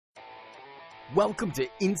Welcome to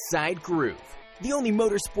Inside Groove, the only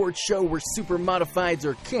motorsports show where Supermodifieds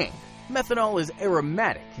are king. Methanol is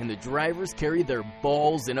aromatic and the drivers carry their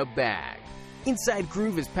balls in a bag. Inside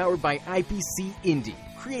Groove is powered by IPC Indy,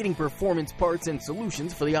 creating performance parts and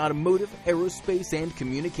solutions for the automotive, aerospace, and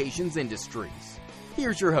communications industries.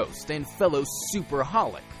 Here's your host and fellow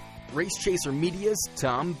superholic, Race Chaser Media's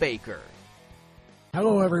Tom Baker.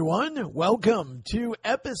 Hello, everyone. Welcome to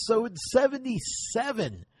episode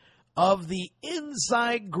 77 of the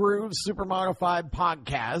Inside Groove Supermodified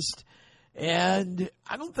podcast. And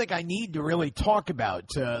I don't think I need to really talk about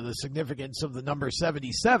the significance of the number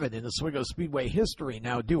 77 in Oswego Speedway history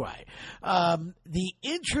now, do I? The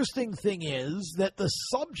interesting thing is that the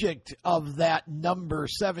subject of that number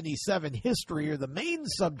 77 history, or the main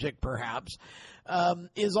subject perhaps,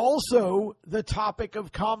 is also the topic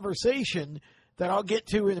of conversation that I'll get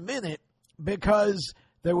to in a minute, because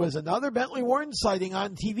there was another Bentley Warren sighting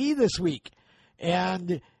on TV this week,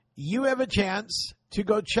 and you have a chance to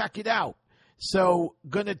go check it out. So,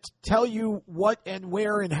 going to tell you what and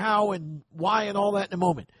where and how and why and all that in a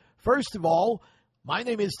moment. First of all, my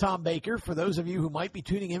name is Tom Baker. For those of you who might be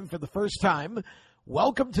tuning in for the first time,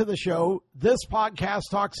 welcome to the show. This podcast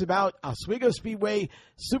talks about Oswego Speedway,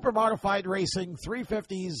 Supermodified racing,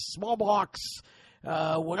 350s, small blocks,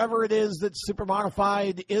 whatever it is that's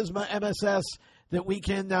Supermodified, ISMA, MSS, that we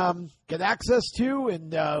can get access to,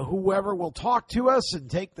 and whoever will talk to us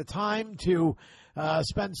and take the time to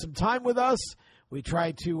spend some time with us. We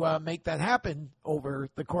try to make that happen over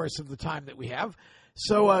the course of the time that we have.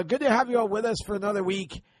 So good to have you all with us for another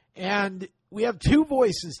week. And we have two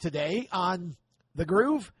voices today on the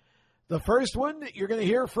Groove. The first one that you're going to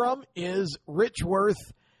hear from is Rich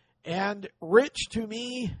Wirth. And Rich, to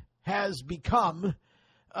me, has become,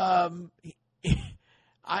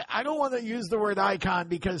 I don't want to use the word icon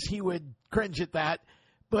because he would cringe at that,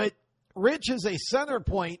 but Rich is a center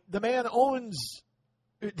point. The man owns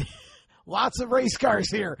lots of race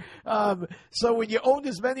cars here. So when you own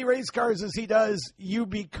as many race cars as he does, you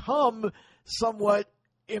become somewhat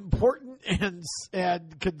important and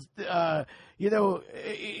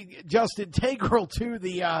just integral to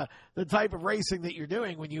the type of racing that you're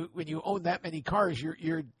doing. When you own that many cars,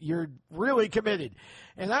 you're really committed.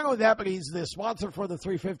 And not only that, but he's the sponsor for the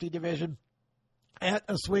 350 division at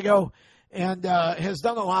Oswego, and has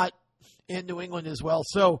done a lot in New England as well.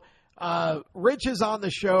 So Rich is on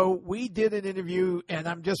the show. We did an interview, and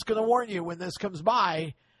I'm just going to warn you, when this comes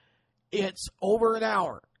by, it's over an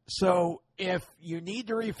hour. So if you need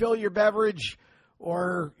to refill your beverage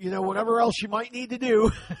or, whatever else you might need to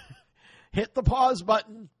do, hit the pause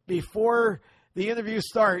button before the interview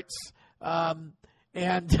starts, and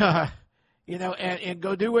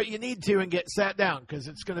go do what you need to and get sat down, because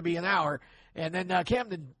it's going to be an hour. And then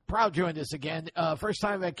Camden Proud joined us again. First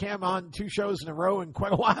time I've had Cam on 2 shows in a row in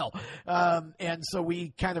quite a while. And so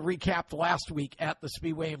we kind of recapped last week at the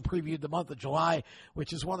Speedway and previewed the month of July,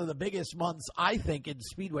 which is one of the biggest months, I think, in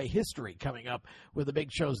Speedway history coming up with the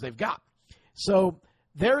big shows they've got. So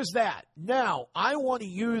there's that. Now, I want to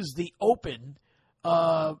use the open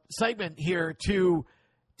segment here to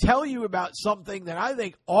tell you about something that I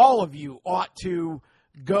think all of you ought to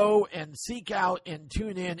go and seek out and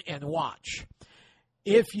tune in and watch.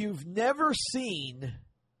 If you've never seen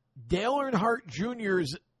Dale Earnhardt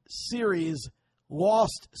Jr.'s series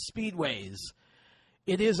Lost Speedways,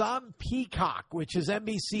 it is on Peacock, which is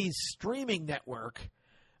NBC's streaming network.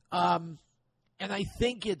 And I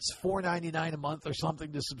think it's $4.99 a month or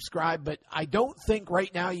something to subscribe, but I don't think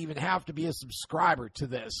right now you even have to be a subscriber to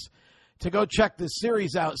this to go check this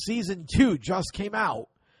series out. Season 2 just came out,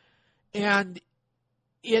 and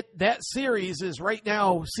that series is right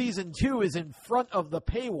now, season 2 is in front of the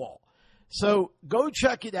paywall. So go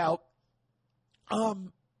check it out.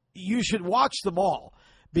 You should watch them all,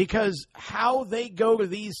 because how they go to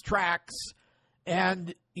these tracks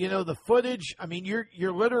and, the footage, I mean,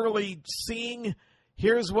 you're literally seeing,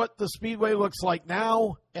 here's what the Speedway looks like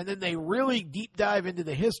now, and then they really deep dive into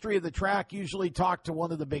the history of the track, usually talk to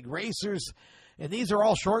one of the big racers. And these are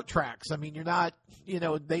all short tracks. I mean, you're not,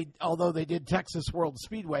 although they did Texas World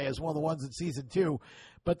Speedway as one of the ones in season 2,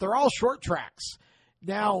 but they're all short tracks.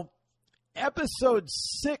 Now, episode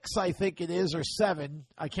 6, I think it is, or 7,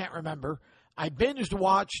 I can't remember. I binge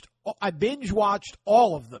watched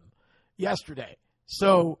all of them yesterday.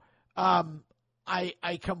 So,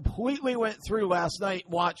 I completely went through last night,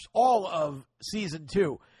 watched all of season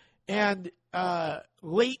 2. And,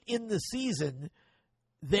 late in the season,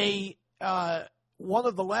 they, one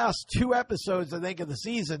of the last 2 episodes, I think, of the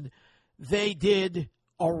season, they did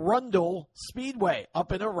Arundel Speedway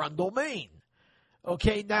up in Arundel, Maine.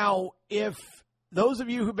 Okay, now, if those of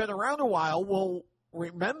you who've been around a while will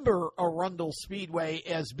remember Arundel Speedway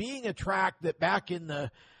as being a track that back in the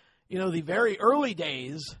very early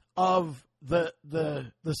days of the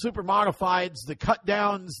Supermodifieds, the cut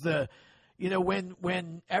downs,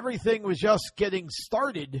 when everything was just getting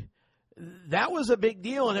started, that was a big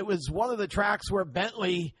deal. And it was one of the tracks where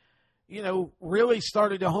Bentley, really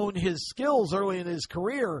started to hone his skills early in his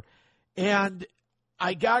career. And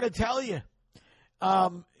I got to tell you,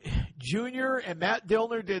 Junior and Matt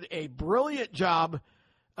Dillner did a brilliant job.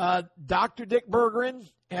 Dr. Dick Bergeron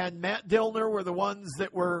and Matt Dillner were the ones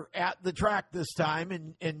that were at the track this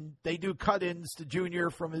time, and they do cut-ins to Junior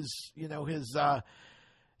from his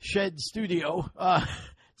shed studio.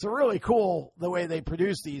 It's a really cool the way they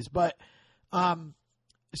produce these. But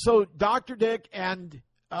so Dr. Dick and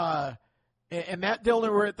Matt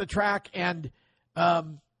Dillner were at the track, and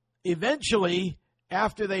eventually,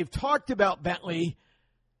 after they've talked about Bentley,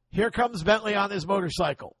 here comes Bentley on his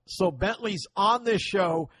motorcycle. So Bentley's on this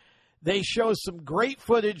show. They show some great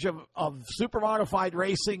footage of Supermodified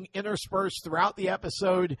racing interspersed throughout the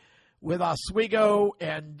episode with Oswego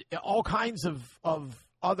and all kinds of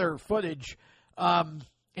other footage. And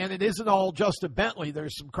it isn't all just a Bentley.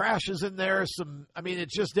 There's some crashes in there.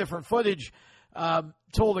 It's just different footage.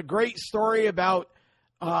 Told a great story about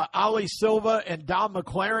Ali Silva and Don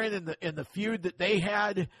McLaren and the feud that they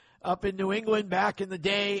had up in New England back in the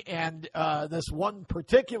day, and this one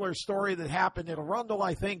particular story that happened at Arundel,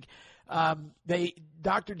 I think.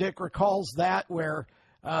 Dr. Dick recalls that where,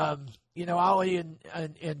 Ali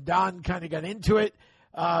and Don kind of got into it.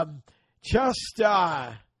 Just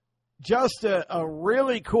a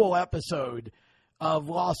really cool episode of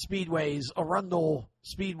Lost Speedways, Arundel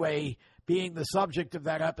Speedway being the subject of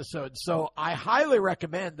that episode. So I highly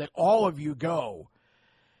recommend that all of you go.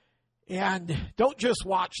 And don't just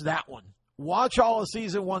watch that one. Watch all of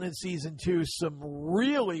Season 1 and Season 2. Some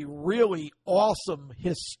really, really awesome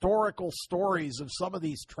historical stories of some of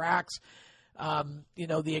these tracks.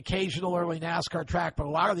 The occasional early NASCAR track, but a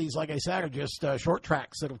lot of these, like I said, are just short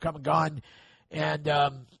tracks that have come and gone. And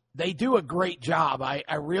they do a great job.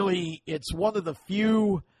 It's one of the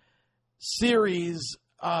few series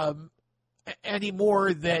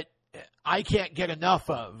anymore that I can't get enough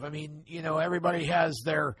of. Everybody has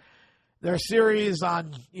their series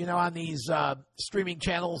on these streaming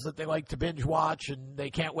channels that they like to binge watch, and they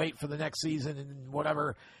can't wait for the next season and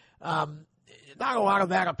whatever. Not a lot of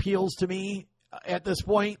that appeals to me at this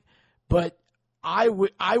point, but I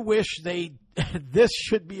wish this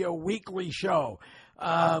should be a weekly show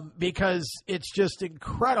because it's just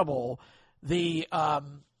incredible. The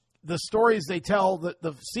stories they tell.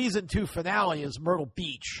 The Season 2 finale is Myrtle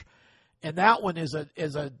Beach, and that one is a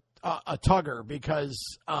tugger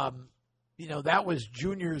because that was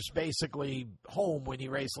Junior's basically home when he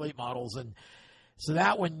raced late models. And so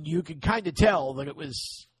that one, you can kind of tell that it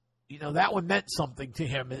was, that one meant something to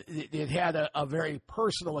him. It had a very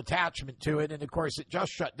personal attachment to it. And of course it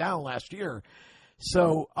just shut down last year.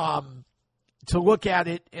 So, to look at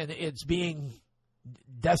it, and it's being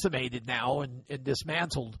decimated now and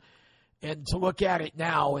dismantled, and to look at it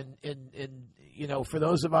now and for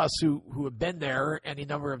those of us who have been there any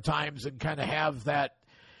number of times and kind of have that,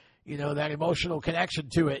 that emotional connection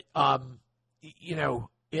to it,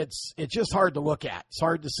 it's just hard to look at. It's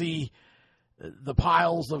hard to see the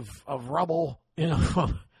piles of rubble, and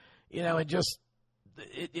just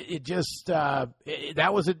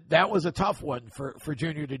that was a tough one for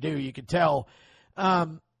Junior to do. You could tell,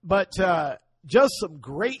 but just some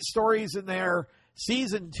great stories in there.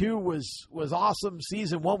 Season 2 was awesome.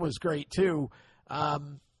 Season 1 was great too.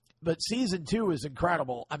 But Season 2 is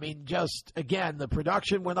incredible. Just, again, the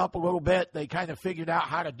production went up a little bit. They kind of figured out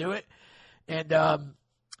how to do it. And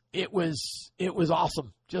it was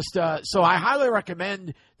awesome. Just so I highly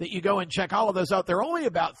recommend that you go and check all of those out. They're only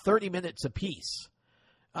about 30 minutes apiece.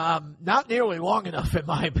 Not nearly long enough, in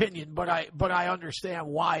my opinion, but I understand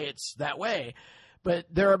why it's that way. But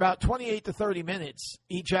they're about 28 to 30 minutes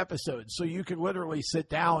each episode. So you can literally sit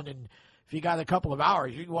down, and if you got a couple of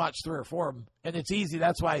hours, you can watch 3 or 4 of them. And it's easy.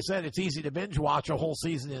 That's why I said it's easy to binge watch a whole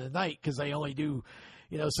season in a night, because they only do,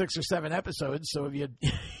 6 or 7 episodes. So if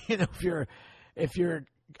if you're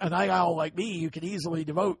a night owl like me, you can easily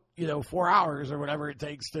devote, 4 hours or whatever it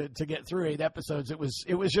takes to get through 8 episodes. It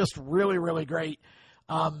was just really, really great.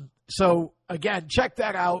 So again, check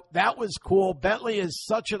that out. That was cool. Bentley is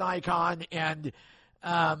such an icon, and,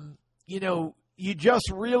 you just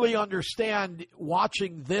really understand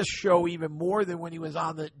watching this show even more than when he was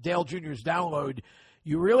on the Dale Jr.'s Download.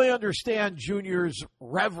 You really understand Junior's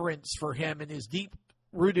reverence for him and his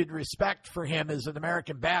deep-rooted respect for him as an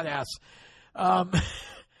American badass.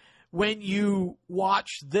 when you watch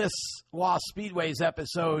this Lost Speedways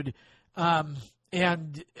episode,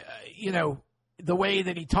 you know, the way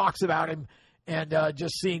that he talks about him, and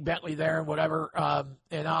just seeing Bentley there and whatever,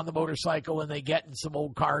 and on the motorcycle, and they get in some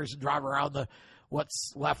old cars and drive around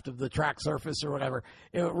what's left of the track surface or whatever.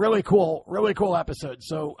 Really cool episode.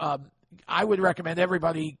 So I would recommend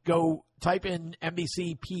everybody go type in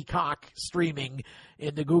NBC Peacock streaming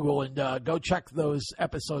into Google and go check those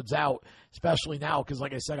episodes out, especially now because,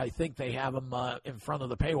 like I said, I think they have them in front of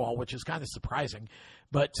the paywall, which is kind of surprising.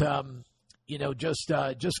 But, you know, just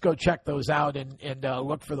go check those out and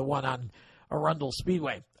look for the one on Arundel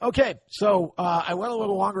Speedway. Okay, so I went a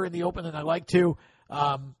little longer in the open than I like to.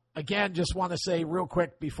 Again, just want to say real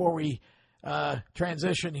quick before we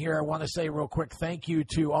transition here, I want to say real quick thank you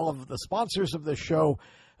to all of the sponsors of the show,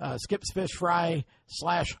 Skip's Fish Fry /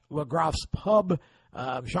 LaGroff's Pub.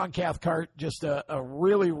 Sean Cathcart, just a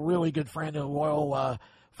really, really good friend and loyal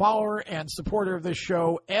follower and supporter of this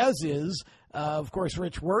show, as is, of course,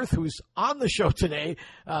 Rich Wirth, who's on the show today.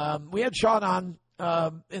 We had Sean on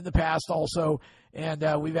in the past also,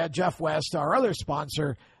 and we've had Jeff West, our other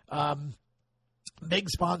sponsor, big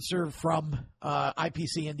sponsor from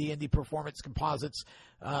IPC Indy Performance Composites.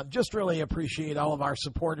 Just really appreciate all of our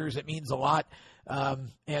supporters. It means a lot.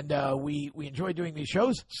 And we enjoy doing these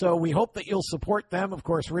shows, so we hope that you'll support them. Of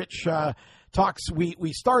course, Rich talks.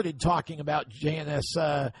 We started talking about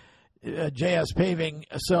JS paving,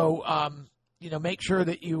 so you know, make sure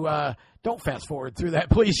that you don't fast forward through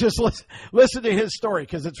that. Please just listen to his story,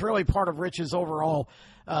 because it's really part of Rich's overall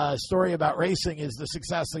story about racing is the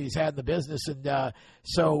success that he's had in the business. And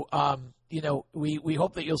so you know, we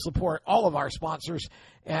hope that you'll support all of our sponsors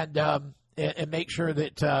and make sure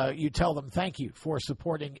that you tell them thank you for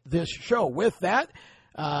supporting this show. With that,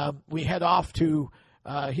 we head off to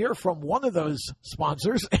hear from one of those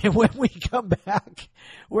sponsors. And when we come back,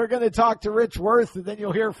 we're going to talk to Rich Wirth, and then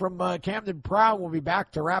you'll hear from Camden Proud. We'll be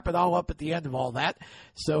back to wrap it all up at the end of all that.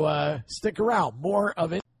 So stick around. More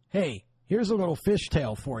of it. Hey, here's a little fish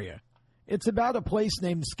tale for you. It's about a place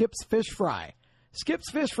named Skip's Fish Fry. Skip's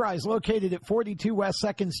Fish Fry is located at 42 West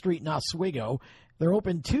 2nd Street in Oswego. They're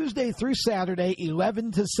open Tuesday through Saturday,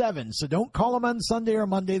 11 to 7. So don't call them on Sunday or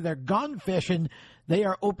Monday. They're gone fishing. They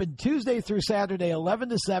are open Tuesday through Saturday, 11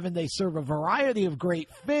 to 7. They serve a variety of great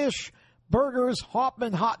fish, burgers,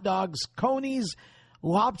 Hoffman hot dogs, conies,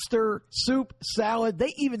 lobster, soup, salad.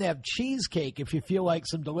 They even have cheesecake if you feel like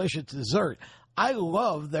some delicious dessert. I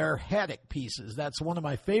love their haddock pieces. That's one of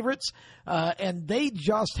my favorites. And they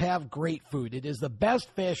just have great food. It is the best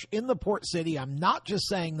fish in the Port City. I'm not just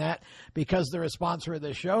saying that because they're a sponsor of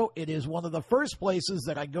the show. It is one of the first places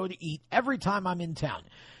that I go to eat every time I'm in town.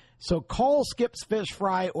 So call Skip's Fish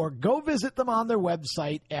Fry or go visit them on their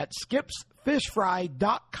website at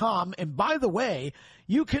skipsfishfry.com. And by the way,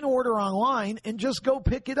 you can order online and just go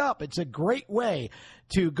pick it up. It's a great way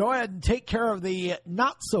to go ahead and take care of the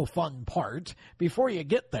not-so-fun part before you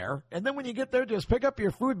get there. And then when you get there, just pick up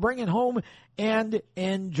your food, bring it home, and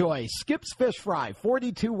enjoy. Skip's Fish Fry,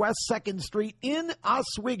 42 West 2nd Street in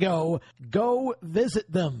Oswego. Go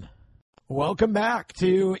visit them. Welcome back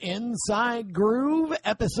to Inside Groove,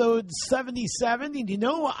 episode 77. And you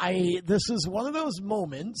know, this is one of those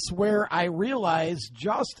moments where I realize,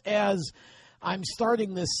 just as I'm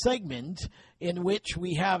starting this segment in which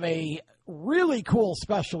we have a really cool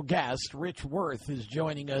special guest, Rich Wirth, is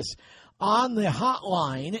joining us on the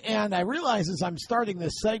hotline, and I realize as I'm starting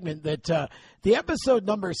this segment that the episode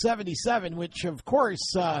number 77, which of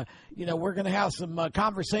course, you know, we're going to have some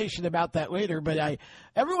conversation about that later, but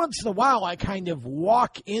every once in a while I kind of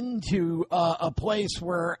walk into a place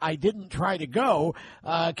where I didn't try to go.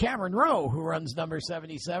 Cameron Rowe, who runs number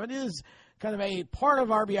 77, is kind of a part of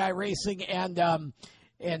RBI Racing and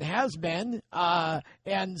has been.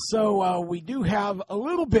 And so we do have a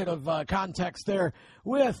little bit of context there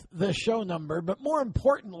with the show number. But more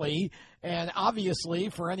importantly, and obviously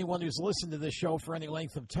for anyone who's listened to this show for any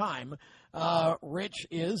length of time, Rich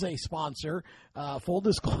is a sponsor, full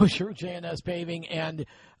disclosure, JNS Paving. And,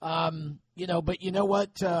 you know, but you know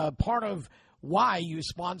what? Part of why you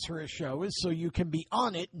sponsor a show is so you can be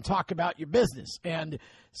on it and talk about your business. And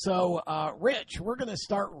so, Rich, we're going to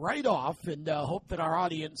start right off and hope that our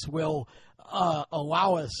audience will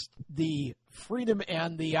allow us the freedom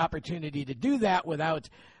and the opportunity to do that without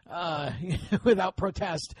without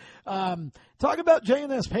protest. Talk about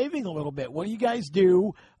JNS Paving a little bit. What do you guys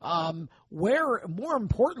do? Where, more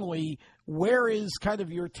importantly, where is kind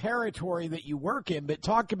of your territory that you work in? But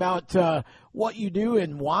talk about what you do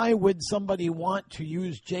and why would somebody want to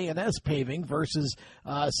use JNS Paving versus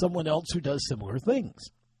someone else who does similar things?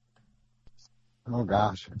 Oh,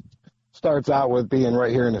 gosh. starts out with being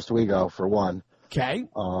right here in Oswego, for one. Okay.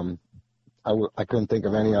 I couldn't think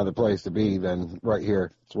of any other place to be than right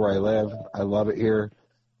here. It's where I live. I love it here,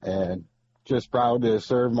 and just proud to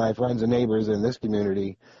serve my friends and neighbors in this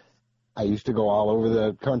community. I used to go all over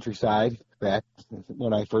the countryside back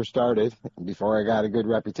when I first started, before I got a good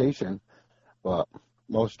reputation. But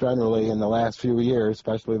most generally in the last few years,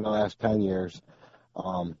 especially the last 10 years,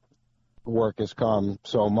 work has come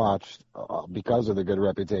so much because of the good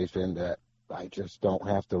reputation that I just don't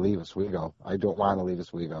have to leave Oswego. I don't want to leave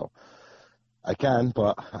Oswego. I can,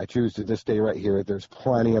 but I choose to just stay right here. There's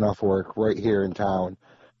plenty enough work right here in town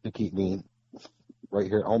to keep me right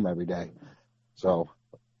here at home every day. So,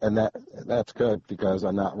 and that's good because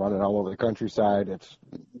I'm not running all over the countryside. It's,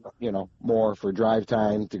 more for drive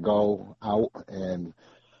time to go out and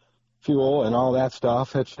fuel and all that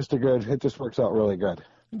stuff. It just works out really good.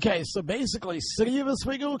 Okay, so basically, city of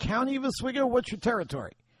Oswego, county of Oswego, what's your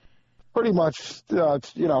territory? Pretty much, within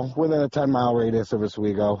a 10-mile radius of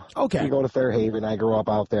Oswego. Okay. We go to Fairhaven. I grew up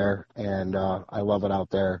out there, and I love it out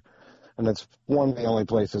there. And it's one of the only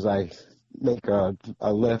places I make a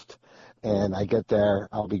lift, and I get there.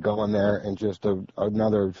 I'll be going there in just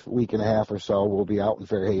another week and a half or so. We'll be out in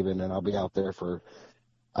Fairhaven, and I'll be out there for,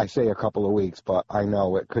 I say a couple of weeks, but I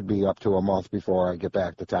know it could be up to a month before I get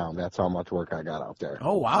back to town. That's how much work I got out there.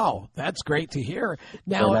 Oh, wow. That's great to hear.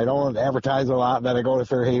 Now, and I don't advertise a lot that I go to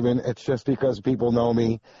Fairhaven. It's just because people know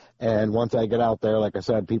me. And once I get out there, like I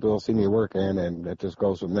said, people will see me working, and it just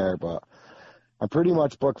goes from there. But I'm pretty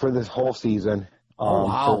much booked for this whole season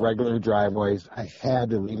for regular driveways. I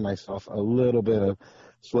had to leave myself a little bit of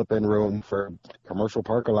slip-in room for commercial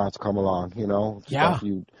parking lots come along, Yeah. Stuff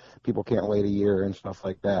people can't wait a year and stuff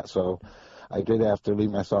like that. So I did have to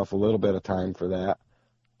leave myself a little bit of time for that.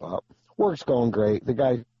 But work's going great. The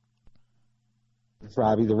guy,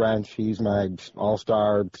 Robbie the Wrench, he's my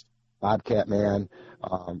all-star Bobcat man,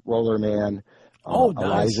 roller man.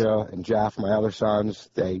 Nice. Elijah and Jeff, my other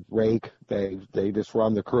sons, they rake. They just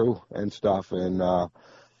run the crew and stuff, and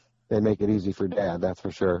they make it easy for Dad, that's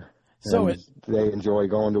for sure. So they enjoy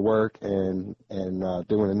going to work and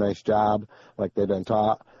doing a nice job like they've been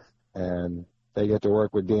taught. And they get to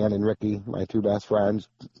work with Dan and Ricky, my two best friends.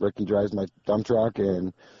 Ricky drives my dump truck,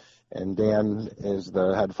 and Dan is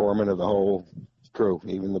the head foreman of the whole crew,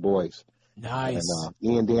 even the boys. Nice. And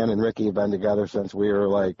me and Dan and Ricky have been together since we were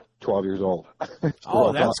like 12 years old.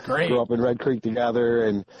 That's great. Grew up in Red Creek together,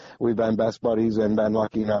 and we've been best buddies and been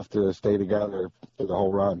lucky enough to stay together for the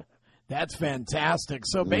whole run. That's fantastic.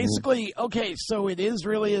 So basically, so it is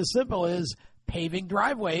really as simple as paving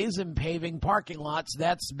driveways and paving parking lots.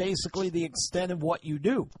 That's basically the extent of what you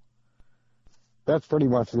do. That's pretty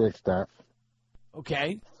much the extent.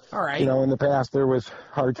 Okay. All right. In the past there was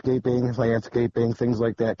hardscaping, landscaping, things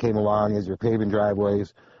like that came along as you're paving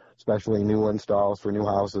driveways, especially new installs for new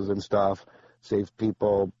houses and stuff. Saves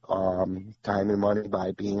people time and money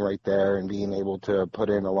by being right there and being able to put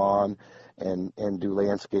in a lawn and do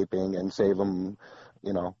landscaping and save them,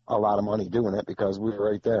 a lot of money doing it because we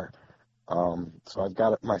were right there. So I've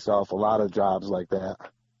got myself a lot of jobs like that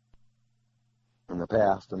in the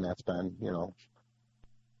past, and that's been,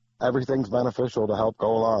 everything's beneficial to help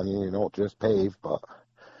go along. You don't just pave, but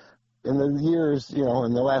in the years,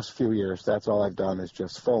 in the last few years, that's all I've done is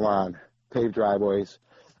just full on pave driveways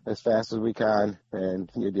as fast as we can, and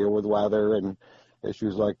you deal with weather and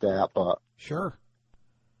issues like that, but sure.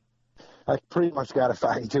 I pretty much got it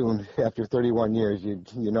fine-tuned after 31 years.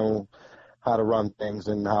 You know how to run things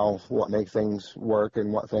and what makes things work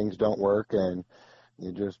and what things don't work, and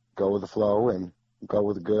you just go with the flow and go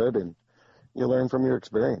with the good, and you learn from your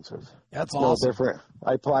experiences. That's awesome. awesome. No different.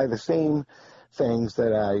 I apply the same things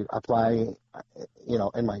that I apply,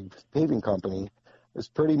 in my paving company. Is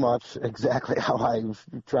pretty much exactly how I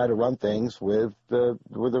try to run things with the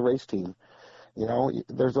race team.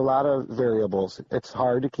 There's a lot of variables. It's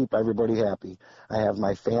hard to keep everybody happy. I have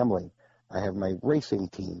my family, I have my racing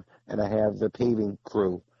team, and I have the paving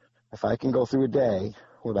crew. If I can go through a day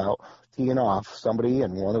without teeing off somebody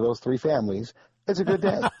in one of those three families, it's a good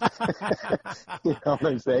day. You know what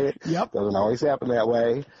I'm saying? Yep. Doesn't always happen that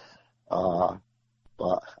way,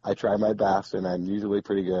 but I try my best, and I'm usually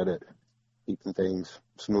pretty good at keeping things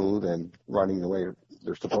smooth and running the way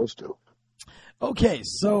they're supposed to. Okay,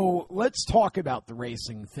 so let's talk about the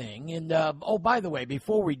racing thing. And, by the way,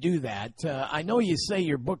 before we do that, I know you say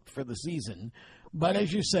you're booked for the season, but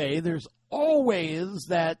as you say, there's always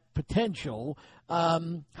that potential.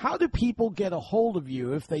 How do people get a hold of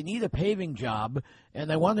you if they need a paving job and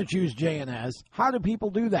they want to choose J&S? How do people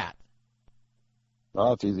do that?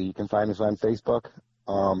 Well, it's easy. You can find us on Facebook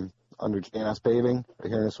under J&S Paving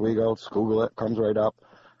here in Oswego. Just Google it. Comes right up.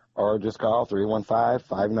 or just call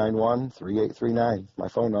 315-591-3839. My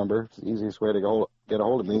phone number. It's the easiest way to get a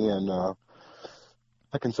hold of me, and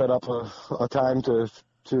I can set up a time to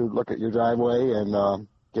look at your driveway and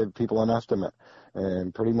give people an estimate.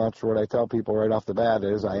 And pretty much what I tell people right off the bat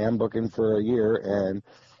is I am booking for a year, and,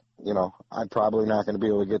 you know, I'm probably not going to be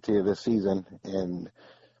able to get to you this season. And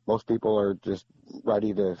most people are just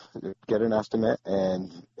ready to get an estimate,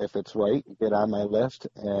 and if it's right, get on my list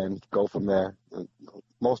and go from there.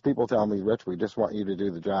 Most people tell me, Rich, we just want you to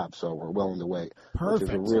do the job, so we're willing to wait.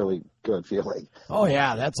 Perfect. Which is a really good feeling. Oh,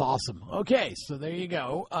 yeah, that's awesome. Okay, so there you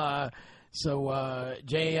go.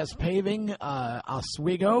 JAS Paving,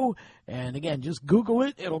 Oswego, and again, just Google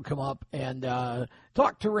it. It'll come up, and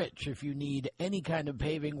talk to Rich if you need any kind of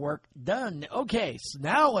paving work done. Okay, so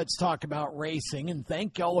now let's talk about racing, and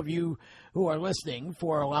thank all of you who are listening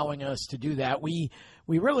for allowing us to do that. We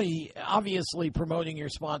really, obviously, promoting your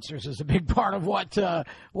sponsors is a big part of what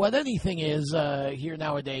anything is here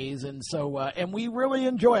nowadays, and so and we really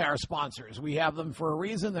enjoy our sponsors. We have them for a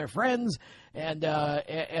reason. They're friends, and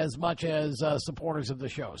as much as supporters of the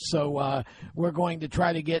show. So we're going to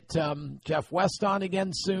try to get Jeff West on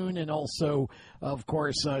again soon, and also, of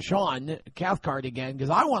course, Sean Cathcart again, because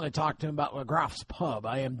I want to talk to him about LaGroff's Pub.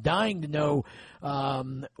 I am dying to know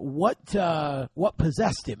what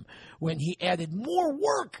possessed him when he added more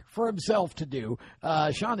work for himself to do.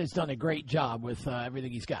 Sean has done a great job with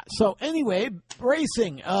everything he's got. So anyway,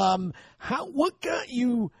 racing. What got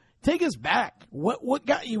you? Take us back. What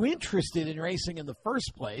got you interested in racing in the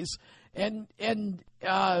first place? And then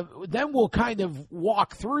we'll kind of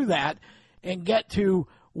walk through that and get to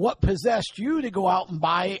what possessed you to go out and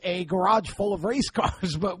buy a garage full of race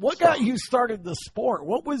cars. But what got you started the sport?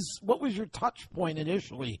 What was your touch point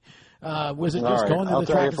initially? Was it just going to the track as a kid? I'll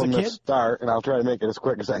tell you from the start, and I'll try to make it as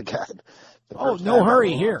quick as I can. No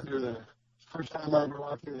hurry here. The first time I ever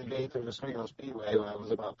walked through the gate of the Oswego Speedway when I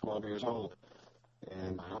was about 12 years old.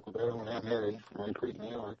 And my Uncle Bill and Aunt Mary from Red Creek,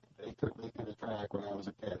 New York, they took me to the track when I was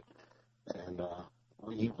a kid. And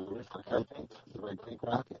we rooted for Camden, the Red Creek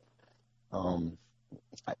Rocket.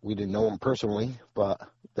 We didn't know them personally, but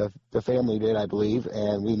the family did, I believe,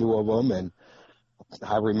 and we knew of them. And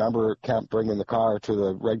I remember Kemp bringing the car to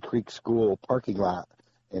the Red Creek School parking lot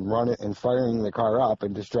and firing the car up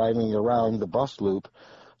and just driving around the bus loop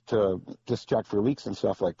to just check for leaks and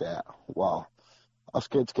stuff like that. Wow. Us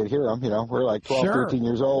kids could hear them, you know. We're like 12, 13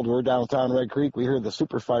 years old. We're downtown Red Creek. We heard the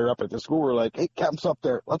super fire up at the school. We're like, hey, Kemp's up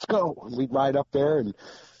there. Let's go. And we'd ride up there and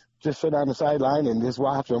just sit on the sideline and just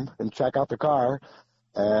watch them and check out the car.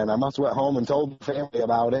 And I must have went home and told the family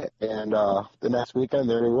about it. And the next weekend,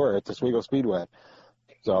 there we were at the Oswego Speedway.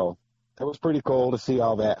 So it was pretty cool to see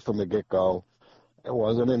all that from the get-go. It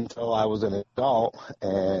wasn't until I was an adult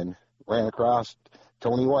and ran across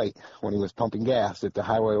Tony White when he was pumping gas at the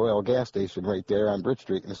Highway Oil gas station right there on Bridge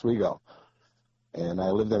Street in Oswego. And I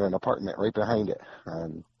lived in an apartment right behind it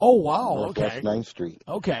on Northwest 9th Street.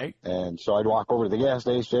 Okay. And so I'd walk over to the gas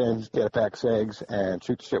station, get a pack of cigs, and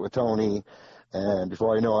shoot the shit with Tony. And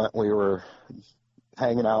before I know it, we were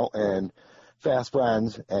hanging out and fast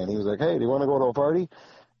friends. And he was like, hey, do you want to go to a party?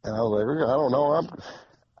 And I was like, I don't know.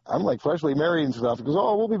 I'm like freshly married and stuff. He goes,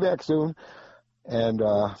 oh, we'll be back soon. And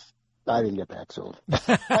I didn't get back soon.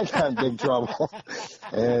 I got in big trouble.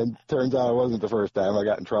 And turns out it wasn't the first time. I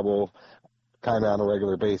got in trouble kind of on a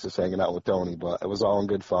regular basis hanging out with Tony, but it was all in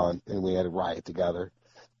good fun, and we had a riot together.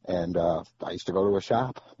 And I used to go to a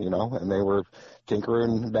shop, you know, and they were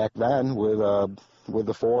tinkering back then with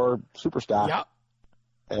the 4 Superstock. Yep.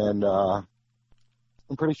 And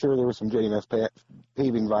I'm pretty sure there was some J&S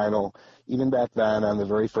paving vinyl even back then on the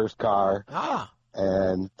very first car.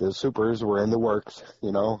 And the Supers were in the works,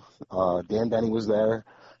 you know. Dan Denny was there,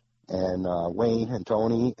 and Wayne and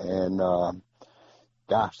Tony, and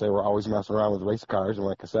gosh, they were always messing around with race cars. And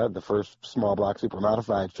like I said, the first small block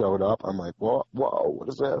Supermodified showed up. I'm like, whoa, what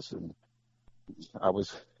is this? And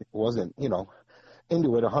wasn't, you know,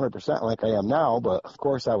 into it 100% like I am now, but of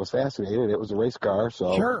course I was fascinated. It was a race car,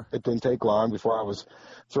 so It didn't take long before I was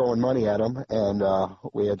throwing money at them. And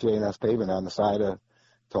we had J&S paving on the side of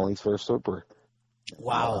Tony's first Super.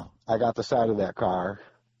 Wow. I got the side of that car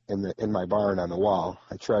in my barn on the wall.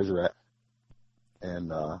 I treasure it.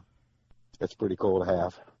 And it's pretty cool to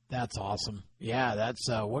have. That's awesome. Yeah, that's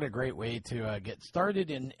what a great way to get started.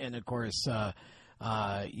 And of course,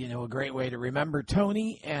 you know, a great way to remember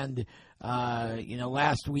Tony. And, you know,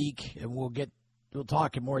 last week, and we'll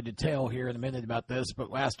talk in more detail here in a minute about this, but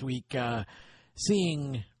last week,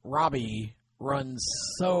 seeing Robbie run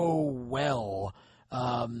so well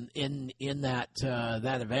in that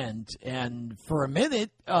event. And for a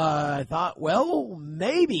minute, I thought, well,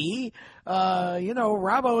 maybe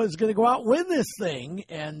Robbo is going to go out and win this thing.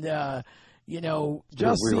 And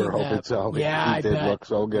just we were hoping that, so. Yeah, he did look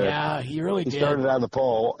so good. Yeah, he really did. He started on the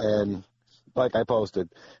pole, and like I posted,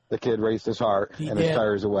 the kid raced his heart and his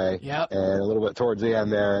tires away. Yep. And a little bit towards the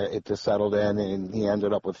end there, it just settled in, and he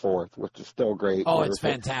ended up with fourth, which is still great. Oh, it's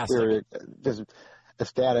fantastic. We were just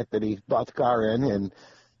ecstatic that he brought the car in, and,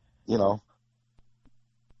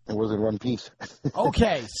 it was in one piece.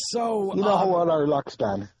 Okay, so you know what our luck's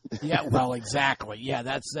done. Yeah, well, exactly. Yeah,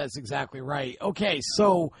 that's exactly right. Okay,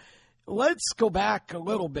 so let's go back a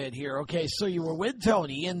little bit here. Okay, so you were with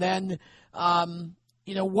Tony, and then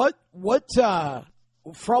what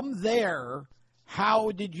from there,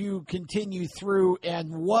 how did you continue through, and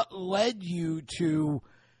what led you to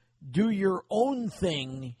do your own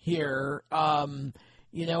thing here?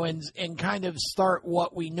 And kind of start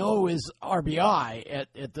what we know is RBI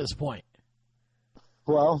at this point.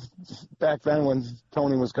 Well, back then when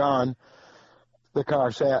Tony was gone, the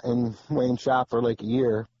car sat in Wayne's shop for like a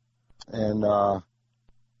year, and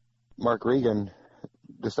Mark Regan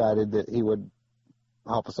decided that he would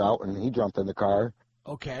help us out, and he jumped in the car.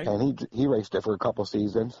 Okay. And he raced it for a couple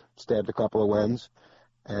seasons, stabbed a couple of wins,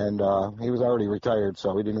 and he was already retired,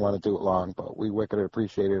 so he didn't want to do it long, but we wicked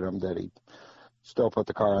appreciated him that he still put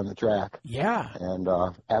the car on the track. Yeah. And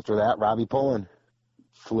after that, Robbie Pullen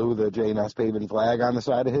flew the J&S paving flag on the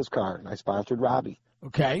side of his car, and I sponsored Robbie.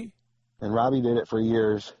 Okay. And Robbie did it for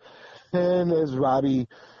years. And as Robbie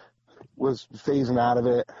was phasing out of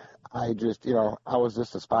it, I just, I was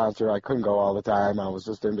just a sponsor. I couldn't go all the time. I was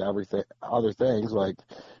just into other things, like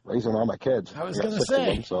raising all my kids. I was going to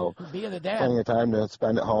say, so being a dad. Plenty of time to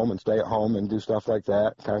spend at home and stay at home and do stuff like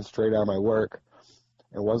that, concentrate on my work.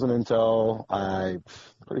 It wasn't until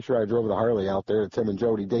pretty sure I drove the Harley out there. Tim and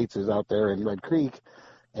Jody Dates is out there in Red Creek,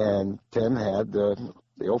 and Tim had the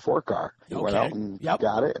 04 car. He went out and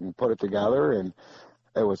got it and put it together, and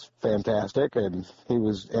it was fantastic. And he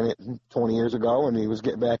was in it 20 years ago, and he was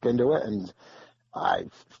getting back into it, and I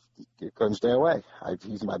couldn't stay away.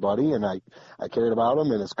 He's my buddy, and I cared about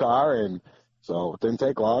him and his car, and so it didn't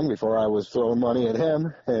take long before I was throwing money at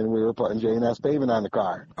him, and we were putting J&S paving on the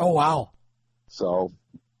car. Oh, wow. So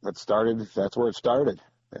that's where it started.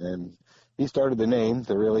 And he started the name,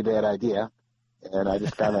 The Really Bad Idea, and I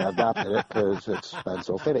just kind of adopted it because it's been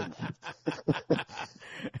so fitting.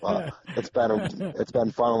 Well, it's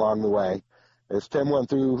been fun along the way. As Tim went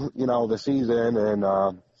through, the season,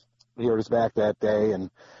 and he hurt his back that day and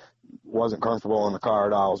wasn't comfortable in the car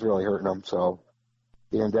at all. It was really hurting him. So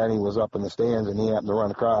he and Denny was up in the stands, and he happened to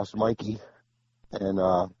run across Mikey, and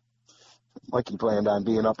Mikey planned on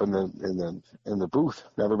being up in the booth.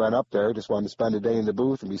 Never been up there. Just wanted to spend a day in the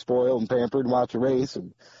booth and be spoiled and pampered and watch a race.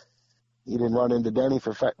 And he didn't run into Denny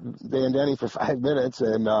for 5 minutes.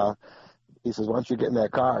 And he says, "Why don't you get in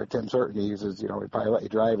that car?" Tim's hurting. He says, "We'd probably let you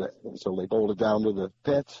drive it." And so they bolted down to the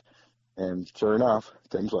pits. And sure enough,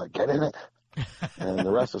 Tim's like, "Get in it." And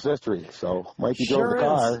the rest is history. So Mikey drove the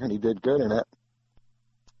car, and he did good in it.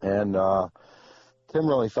 And Tim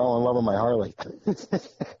really fell in love with my Harley.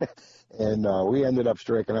 And we ended up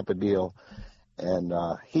striking up a deal, and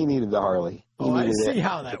he needed the Harley. I see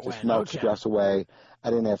how that went. Just melt stress away. I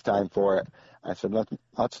didn't have time for it. I said,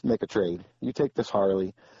 let's make a trade. You take this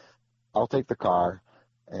Harley, I'll take the car,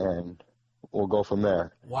 and we'll go from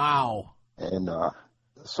there. Wow. And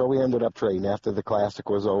so we ended up trading. After the Classic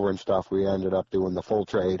was over and stuff, we ended up doing the full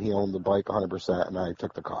trade. He owned the bike 100%, and I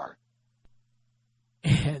took the car.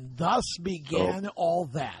 And thus began all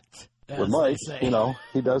that. With Mike,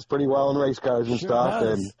 he does pretty well in race cars and stuff.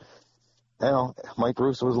 Does. And, Mike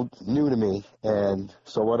Bruce was new to me. And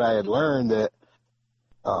so what I had learned that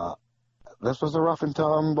this was a rough and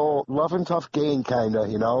tough gang, kind of,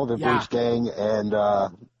 the Bruce gang. And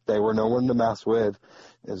they were no one to mess with.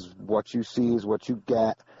 Is what you see is what you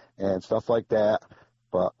get and stuff like that.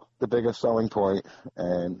 But the biggest selling point,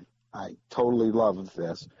 and I totally loved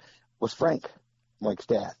this, was Frank, Mike's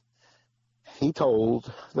dad. He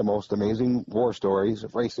told the most amazing war stories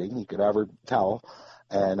of racing you could ever tell,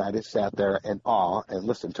 and I just sat there in awe and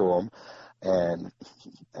listened to him, and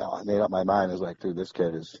I made up my mind. I was like, dude, this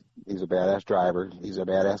kid he's a badass driver, he's a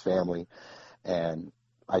badass family, and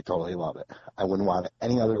I totally love it. I wouldn't want it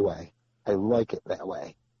any other way. I like it that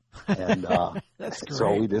way. And That's great.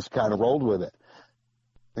 So we just kind of rolled with it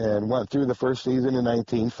and went through the first season in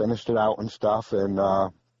 19, finished it out and stuff, and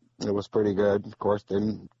it was pretty good. Of course,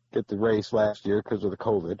 didn't get the race last year because of the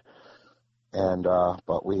COVID. And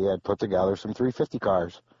but we had put together some 350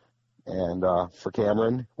 cars. And for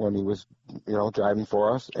Cameron, when he was, driving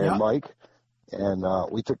for us, and Mike, And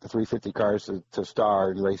we took the 350 cars to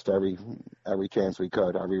Star and raced every chance we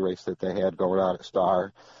could, every race that they had going on at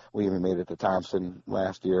Star. We even made it to Thompson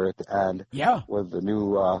last year at the end with the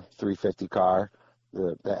new 350 car,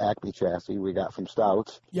 the Acme chassis we got from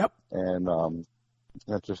Stouts. Yep. And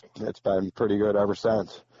it's been pretty good ever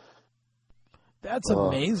since. That's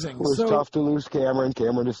amazing. It was tough to lose Cameron.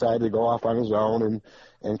 Cameron decided to go off on his own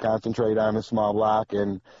and concentrate on his small block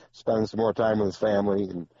and spend some more time with his family.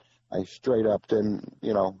 And I straight up didn't,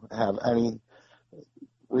 have any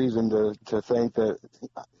reason to think that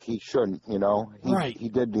he shouldn't, He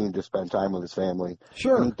did need to spend time with his family.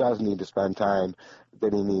 Sure. And he does need to spend time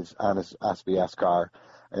that he needs on his SBS car.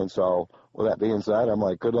 And so, with that being said, I'm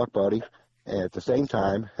like, good luck, buddy. And at the same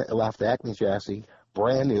time, I left the Acme chassis,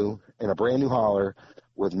 brand new, in a brand new hauler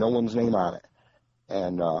with no one's name on it.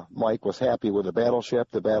 And Mike was happy with the Battleship.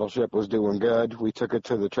 The Battleship was doing good. We took it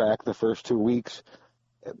to the track the first 2 weeks,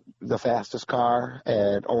 the fastest car,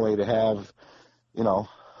 and only to have,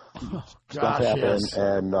 stuff happen. Yes.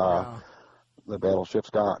 And the Battleship's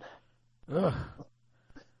gone. Ugh.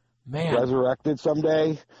 Man. Resurrected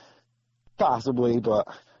someday? Possibly, but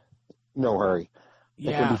no hurry.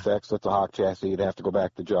 It can be fixed. It's a Hawk chassis. You'd have to go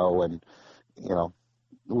back to Joe, and,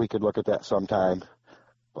 we could look at that sometime.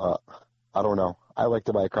 But I don't know. I like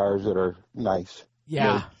to buy cars that are nice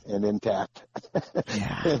and intact.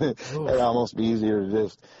 Yeah. It'd almost be easier to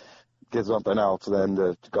just get something else than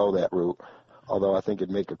to go that route. Although I think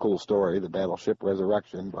it'd make a cool story, the Battleship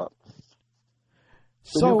Resurrection. But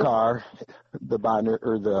the new car, the Bonner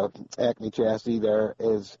or the Acme chassis there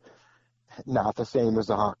is not the same as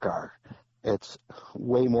the Hawk car. It's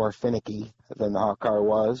way more finicky than the Hawk car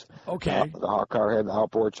was. Okay. The Hawk car had the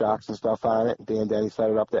outboard shocks and stuff on it. Dan Denny set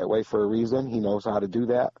it up that way for a reason. He knows how to do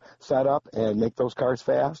that setup and make those cars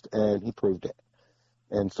fast, and he proved it.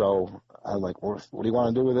 And so I'm like, what do you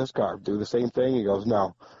want to do with this car? Do the same thing? He goes,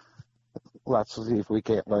 no. Let's see if we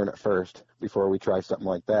can't learn it first before we try something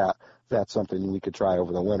like that. That's something we could try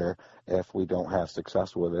over the winter if we don't have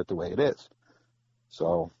success with it the way it is.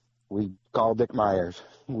 So we called Dick Myers.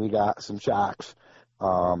 We got some shocks.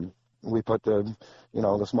 We put the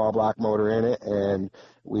small block motor in it, and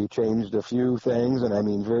we changed a few things, and I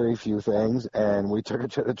mean very few things, and we took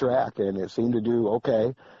it to the track, and it seemed to do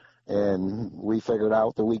okay. And we figured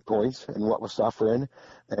out the weak points and what was suffering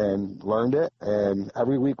and learned it. And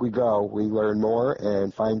every week we go, we learn more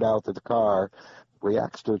and find out that the car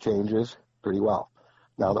reacts to changes pretty well.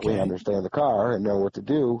 Now that we understand the car and know what to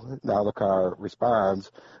do, now the car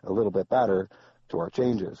responds a little bit better to our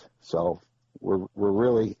changes. So we're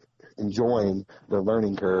really enjoying the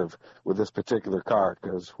learning curve with this particular car,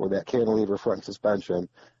 because with that cantilever front suspension,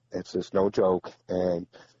 it's just no joke, and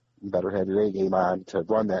you better have your A game on to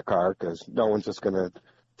run that car, because no one's just going to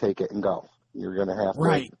take it and go. You're going to have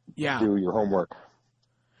to do your homework.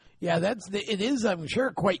 Yeah, it is, I'm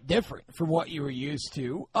sure, quite different from what you were used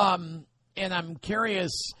to. And I'm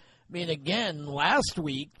curious, I mean, again, last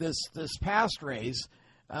week, this past race,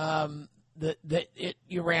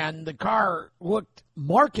 you ran, the car looked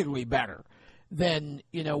markedly better than,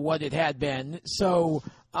 what it had been. So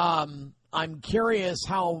I'm curious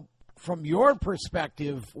how, from your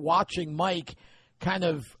perspective, watching Mike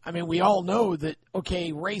we all know that,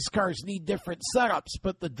 okay, race cars need different setups,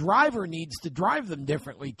 but the driver needs to drive them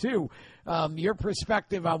differently too. Your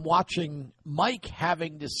perspective on watching Mike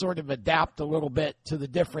having to sort of adapt a little bit to the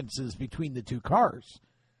differences between the two cars.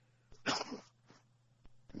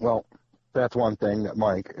 Well, that's one thing that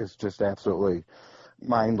Mike is just absolutely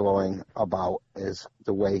mind-blowing about, is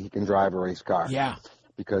the way he can drive a race car. Yeah.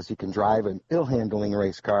 Because he can drive an ill-handling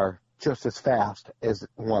race car just as fast as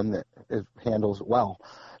one that handles well.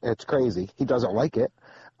 It's crazy. He doesn't like it.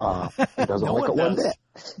 He doesn't like it one bit.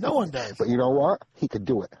 No one does. But you know what? He could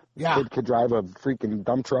do it. Yeah. Kid could drive a freaking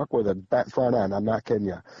dump truck with a bent front end. I'm not kidding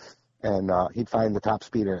you. And he'd find the top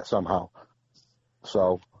speed in it somehow.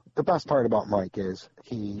 So the best part about Mike is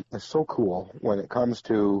he is so cool when it comes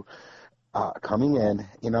to coming in.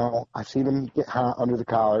 I've seen him get hot under the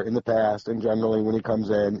collar in the past, and generally when he comes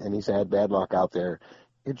in and he's had bad luck out there,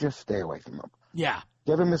 you just stay away from him. Yeah.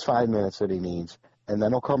 Give him his 5 minutes that he needs, and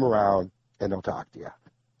then he'll come around and he'll talk to you.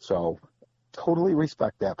 So totally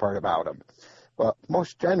respect that part about him. But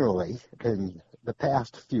most generally, in the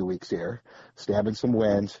past few weeks here, stabbing some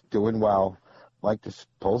wins, doing well, Mike just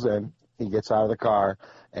pulls in, he gets out of the car,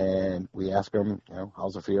 and we ask him,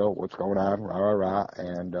 how's it feel, what's going on, rah, rah, rah,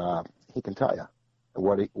 and he can tell you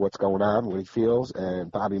what's going on, what he feels.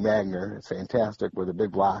 And Bobby Magner is fantastic with a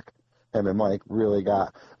big block. Him and Mike really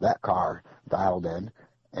got that car dialed in.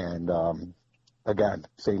 And, again,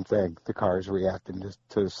 same thing. The car is reacting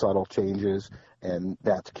to subtle changes, and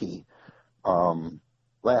that's key.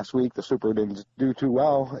 Last week, the Super didn't do too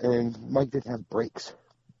well, and Mike didn't have brakes.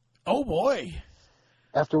 Oh, boy.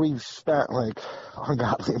 After we've spent, like,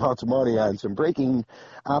 ungodly amounts of money on some braking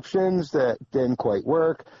options that didn't quite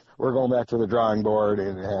work, we're going back to the drawing board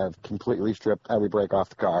and have completely stripped every brake off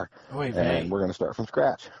the car. And we're going to start from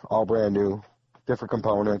scratch. All brand new, different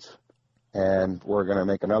components, and we're going to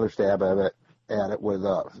make another stab at it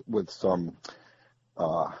with some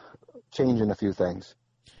changing a few things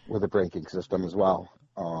with the braking system as well.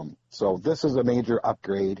 So this is a major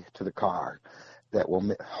upgrade to the car that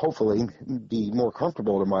will hopefully be more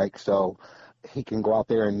comfortable to Mike, so he can go out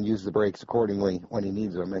there and use the brakes accordingly when he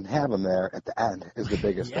needs them, and have them there at the end is the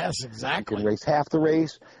biggest yes, thing. exactly. You can race half the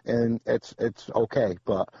race, and it's okay,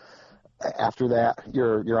 but after that,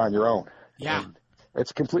 you're on your own. Yeah. And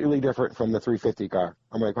it's completely different from the 350 car.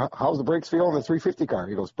 I'm like, how's the brakes feel in the 350 car?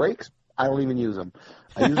 He goes, brakes? I don't even use them.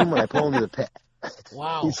 I use them when I pull into the pit.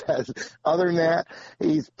 Wow. He says, other than that,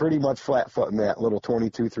 he's pretty much flat-footing that little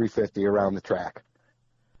 22 350 around the track.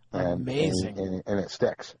 Amazing. And it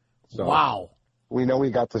sticks. So wow. We know we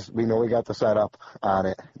got the setup on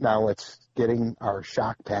it. Now it's getting our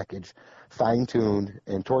shock package fine-tuned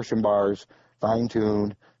and torsion bars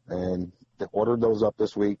fine-tuned, and they ordered those up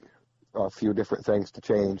this week. A few different things to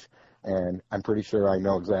change, and I'm pretty sure I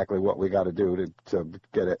know exactly what we got to do to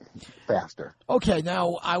get it faster. Okay,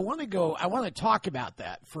 now I want to talk about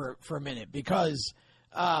that for a minute, because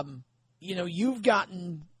you've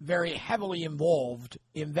gotten very heavily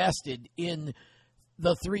invested in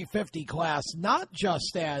the 350 class, not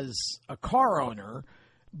just as a car owner,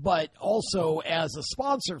 but also as a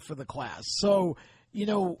sponsor for the class. So,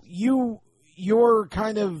 you're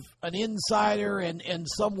kind of an insider and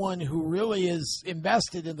someone who really is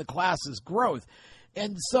invested in the class's growth.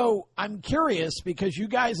 And so I'm curious, because you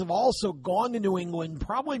guys have also gone to New England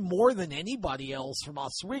probably more than anybody else from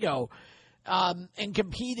Oswego, and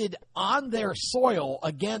competed on their soil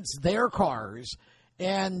against their cars.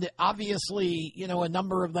 And obviously, a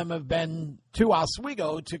number of them have been to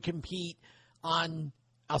Oswego to compete on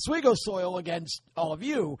Oswego soil against all of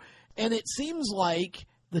you. And it seems like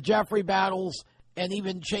the Jeffrey battles, and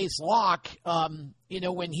even Chase Locke,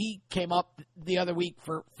 when he came up the other week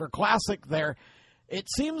for Classic there, it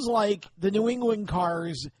seems like the New England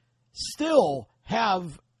cars still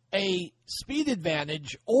have a speed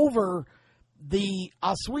advantage over the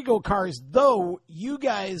Oswego cars, though you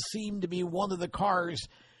guys seem to be one of the cars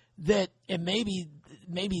that, and maybe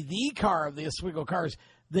the car of the Oswego cars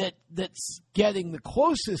that's getting the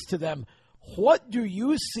closest to them. What do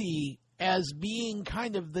you see as being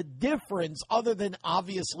kind of the difference, other than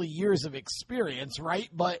obviously years of experience, right?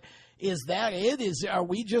 But is that it? Are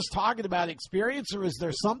we just talking about experience, or is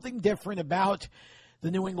there something different about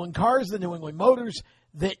the New England cars, the New England motors,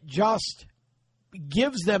 that just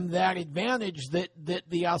gives them that advantage that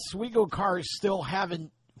the Oswego cars still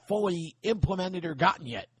haven't fully implemented or gotten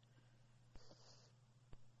yet?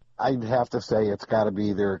 I'd have to say it's got to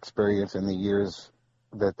be their experience in the years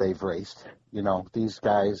that they've raced. These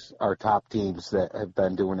guys are top teams that have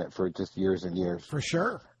been doing it for just years and years. For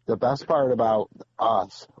sure. The best part about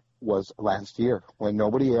us was last year when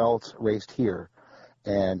nobody else raced here,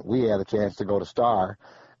 and we had a chance to go to Star,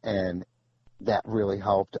 and that really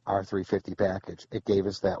helped our 350 package. It gave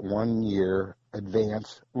us that 1 year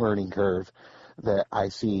advanced learning curve that I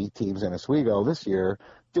see teams in Oswego this year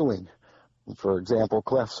doing. For example,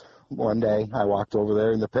 Cliffs. One day I walked over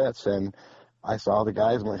there in the pits, and I saw the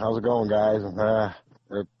guys. I'm like, how's it going, guys? And they're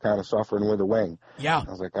kind of suffering with a wing. Yeah.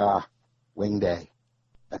 I was like, wing day.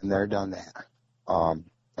 And they're done that.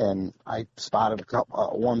 And I spotted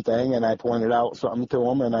one thing, and I pointed out something to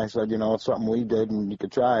them, and I said, it's something we did, and you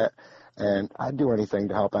could try it. And I'd do anything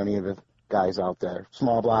to help any of the guys out there.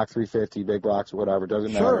 Small block, 350, big blocks, whatever.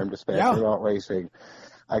 Doesn't matter. I'm just passionate about racing.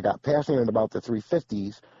 I got passionate about the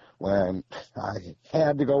 350s when I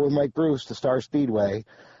had to go with Mike Bruce to Star Speedway,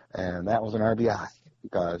 and that was an RBI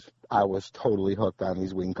because I was totally hooked on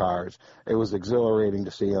these wing cars. It was exhilarating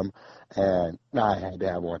to see them, and I had to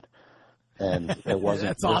have one. And it wasn't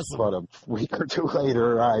That's awesome. But a week or two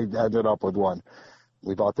later, I ended up with one.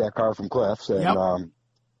 We bought that car from Cliffs, and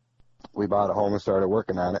we bought it home and started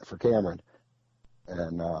working on it for Cameron.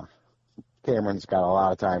 And Cameron's got a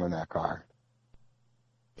lot of time in that car.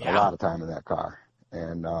 A lot of time in that car.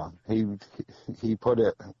 And he put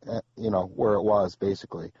it, where it was,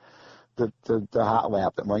 basically. The hot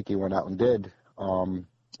lap that Mikey went out and did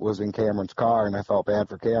was in Cameron's car, and I felt bad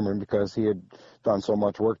for Cameron because he had done so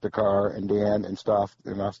much work to the car and Dan and stuff,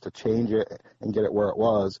 and us to change it and get it where it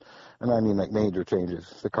was. And I mean, like, major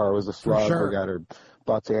changes. The car was a slug. Sure. We got our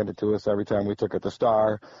butts handed to us every time we took it to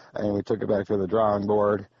Star, and we took it back to the drawing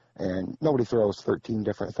board. And nobody throws 13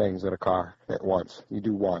 different things at a car at once. You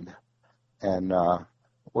do one. And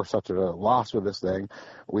we're such at a loss with this thing.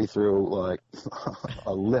 We threw like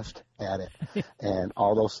a lift at it. And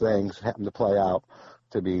all those things happened to play out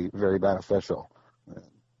to be very beneficial.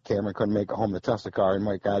 Cameron couldn't make it home to test the car, and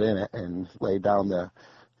Mike got in it and laid down the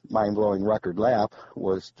mind-blowing record lap.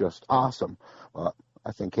 Was just awesome.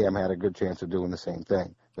 I think Cam had a good chance of doing the same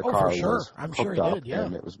thing. The car for sure. was I'm sure hooked he up, did, yeah.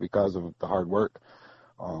 and it was because of the hard work.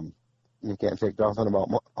 You can't take nothing about,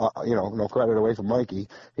 no credit away from Mikey.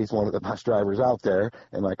 He's one of the best drivers out there,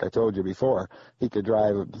 and like I told you before, he could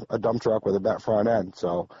drive a dump truck with a bent front end,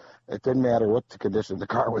 so it didn't matter what the condition the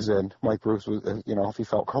car was in. Mike Bruce was, if he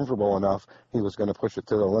felt comfortable enough, he was going to push it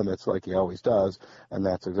to the limits like he always does, and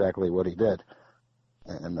that's exactly what he did.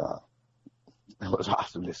 And it was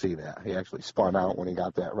awesome to see that. He actually spun out when he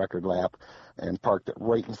got that record lap and parked it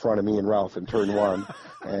right in front of me and Ralph in turn one,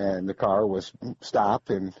 and the car was stopped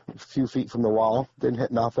and a few feet from the wall, didn't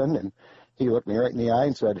hit nothing, and he looked me right in the eye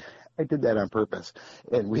and said, I did that on purpose,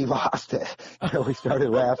 and we lost it. We started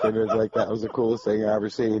laughing. It was like, that was the coolest thing I ever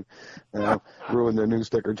seen. Ruined the new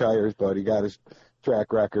sticker tires, but he got his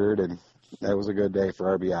track record, and that was a good day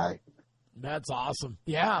for RBI. That's awesome.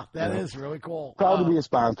 Yeah, that is really cool. Proud to be a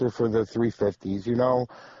sponsor for the 350s.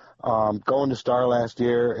 Going to Star last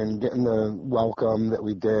year and getting the welcome that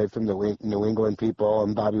we did from the New England people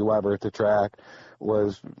and Bobby Weber at the track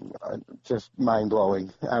was just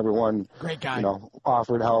mind-blowing. Everyone, great guy,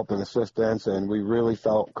 offered help and assistance, and we really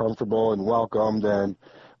felt comfortable and welcomed. And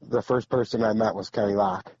the first person I met was Kenny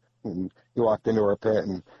Locke. And he walked into our pit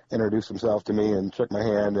and introduced himself to me and shook my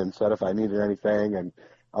hand and said if I needed anything, and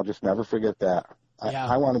I'll just never forget that.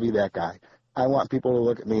 I want to be that guy. I want people to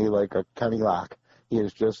look at me like a Kenny Locke. He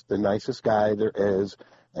is just the nicest guy there is,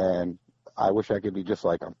 and I wish I could be just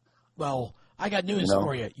like him. Well, I got news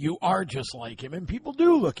for you. You are just like him, and people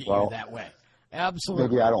do look at you that way. Absolutely.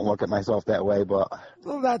 Maybe I don't look at myself that way, but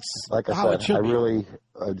that's like I said, I really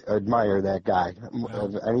admire that guy.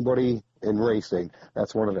 Of anybody in racing,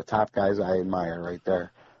 that's one of the top guys I admire right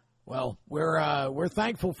there. Well, we're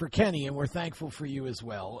thankful for Kenny, and we're thankful for you as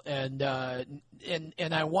well. And I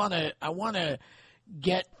wanna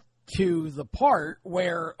get to the part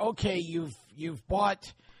where you've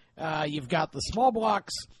bought, you've got the small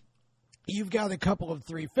blocks, you've got a couple of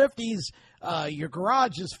 350s, your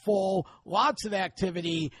garage is full, lots of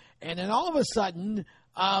activity, and then all of a sudden,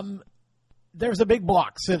 there's a big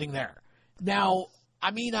block sitting there. Now, I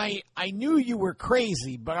mean, I knew you were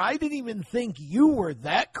crazy, but I didn't even think you were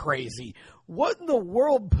that crazy. What in the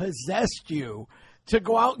world possessed you to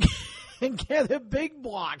go out and get a big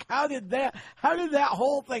block? How did that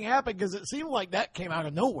whole thing happen? Because it seemed like that came out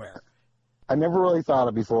of nowhere. I never really thought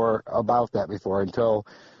about that before until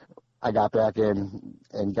I got back in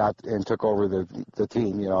and took over the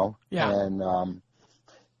team, Yeah. And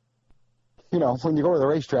when you go to the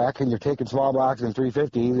racetrack and you're taking small blocks and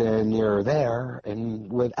 350s and you're there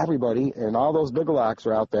and with everybody and all those big blocks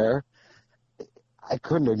are out there, I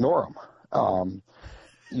couldn't ignore them.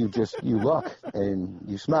 You look and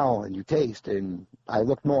you smell and you taste, and I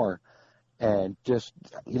look more, and just,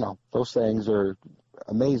 those things are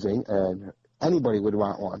amazing, and anybody would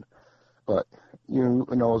want one. But you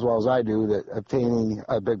know as well as I do that obtaining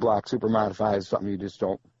a big block Supermodified is something you just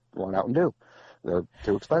don't run out and do. They're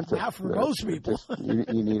too expensive. Not for most people. You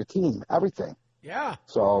need a team, everything. Yeah.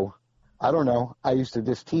 So, I don't know. I used to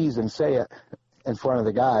just tease and say it in front of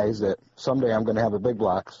the guys that someday I'm going to have a big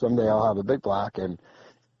block. Someday I'll have a big block. And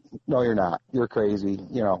no, you're not. You're crazy.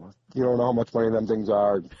 You don't know how much money them things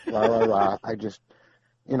are. Blah, blah, blah. I just,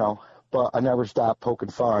 but I never stopped poking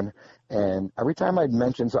fun. And every time I'd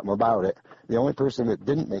mention something about it, the only person that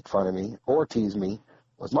didn't make fun of me or tease me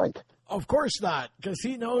was Mike. Of course not, because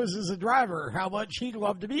he knows as a driver how much he'd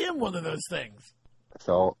love to be in one of those things.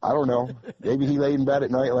 So, I don't know. Maybe he laid in bed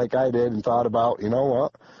at night like I did and thought about, you know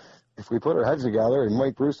what, if we put our heads together and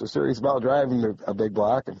Mike Bruce is serious about driving a big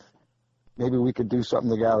block, and maybe we could do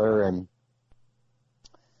something together. And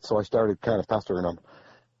so I started kind of pestering him.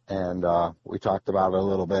 And we talked about it a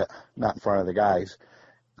little bit, not in front of the guys,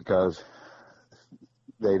 because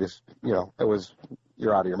they just, it was,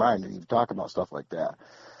 you're out of your mind and you talk about stuff like that.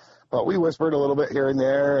 But we whispered a little bit here and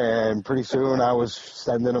there, and pretty soon I was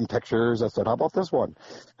sending them pictures. I said, how about this one?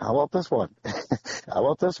 How about this one? How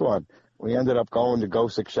about this one? We ended up going to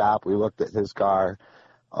Gosick's shop. We looked at his car.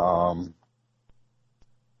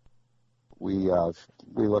 We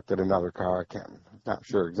looked at another car. Not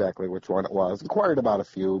sure exactly which one it was. Inquired about a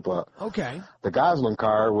few, but okay. The Gosling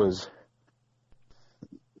car was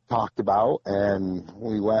talked about, and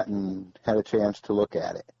we went and had a chance to look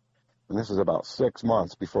at it. And this is about 6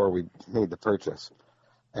 months before we made the purchase.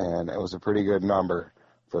 and it was a pretty good number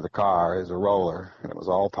for the car as a roller, and it was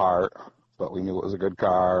all part, but we knew it was a good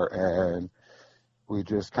car, and we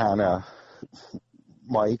just kind of,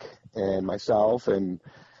 Mike and myself, and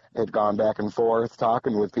had gone back and forth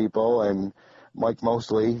talking with people, and Mike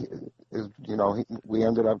mostly, we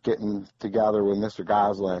ended up getting together with Mr.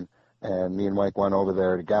 Goslin, and me and Mike went over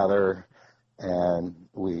there together, and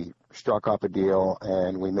we struck up a deal,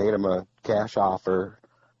 and we made him a cash offer,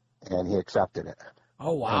 and he accepted it.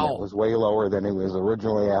 Oh, wow. And it was way lower than he was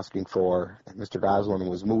originally asking for. And Mr. Goslin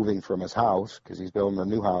was moving from his house because he's building a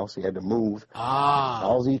new house. He had to move.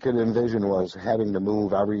 All he could envision was having to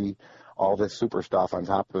move all this super stuff on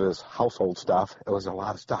top of his household stuff. It was a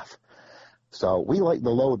lot of stuff. So we lightened the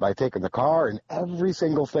load by taking the car and every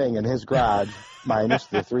single thing in his garage, minus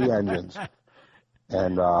the 3 engines.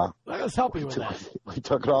 And let us help you with that. We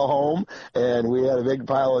took it all home, and we had a big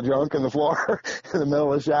pile of junk on the floor in the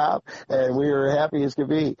middle of the shop, and we were happy as could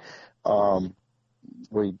be.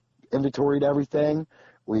 We inventoried everything.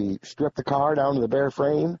 We stripped the car down to the bare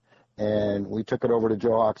frame, and we took it over to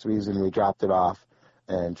Joe Oxby's, and we dropped it off.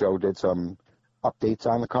 And Joe did some updates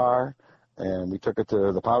on the car, and we took it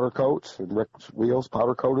to the powder coats, and Rick's Wheels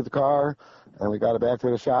powder coated the car, and we got it back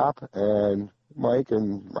to the shop, and Mike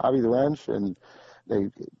and Robbie the wrench, and they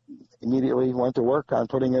immediately went to work on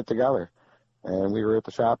putting it together. And we were at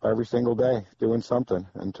the shop every single day doing something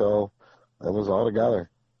until it was all together.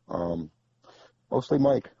 Mostly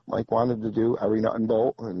Mike. Mike wanted to do every nut and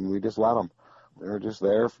bolt, and we just let him. We were just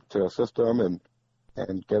there to assist him and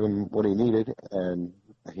give him what he needed, and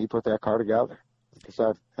he put that car together. Like I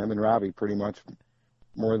said, him and Robbie pretty much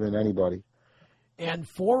more than anybody. And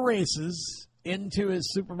 4 races into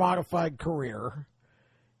his Supermodified career,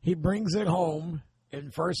 he brings it home in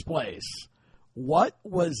first place. What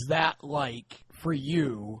was that like for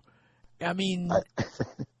you? I mean, I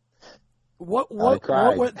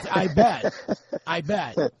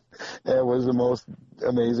bet. It was the most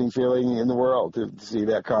amazing feeling in the world to see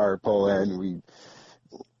that car pull in.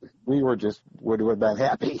 We were just would have been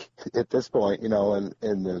happy at this point, in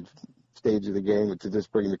the stage of the game to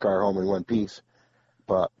just bring the car home in one piece.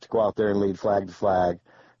 But to go out there and lead flag to flag,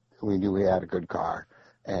 we knew we had a good car.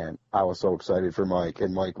 And I was so excited for Mike,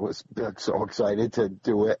 and Mike was so excited to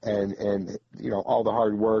do it. And all the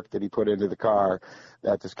hard work that he put into the car,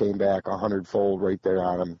 that just came back 100-fold right there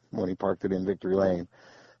on him when he parked it in Victory Lane.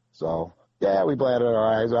 So, yeah, we blatted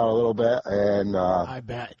our eyes out a little bit, and I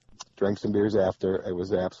bet. Drank some beers after. It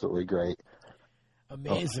was absolutely great.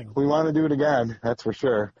 Amazing. We want to do it again, that's for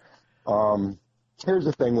sure. Here's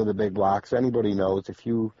the thing with the big blocks. Anybody knows if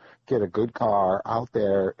you get a good car out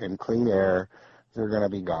there in clean air, they're going to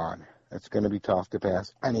be gone. It's going to be tough to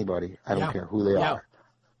pass anybody. I don't care who they are.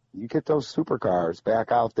 You get those supercars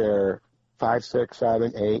back out there, 5, 6,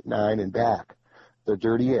 7, 8, 9, and back. The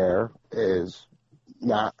dirty air is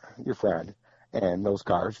not your friend, and those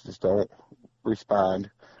cars just don't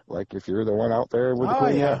respond like if you're the one out there with the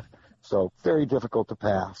clean air. So very difficult to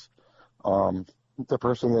pass. The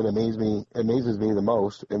person that amazes me the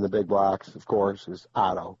most in the big blocks, of course, is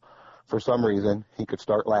Otto. For some reason, he could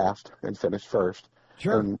start last and finish first.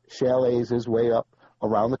 Sure. And chalets his way up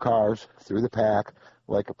around the cars, through the pack,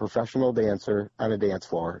 like a professional dancer on a dance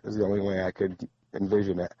floor is the only way I could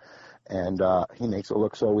envision it. And he makes it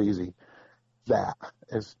look so easy. That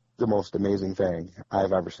is the most amazing thing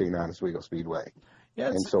I've ever seen on Oswego Speedway.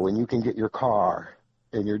 Yes. And so when you can get your car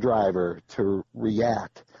and your driver to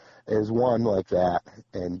react as one like that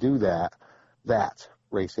and do that, that's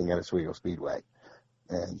racing at Oswego Speedway.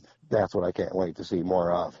 And that's what I can't wait to see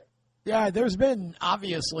more of. Yeah, there's been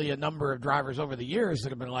obviously a number of drivers over the years that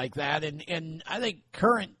have been like that, and I think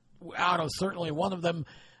current Otto's certainly one of them.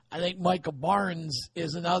 I think Michael Barnes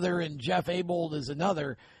is another, and Jeff Abold is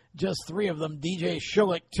another. Just 3 of them. DJ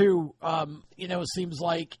Schulich, too, seems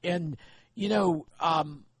like. And,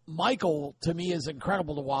 Michael, to me, is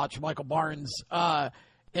incredible to watch, Michael Barnes.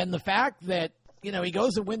 And the fact that, he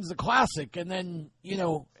goes and wins the Classic, and then,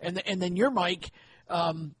 and then your Mike,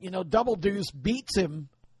 Double Deuce beats him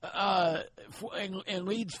and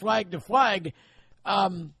leads flag to flag.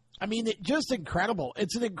 Just incredible.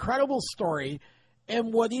 It's an incredible story.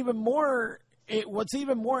 And what's even more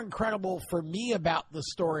incredible for me about the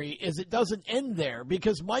story is it doesn't end there,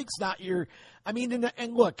 because Mike's not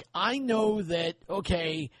and look, I know that,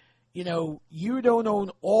 okay, you don't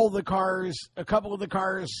own all the cars, a couple of the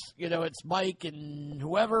cars, it's Mike and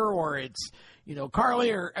whoever, or it's,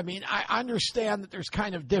 Carly, I understand that there's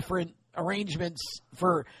kind of different arrangements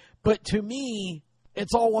but to me,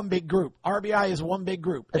 it's all one big group. RBI is one big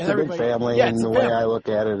group. It's a big family, and the way I look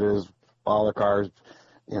at it is all the cars,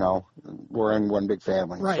 You know, we're in one big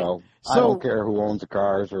family. Right. So I don't care who owns the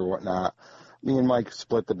cars or whatnot. Me and Mike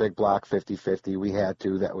split the big block 50-50. We had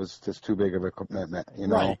to. That was just too big of a commitment, you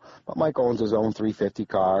know. Right. But Mike owns his own 350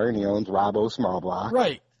 car, and he owns Robbo's small block.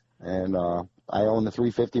 Right. And I own the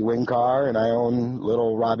 350 wing car, and I own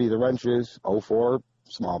little Robbie the Wrench's 04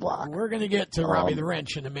 small block. We're going to get to Robbie the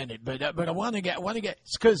Wrench in a minute, but I want to get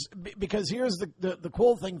because here's the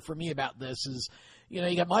cool thing for me about this is, you know,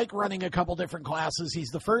 you got Mike running a couple different classes. He's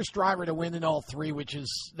the first driver to win in all three, which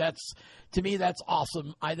is to me that's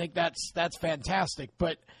awesome. I think that's fantastic.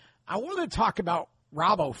 But I want to talk about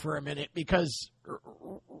Robbo for a minute because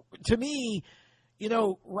to me, you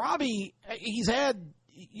know, Robbie, he's had,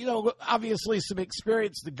 you know, obviously some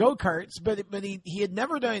experience in the go-karts, but he had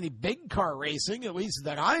never done any big car racing, at least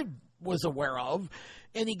that I was aware of.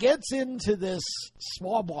 And he gets into this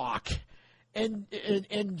small block and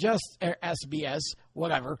just SBS,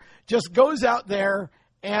 whatever, just goes out there.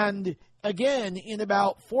 And again, in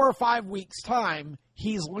about 4 or 5 weeks' time,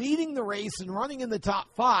 he's leading the race and running in the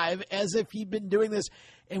top 5 as if he'd been doing this.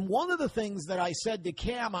 And one of the things that I said to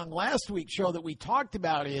Cam on last week's show that we talked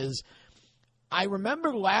about is, I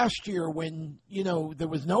remember last year when, you know, there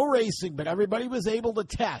was no racing, but everybody was able to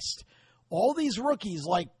test. All these rookies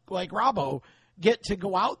like Robbo get to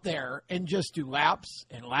go out there and just do laps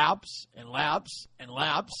and laps and laps and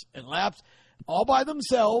laps and laps all by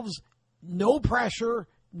themselves, no pressure,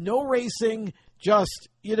 no racing, just,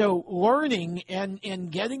 you know, learning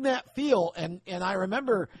and getting that feel. And I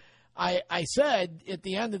remember I said at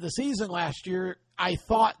the end of the season last year, I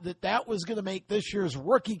thought that was going to make this year's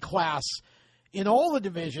rookie class in all the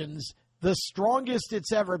divisions the strongest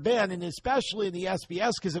it's ever been, and especially in the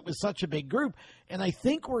SBS because it was such a big group. And I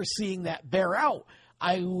think we're seeing that bear out.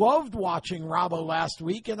 I loved watching Robbo last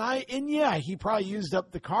week, and yeah, he probably used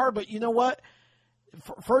up the car, but you know what?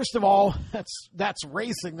 First of all, that's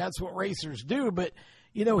racing. That's what racers do. But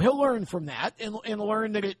you know, he'll learn from that and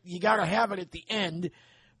learn that you got to have it at the end.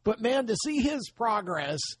 But man, to see his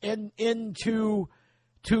progress and to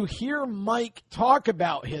hear Mike talk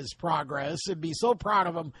about his progress and be so proud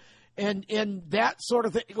of him and that sort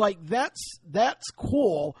of thing, like that's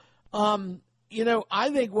cool. You know, I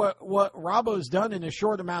think what Robbo's done in a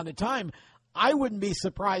short amount of time, I wouldn't be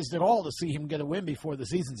surprised at all to see him get a win before the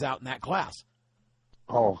season's out in that class.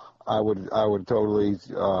 Oh, I would totally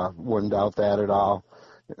wouldn't doubt that at all.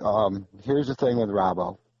 Here's the thing with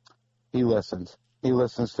Robbo. He listens. He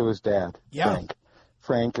listens to his dad, yeah. Frank.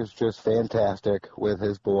 Frank is just fantastic with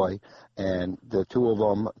his boy, and the two of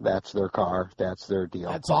them, that's their car, that's their deal.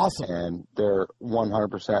 That's awesome. And they're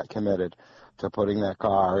 100% committed to putting that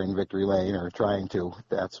car in victory lane or trying to.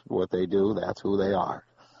 That's what they do. That's who they are.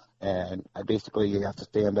 And you have to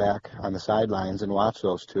stand back on the sidelines and watch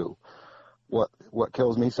those two. What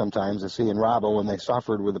kills me sometimes is seeing Robbo when they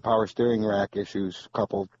suffered with the power steering rack issues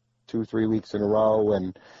 2-3 weeks in a row,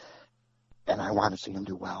 and I want to see him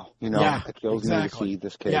do well. You know, yeah, it kills me to see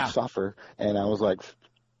this kid suffer. And I was like,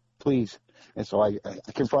 please. And so I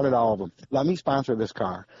confronted all of them. Let me sponsor this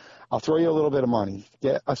car. I'll throw you a little bit of money.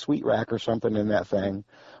 Get a sweet rack or something in that thing.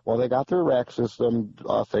 Well, they got their rack system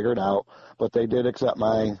figured out, but they did accept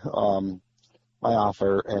my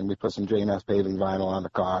offer, and we put some J&S paving vinyl on the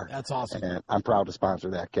car. That's awesome. And I'm proud to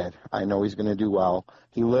sponsor that kid. I know he's going to do well.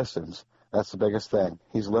 He listens. That's the biggest thing.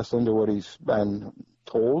 He's listened to what he's been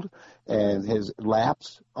told, and his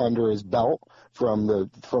laps under his belt from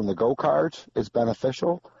the go-karts is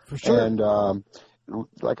beneficial. For sure. And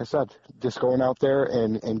like I said, just going out there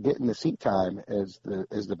and getting the seat time is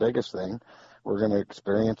the biggest thing. We're going to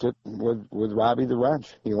experience it with Robbie the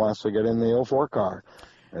Wrench. He wants to get in the 04 car.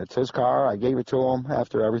 It's his car. I gave it to him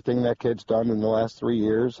after everything that kid's done in the last 3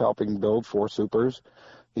 years, helping build 4 Supers.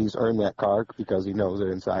 He's earned that car because he knows it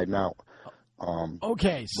inside and out.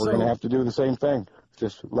 Okay, so we're going to have to do the same thing.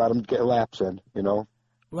 Just let him get laps in, you know.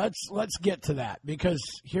 Let's get to that, because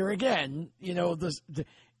here again, you know,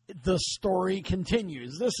 the story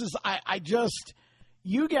continues. This is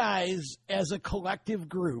you guys as a collective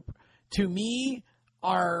group, to me,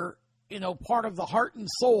 are, you know, part of the heart and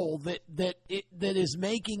soul that is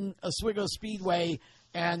making Oswego Speedway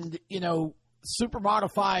and, you know,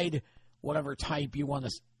 Supermodified, whatever type you want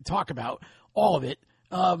to talk about, all of it,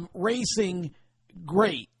 racing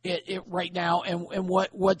great right now, and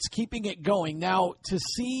what's keeping it going. Now, to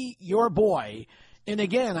see your boy, and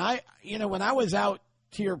again, when I was out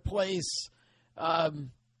to your place,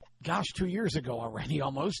 2 years ago already,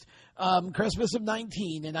 almost, Christmas of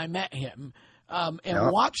 19, and I met him,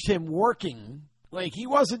 and watched him working. Like, he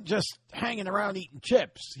wasn't just hanging around eating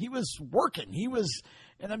chips. He was working.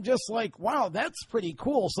 And I'm just like, wow, that's pretty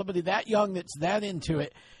cool. Somebody that young that's that into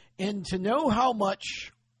it. And to know how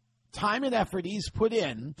much time and effort he's put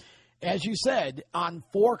in, as you said, on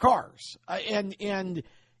 4 cars, and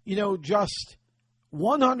just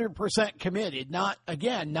 100% committed. Not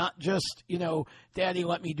just Daddy,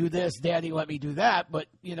 let me do this, Daddy, let me do that, but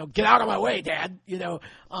get out of my way, Dad.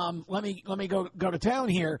 Let me go to town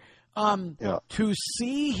here. To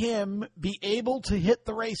see him be able to hit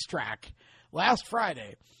the racetrack last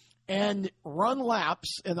Friday and run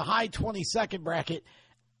laps in the high 22nd bracket.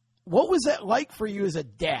 What was that like for you as a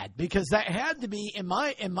dad? Because that had to be, in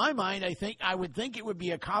my mind, I would think it would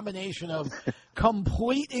be a combination of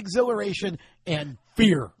complete exhilaration and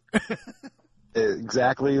fear.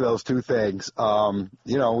 Exactly those two things.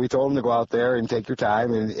 We told them to go out there and take your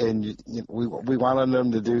time, and we wanted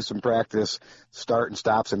them to do some practice start and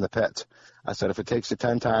stops in the pits. I said, if it takes you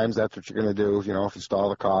 10 times, that's what you're going to do. If you stall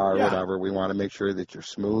the car or whatever, we want to make sure that you're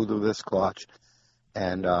smooth with this clutch.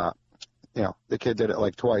 And, the kid did it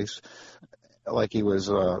like twice, like he was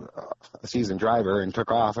a seasoned driver, and took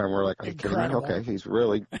off. And we're like, are you kidding me? Okay, he's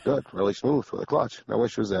really good, really smooth with the clutch. No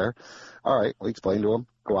issues there. All right, we explained to him,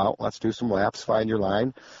 go out, let's do some laps, find your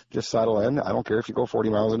line, just settle in. I don't care if you go 40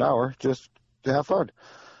 miles an hour, just to have fun.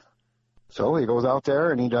 So he goes out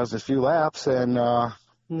there and he does his few laps, and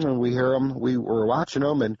we hear him. We were watching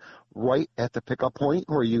him, and right at the pickup point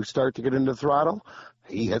where you start to get into the throttle,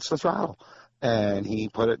 he hits the throttle. And he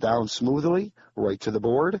put it down smoothly right to the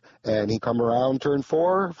board, and he come around turn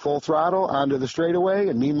 4, full throttle onto the straightaway,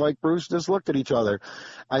 and me and Mike Bruce just looked at each other.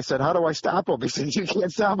 I said, how do I stop him? He said, you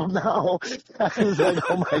can't stop him now. I was like,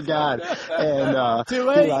 oh, my God. And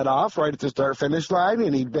he got off right at the start-finish line,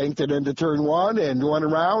 and he banked it into turn 1 and went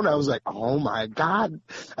around. I was like, oh, my God.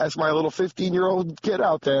 That's my little 15-year-old kid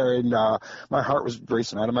out there, and my heart was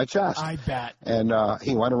racing out of my chest. I bet. And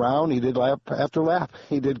he went around. He did lap after lap.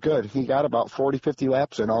 He did good. He got about 40, 50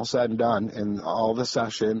 laps and all said and done in all the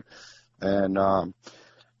session. And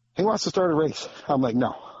he wants to start a race. I'm like,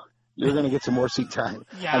 no, you're going to get some more seat time.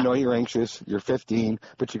 Yeah. I know you're anxious. You're 15,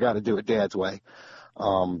 but you got to do it Dad's way.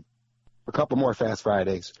 A couple more Fast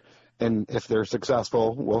Fridays. And if they're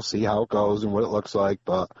successful, we'll see how it goes and what it looks like.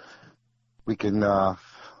 But we can,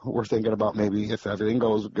 we're thinking about maybe if everything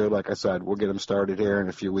goes good, like I said, we'll get them started here in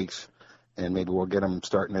a few weeks. And maybe we'll get him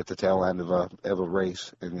starting at the tail end of a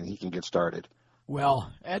race, and he can get started.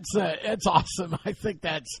 Well, it's awesome. I think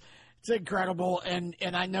it's incredible, and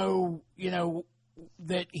I know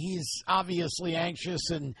that he's obviously anxious,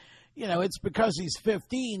 and it's because he's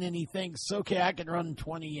 15 and he thinks, okay, I can run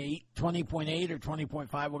 20.8 or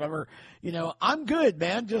 20.5, whatever. I'm good,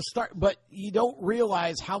 man. Just start. But you don't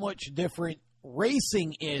realize how much different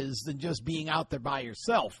racing is than just being out there by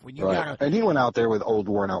yourself. When you right. And he went out there with old,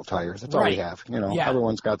 worn-out tires. That's all we have.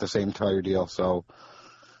 Everyone's got the same tire deal. So,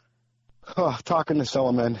 talking to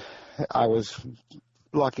Silliman, I was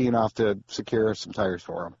lucky enough to secure some tires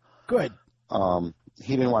for him. Good.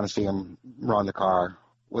 He didn't want to see him run the car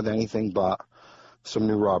with anything but some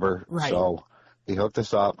new rubber. Right. So he hooked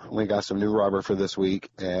us up. We got some new rubber for this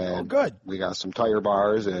week, and good. We got some tire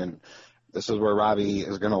bars, and this is where Robbie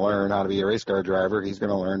is going to learn how to be a race car driver. He's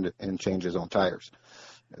going to learn and change his own tires.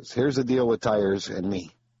 Here's the deal with tires and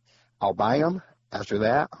me. I'll buy them. After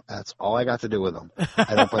that, that's all I got to do with them.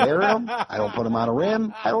 I don't put air in them. I don't put them on a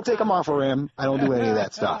rim. I don't take them off a rim. I don't do any of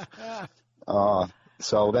that stuff.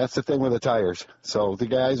 So that's the thing with the tires. So the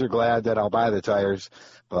guys are glad that I'll buy the tires,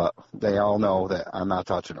 but they all know that I'm not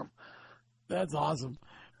touching them. That's awesome.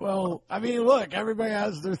 Well, I mean, look, everybody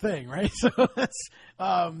has their thing, right? So that's,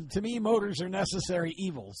 to me, motors are necessary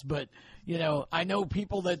evils. But, I know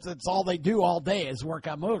people that's all they do all day is work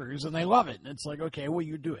on motors, and they love it. And it's like, okay, well,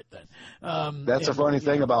 you do it then. That's a funny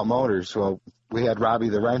thing about motors. Well, we had Robbie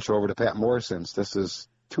the wrench over to Pat Morrison's. This is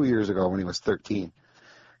 2 years ago when he was 13.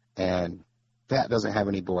 And Pat doesn't have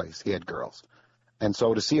any boys. He had girls. And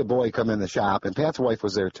so to see a boy come in the shop, and Pat's wife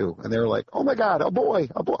was there too, and they were like, "Oh my God, a boy!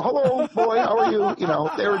 Hello, boy, how are you?"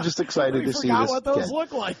 They were just excited to see this what those kid.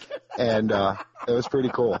 Look like. And it was pretty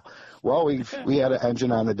cool. Well, we had an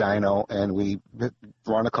engine on the dyno, and we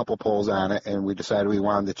run a couple pulls on it, and we decided we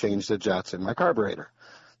wanted to change the jets in my carburetor.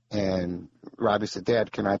 And Robbie said,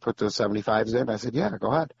 "Dad, can I put the 75s in?" I said, "Yeah,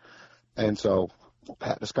 go ahead." And so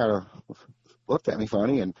Pat just kind of looked at me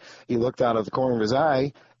funny, and he looked out of the corner of his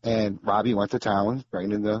eye. And Robbie went to town,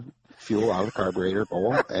 bringing the fuel out of the carburetor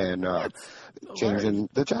bowl and changing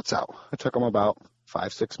the jets out. It took him about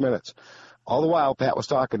 5-6 minutes. All the while, Pat was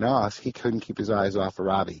talking to us. He couldn't keep his eyes off of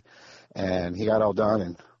Robbie. And he got all done,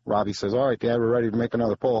 and Robbie says, "All right, Dad, we're ready to make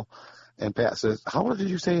another pull." And Pat says, "How old did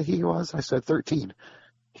you say he was?" I said, 13.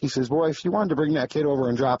 He says, "Boy, if you wanted to bring that kid over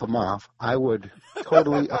and drop him off, I would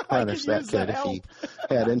totally apprentice that kid if he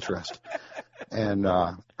had interest." And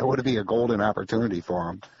it would be a golden opportunity for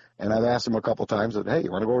him. And I've asked him a couple times, hey,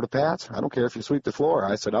 you want to go over to Pat's? I don't care if you sweep the floor.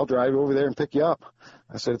 I said, I'll drive over there and pick you up.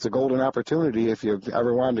 I said, it's a golden opportunity if you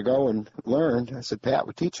ever wanted to go and learn. I said, Pat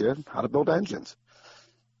would teach you how to build engines.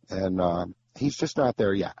 And he's just not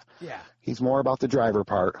there yet. Yeah. He's more about the driver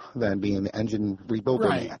part than being the engine rebuilder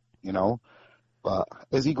man, you know. But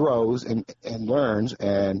as he grows and learns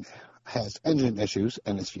and has engine issues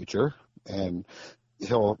in his future, and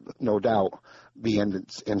he'll no doubt be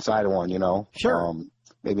inside of one, you know. Sure.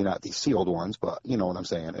 Maybe not these sealed ones, but you know what I'm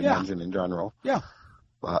saying, an engine in general. Yeah.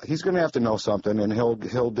 But he's going to have to know something, and he'll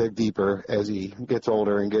dig deeper as he gets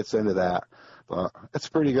older and gets into that. But it's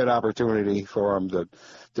a pretty good opportunity for him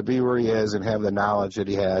to be where he is and have the knowledge that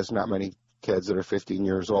he has. Not many kids that are 15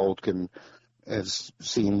 years old have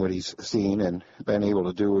seen what he's seen and been able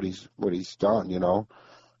to do what he's done, you know,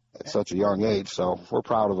 at such a young age. So we're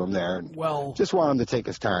proud of him there. And just want him to take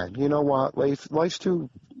his time. You know what? Life's too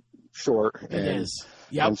short and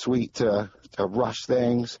sweet to rush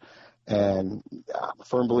things. And I'm a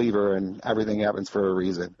firm believer in everything happens for a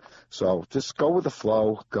reason. So just go with the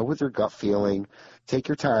flow, go with your gut feeling, take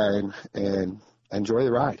your time, and enjoy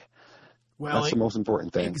the ride. Well, that's the most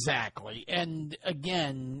important thing. Exactly. And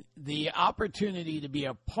again, the opportunity to be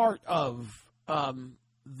a part of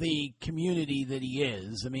the community that he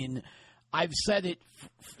is. I mean, I've said it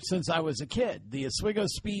since I was a kid. The Oswego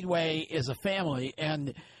Speedway is a family,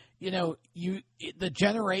 and you know, the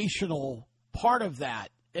generational part of that.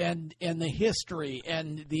 And the history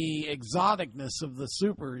and the exoticness of the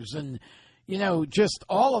supers and, you know, just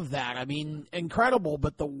all of that. I mean, incredible.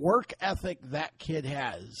 But the work ethic that kid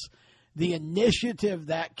has, the initiative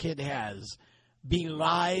that kid has,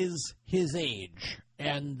 belies his age.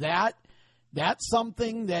 And that's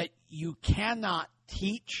something that you cannot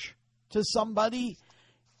teach to somebody.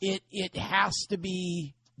 It has to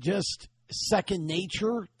be just second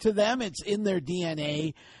nature to them. It's in their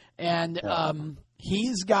DNA. And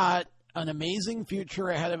he's got an amazing future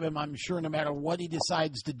ahead of him, I'm sure, no matter what he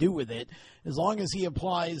decides to do with it, as long as he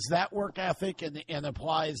applies that work ethic and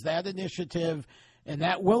applies that initiative and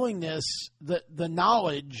that willingness. The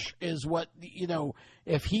knowledge is what, you know,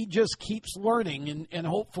 if he just keeps learning and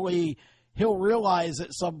hopefully he'll realize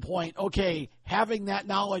at some point, okay, having that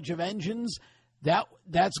knowledge of engines,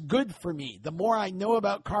 that's good for me. The more I know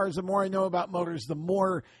about cars, the more I know about motors, the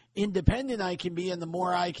more independent I can be, and the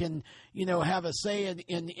more I can, you know, have a say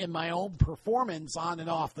in my own performance on and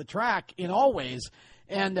off the track in all ways.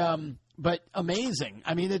 And but amazing.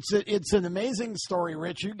 I mean, it's an amazing story,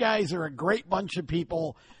 Rich. You guys are a great bunch of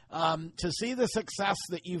people. To see the success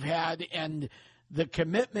that you've had and the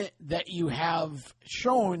commitment that you have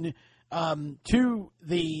shown to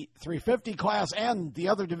the 350 class and the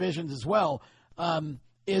other divisions as well.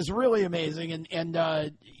 Is really amazing,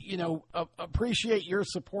 and you know, appreciate your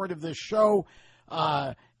support of this show,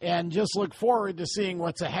 and just look forward to seeing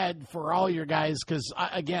what's ahead for all your guys. Because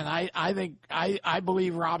I think I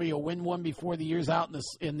believe Robbie will win one before the year's out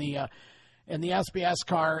in the SBS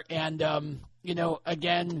car, and you know,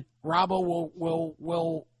 again, Robbo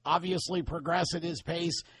will obviously progress at his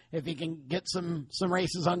pace. If he can get some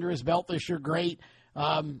races under his belt this year, great.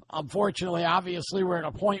 Unfortunately, obviously, we're at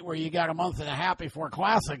a point where you got a month and a half before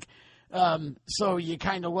Classic. So you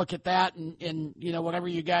kind of look at that and, you know, whatever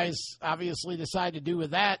you guys obviously decide to do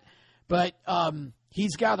with that. But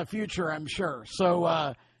he's got a future, I'm sure.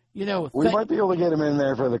 So, you know. We might be able to get him in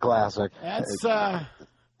there for the Classic.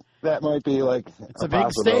 That might be like a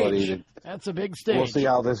big stage. That's a big stage. We'll see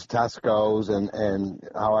how this test goes and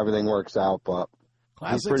how everything works out. But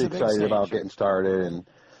he's pretty excited about getting started, and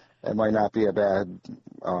it might not be a bad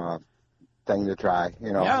thing to try.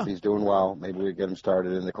 You know, if he's doing well, maybe we get him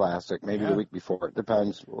started in the Classic, maybe the week before. It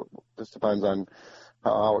depends. Just depends on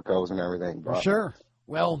how it goes and everything. But. For sure.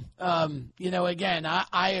 Well, you know, again,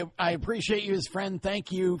 I appreciate you as a friend.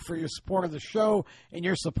 Thank you for your support of the show and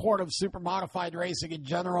your support of Supermodified racing in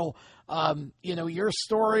general. You know, your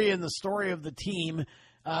story and the story of the team.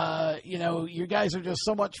 You know, you guys are just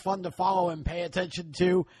so much fun to follow and pay attention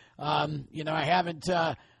to. You know, I haven't.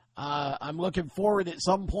 I'm looking forward at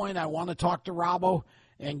some point. I want to talk to Robbo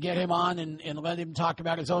and get him on and let him talk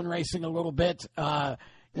about his own racing a little bit. I'm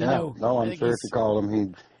sure if you called him,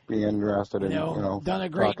 he'd be interested in, done a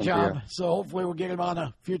great job. So hopefully we'll get him on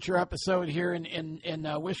a future episode here and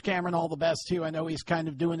wish Cameron all the best too. I know he's kind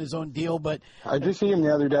of doing his own deal, but I just see him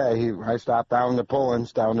the other day. I stopped down to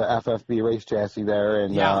Pullens, down to FFB race chassis there,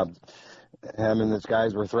 and him and his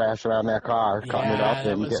guys were thrashing on that car, cutting it up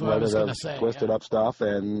and getting rid of the twisted up stuff.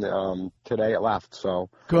 And today it left. So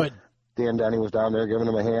good. Dan Denny was down there giving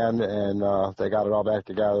him a hand, and they got it all back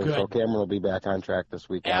together. Good. So Cameron will be back on track this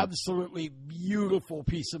weekend. Absolutely beautiful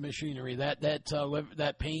piece of machinery.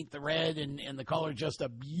 That paint, the red and the color, just a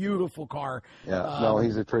beautiful car. Yeah, no,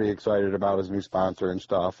 he's pretty excited about his new sponsor and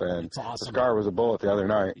stuff. And it's awesome. His car was a bullet the other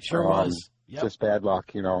night. Sure was. Yep. Just bad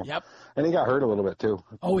luck, Yep. And he got hurt a little bit too.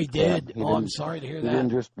 Oh, he did. I'm sorry to hear that. He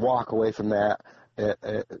didn't just walk away from that. It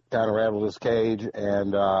kind of rattled his cage,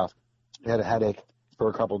 and he had a headache for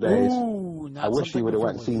a couple days. Ooh, I wish he would have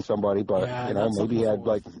went and seen somebody, but maybe he had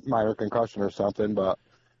like minor concussion or something. But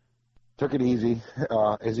took it easy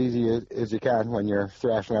as you can when you're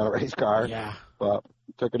thrashing on a race car. Yeah. But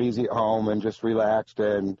took it easy at home and just relaxed,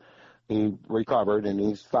 and he recovered, and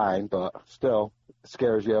he's fine. But still, it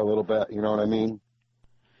scares you a little bit. You know what I mean?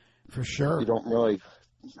 For sure. You don't really.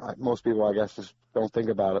 Most people, I guess, just don't think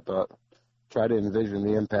about it, but try to envision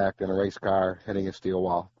the impact in a race car hitting a steel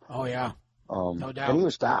wall. Oh yeah. No doubt. And he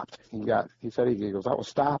was stopped. He said he goes, I was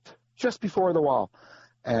stopped just before the wall.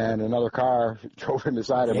 And another car drove in the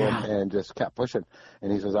side of him and just kept pushing.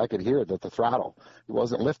 And he says, I could hear that the throttle, he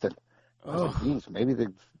wasn't lifting. I was like, geez, maybe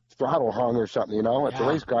the throttle hung or something, It's a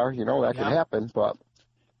race car, that could happen. But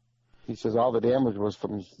he says all the damage was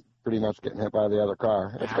from pretty much getting hit by the other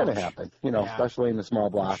car. It's going to happen, especially in the small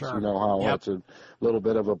blocks. Sure. You know how it's a little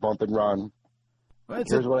bit of a bump and run.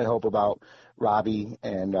 Here's what I hope about Robbie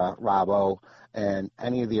and Robbo and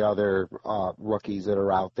any of the other rookies that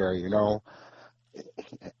are out there.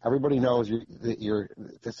 Everybody knows these are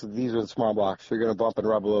the small blocks. You're going to bump and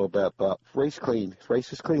rub a little bit, but race clean.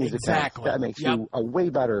 Race as clean as it can. That makes you a way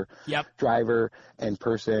better driver and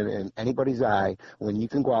person in anybody's eye when you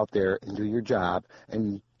can go out there and do your job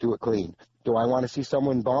and do it clean. Do I want to see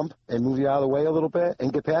someone bump and move you out of the way a little bit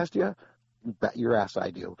and get past you? Bet your ass I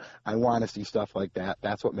do. I want to see stuff like that.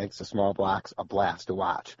 That's what makes the small blocks a blast to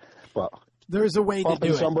watch. But there's a way to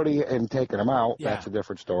do it. Somebody and taking them out, that's a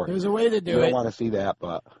different story. There's a way to do it. You don't want to see that,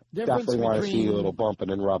 but definitely want to see a little bumping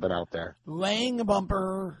and rubbing out there. Laying a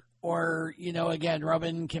bumper or, again,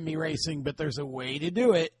 rubbing can be racing, but there's a way to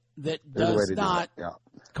do it that does not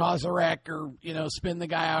cause a wreck or, spin the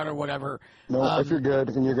guy out or whatever. No, if you're good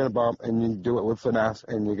and you're going to bump and you do it with finesse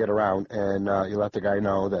and you get around and you let the guy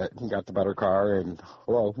know that you got the better car and,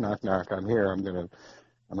 hello, knock, knock, I'm here. I'm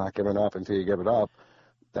not giving up until you give it up.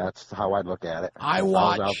 That's how I'd look at it. If I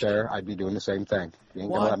was out there, I'd be doing the same thing. You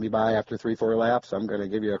ain't going to let me by after 3-4 laps. I'm going to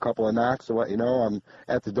give you a couple of knocks to let you know I'm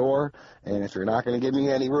at the door. And if you're not going to give me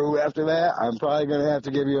any room after that, I'm probably going to have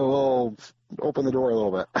to give you a little, open the door a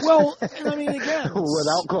little bit. Well, and I mean, again,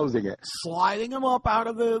 without closing it. Sliding them up out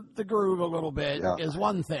of the groove a little bit is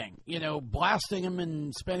one thing. Blasting them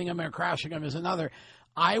and spinning them and crashing them is another.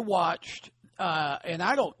 I watched... and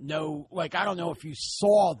I don't know if you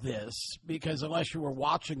saw this because unless you were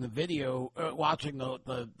watching the video, watching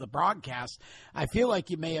the broadcast, I feel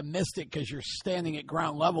like you may have missed it because you're standing at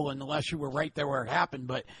ground level and unless you were right there where it happened.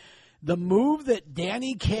 But the move that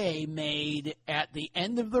Danny Kaye made at the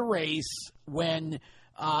end of the race when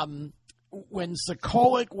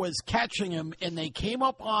Sokolic was catching him and they came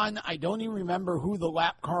up on, I don't even remember who the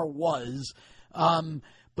lap car was,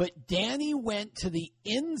 but Danny went to the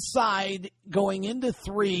inside going into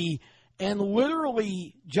 3 and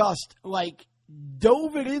literally just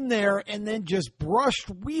dove it in there and then just brushed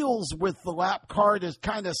wheels with the lap car to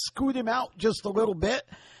kind of scoot him out just a little bit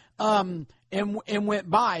and went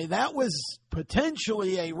by. That was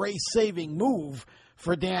potentially a race-saving move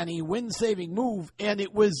for Danny, win-saving move, and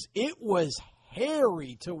it was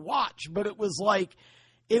hairy to watch, but it was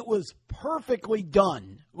it was perfectly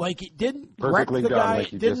done. It didn't wreck the guy.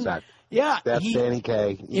 Like you just said. Yeah. That's Danny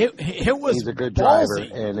Kaye. He's a good ballsy, driver,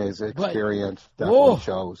 and his experience definitely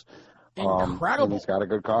shows. Incredible. And he's got a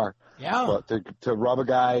good car. Yeah. But to rub a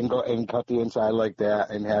guy and go and cut the inside like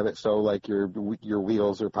that and have it so your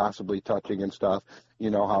wheels are possibly touching and stuff,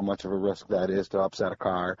 you know how much of a risk that is to upset a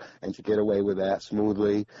car. And to get away with that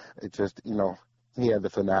smoothly, it just, he had the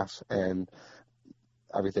finesse and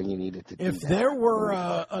everything you needed to do. If there were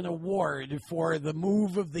an award for the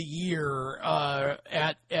move of the year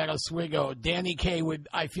at Oswego, Danny Kaye would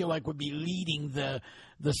be leading the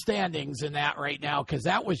standings in that right now because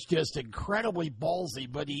that was just incredibly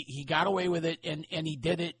ballsy. But he got away with it and he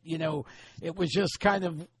did it. It was just kind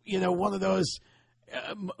of one of those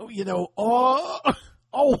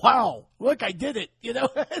oh, wow, look, I did it.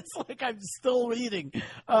 It's like I'm still leading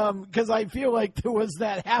because I feel like there was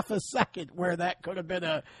that half a second where that could have been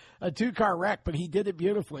a 2-car wreck, but he did it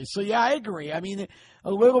beautifully. So, yeah, I agree. I mean,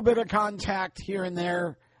 a little bit of contact here and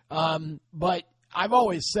there, but I've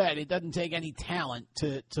always said it doesn't take any talent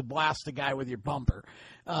to blast a guy with your bumper.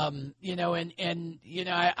 I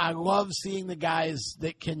love seeing the guys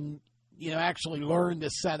that can actually learn to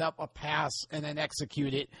set up a pass and then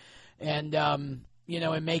execute it, and and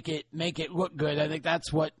make it look good. I think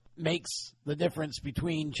that's what makes the difference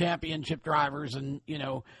between championship drivers and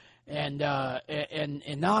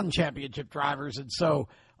non-championship drivers. And so,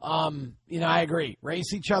 I agree.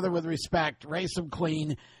 Race each other with respect. Race them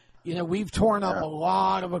clean. We've torn up a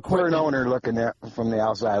lot of equipment. For an owner looking at from the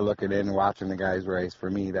outside, looking in and watching the guys race,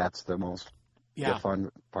 for me, that's the most the fun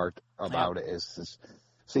part about it is just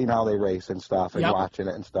seeing how they race and stuff and watching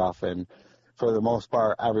it and stuff. And for the most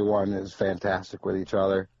part, everyone is fantastic with each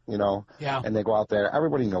other, and they go out there.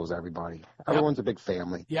 Everybody knows everybody. Everyone's a big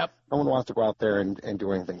family. Yep. No one wants to go out there and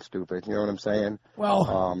do anything stupid. You know what I'm saying?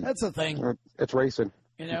 Well, that's the thing. It's racing.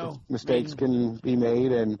 Mistakes can be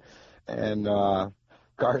made and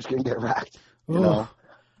cars can get wrecked.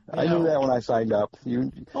 I knew that when I signed up.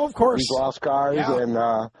 Of course. These lost cars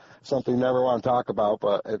and something you never want to talk about,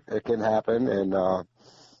 but it can happen. And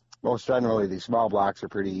most generally, these small blocks are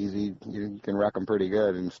pretty easy. You can wreck them pretty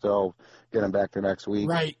good and still get them back the next week.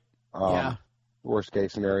 Right. Worst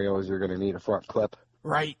case scenario is you're going to need a front clip.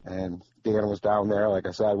 Right. And Dan was down there, like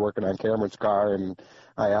I said, working on Cameron's car, and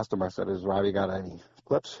I asked him, I said, has Robbie got any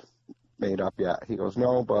clips made up yet? He goes,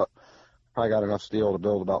 no, but probably got enough steel to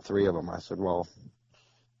build about 3 of them. I said, well,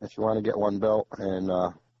 if you want to get one built and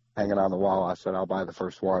hang it on the wall, I said, I'll buy the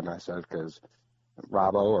first one. I said, because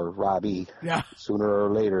Robbo or Robbie, sooner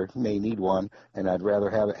or later, may need one, and I'd rather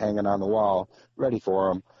have it hanging on the wall ready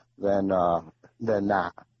for him than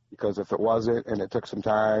not. Because if it wasn't and it took some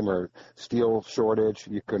time or steel shortage,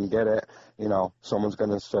 you couldn't get it, someone's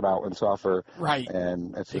going to sit out and suffer. Right.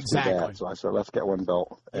 And it's just too bad. So I said, let's get one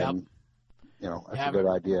built. And, that's a good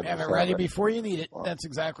idea. Have it ready before you need it. Well, that's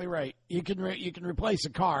exactly right. You can replace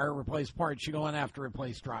a car, replace parts. You don't have to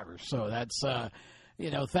replace drivers. So that's,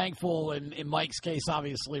 thankful in Mike's case,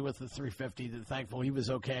 obviously with the 350, thankful he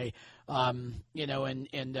was okay. And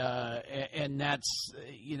that's,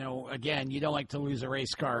 again, you don't like to lose a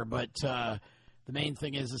race car, but the main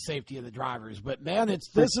thing is the safety of the drivers. But man,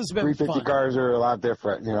 this has been 350 fun. Cars are a lot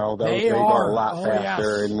different. They go a lot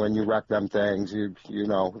faster, and when you wreck them things,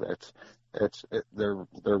 they're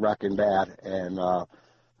wrecking bad. And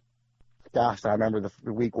gosh, I remember the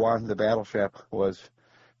week 1, the Battleship was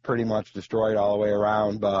pretty much destroyed all the way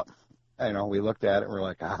around, but we looked at it and we're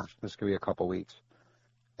like, this could be a couple weeks.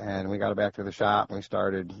 And we got it back to the shop and we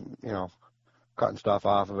started, cutting stuff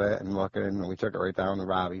off of it and looking, and we took it right down to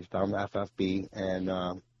Robbie's, down to FFB,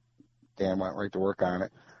 and Dan went right to work on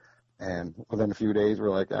it. And within a few days, we're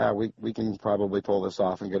like, we can probably pull this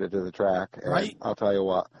off and get it to the track. And right. I'll tell you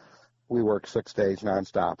what, we worked 6 days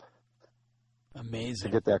nonstop. Amazing. To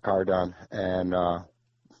get that car done. And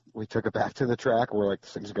we took it back to the track. We're like,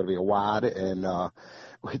 this thing's going to be a wad. And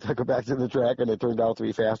we took it back to the track, and it turned out to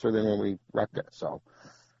be faster than when we wrecked it. So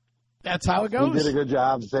that's how it goes. He did a good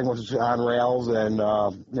job. The thing was on rails, and,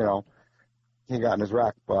 he got in his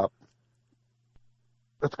wreck. But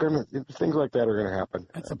things like that are going to happen.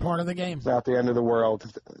 That's a part of the game. It's not the end of the world.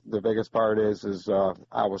 The biggest part is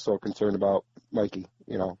I was so concerned about Mikey,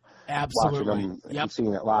 Absolutely. watching him and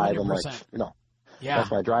seeing it live. 100%. I'm like,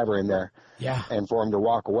 that's my driver in there. Yeah. And for him to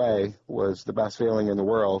walk away was the best feeling in the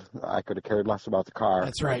world. I could have cared less about the car.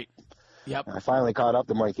 That's right. Yep. And I finally caught up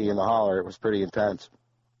to Mikey in the holler. It was pretty intense.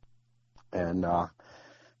 And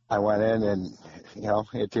I went in and,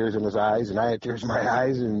 he had tears in his eyes and I had tears in my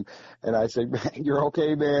eyes. And I said, man, you're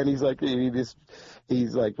okay, man. He's like,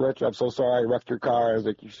 Rich, I'm so sorry I wrecked your car. I was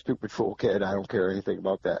like, you stupid fool kid. I don't care anything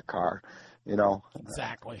about that car.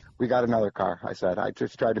 Exactly. We got another car, I said. I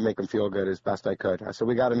just tried to make him feel good as best I could. I said,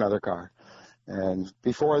 we got another car. And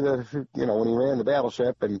before when he ran the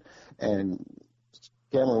Battleship and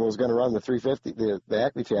Cameron was going to run the 350, the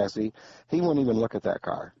Acme chassis, he wouldn't even look at that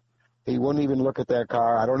car. He wouldn't even look at that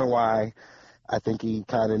car. I don't know why. I think he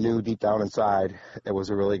kind of knew deep down inside it was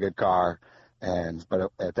a really good car,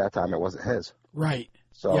 but at that time it wasn't his. Right.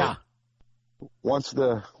 So yeah. Once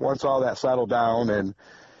all that settled down and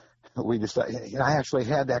we decided, I actually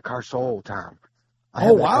had that car sold, Tom. I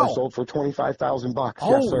had that car sold for $25,000. Oh,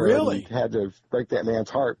 yes, sir. really? And had to break that man's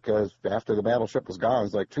heart because after the Battleship was gone,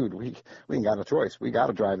 it's like, dude, we ain't got a choice. We got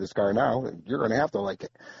to drive this car now. You're going to have to like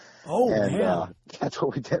it. Oh, and man. That's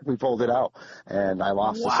what we did. We pulled it out, and I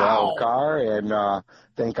lost the sale of the car, and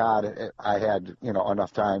thank God I had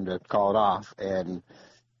enough time to call it off, and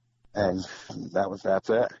that's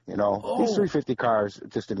it. These 350 cars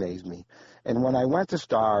just amaze me. And when I went to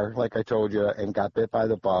Star, like I told you, and got bit by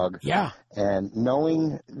the bug, and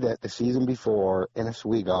knowing that the season before in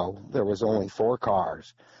Oswego there was only 4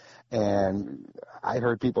 cars, And I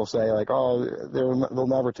heard people say, like, oh, they'll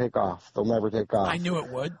never take off. They'll never take off. I knew it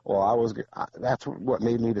would. Well, that's what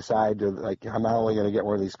made me decide to, like, I'm not only going to get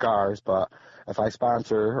one of these cars, but if I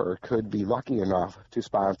sponsor or could be lucky enough to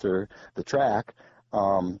sponsor the track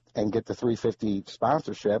and get the 350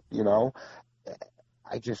 sponsorship, you know,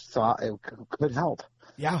 I just thought it could help.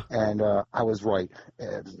 Yeah. And I was right.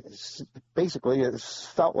 Basically, it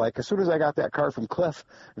felt like as soon as I got that car from Cliff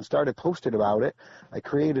and started posting about it, I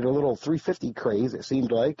created a little 350 craze, it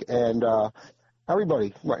seemed like, and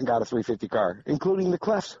everybody went and got a 350 car, including the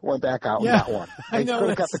Cliffs went back out and got one. They could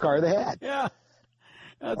have kept the car they had. Yeah.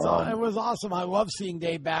 That's it was awesome. I love seeing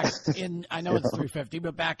Dave back in, I know it's 350,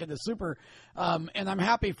 but back in the Super. And I'm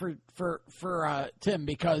happy for Tim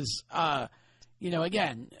because, you know,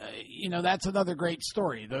 again, you know, that's another great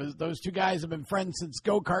story. Those two guys have been friends since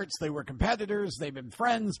go-karts. They were competitors. They've been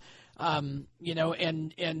friends, you know,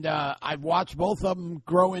 and I've watched both of them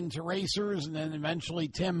grow into racers, and then eventually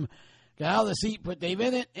Tim got out of the seat, put Dave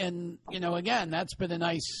in it, and, you know, again, that's been a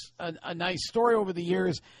nice story over the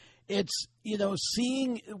years. It's, you know,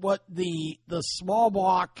 seeing what the small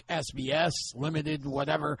block SBS limited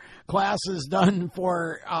whatever class has done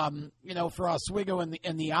for you know, for Oswego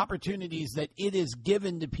and the opportunities that it is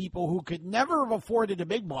given to people who could never have afforded a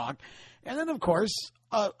big block, and then of course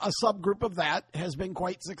a subgroup of that has been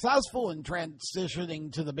quite successful in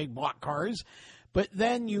transitioning to the big block cars. But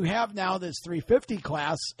then you have now this 350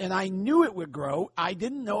 class, and I knew it would grow. I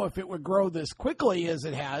didn't know if it would grow this quickly as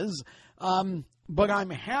it has. But I'm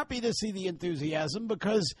happy to see the enthusiasm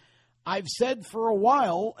because I've said for a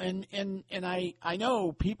while, and I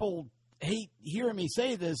know people hate hearing me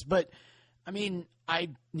say this, but I mean,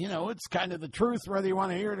 you know, it's kind of the truth whether you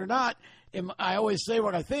want to hear it or not. I always say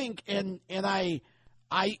what I think, and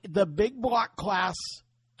the big block class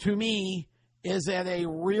to me is at a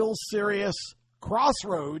real serious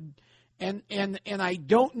crossroad, and I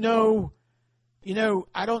don't know, you know,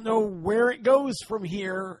 I don't know where it goes from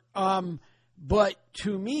here. But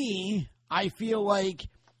to me, I feel like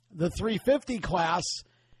the 350 class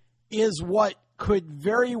is what could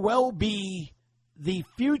very well be the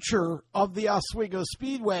future of the Oswego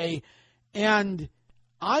Speedway. And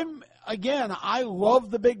I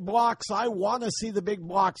love the big blocks. I want to see the big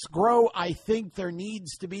blocks grow. I think there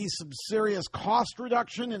needs to be some serious cost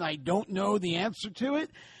reduction, and I don't know the answer to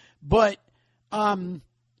it. But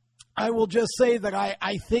I will just say that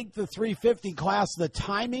I think the 350 class, the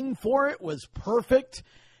timing for it was perfect,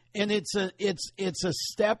 and it's a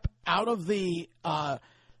step out of the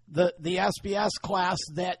SBS class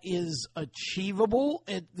that is achievable.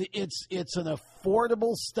 It's an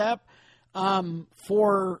affordable step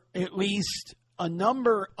for at least a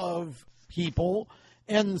number of people,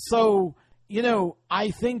 and so, you know,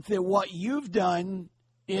 I think that what you've done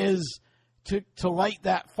is to light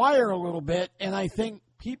that fire a little bit, and I think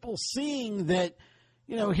people seeing that,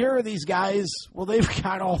 you know, here are these guys, well, they've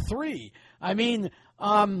got all three. I mean,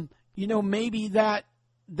 you know, maybe that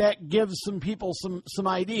gives some people some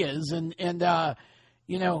ideas, and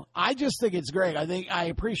you know, I just think it's great. I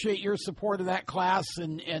appreciate your support of that class,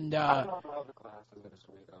 and I love all the classes this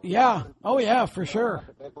week. Yeah, oh yeah, for sure.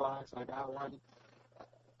 The big blocks, I got one.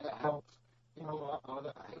 It helps. You know,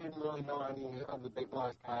 I didn't really know any of the big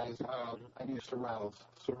block guys. I knew Sorrells.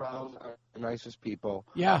 Sorrells are the nicest people.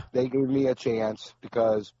 Yeah. They gave me a chance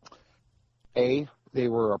because, A, they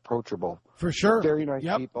were approachable. For sure. Very nice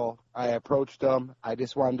people. I approached them. I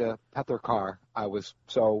just wanted to pet their car. I was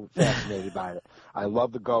so fascinated by it. I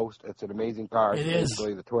love the Ghost. It's an amazing car. It it's is.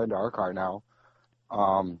 basically the twin to our car now.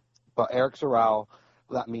 But Eric Sorrell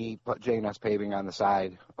let me put J&S paving on the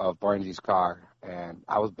side of Barnsley's car, and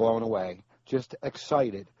I was blown away. Just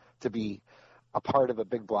excited to be a part of a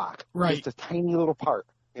big block. Right. Just a tiny little part,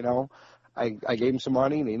 you know. I gave him some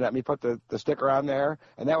money, and he let me put the sticker on there,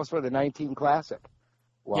 and that was for the 19 Classic.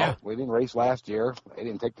 Well, we didn't race last year. They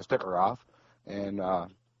didn't take the sticker off. And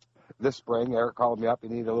this spring, Eric called me up. He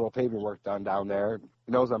needed a little paving work done down there.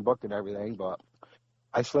 He knows I'm booked and everything, but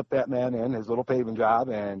I slipped that man in his little paving job,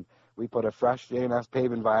 and we put a fresh J&S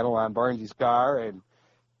paving vinyl on Barnsley's car, and,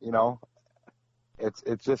 you know,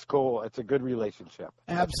 it's just cool. It's a good relationship.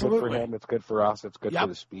 Absolutely. It's good for him. It's good for us. It's good for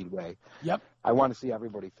the Speedway. Yep. I want to see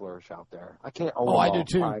everybody flourish out there. I can't own I do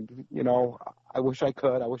too. You know, I wish I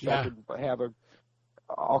could. I wish I could have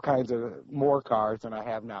all kinds of more cars than I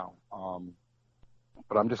have now.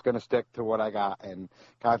 But I'm just going to stick to what I got and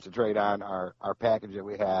concentrate on our package that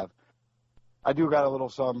we have. I do got a little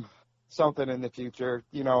something in the future.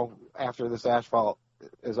 You know, after this asphalt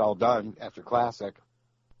is all done, after Classic,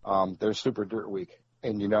 there's Super Dirt Week.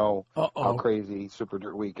 And you know how crazy Super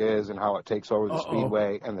Dirt Week is and how it takes over the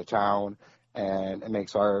Speedway and the town. and it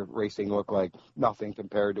makes our racing look like nothing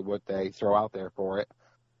compared to what they throw out there for it.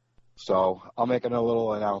 So I'll make a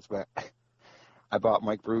little announcement. I bought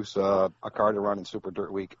Mike Bruce a car to run in Super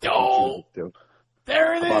Dirt Week. Oh,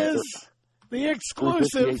 there it is. The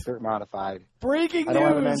exclusive. Dirt Modified. Breaking news. I don't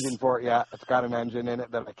have an engine for it yet. It's got an engine in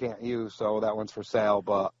it that I can't use, so that one's for sale,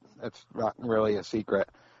 but it's not really a secret.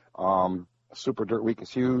 Super Dirt Week is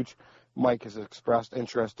huge. Mike has expressed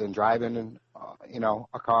interest in driving,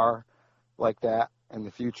 a car like that in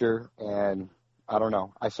the future, and I don't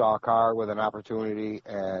know. I saw a car with an opportunity,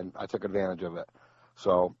 and I took advantage of it.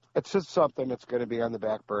 So it's just something that's going to be on the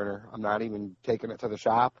back burner. I'm not even taking it to the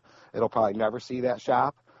shop. It'll probably never see that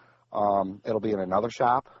shop. It'll be in another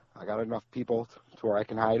shop. I got enough people to where I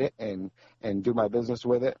can hide it and do my business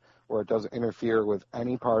with it, where it doesn't interfere with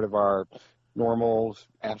any part of our normal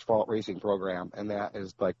asphalt racing program. And that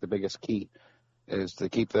is like the biggest key, is to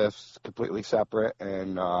keep this completely separate.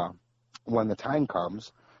 And when the time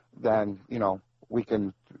comes, then, we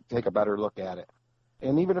can take a better look at it.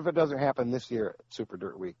 And even if it doesn't happen this year at Super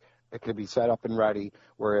Dirt Week, it could be set up and ready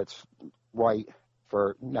where it's white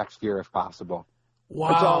for next year if possible.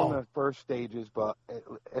 Wow. It's all in the first stages, but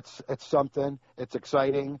it's something. It's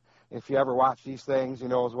exciting. If you ever watch these things, as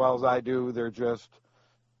well as I do,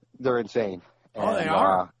 they're insane. Oh, they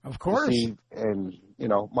are, of course.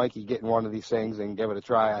 Mikey getting one of these things and give it a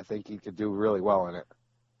try, I think he could do really well in it.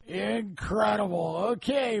 Incredible.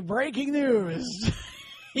 Okay, breaking news.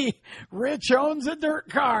 Rich owns a dirt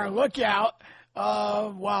car. Look out.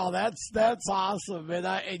 Wow, that's awesome.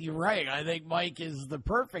 And you're right. I think Mike is the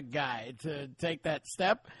perfect guy to take that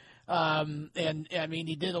step. And I mean,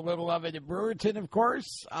 he did a little of it at Brewerton, of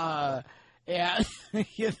course. And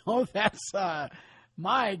that's,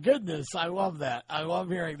 my goodness. I love that. I love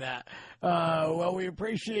hearing that. Well, we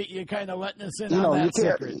appreciate you kind of letting us in on that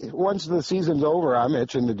secret. Once the season's over, I'm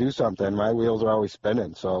itching to do something. My wheels are always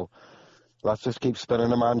spinning. So let's just keep spinning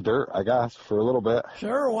them on dirt, I guess, for a little bit.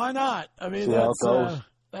 Sure, why not? I mean,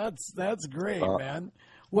 that's great, man.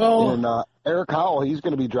 Well, and Eric Howell, he's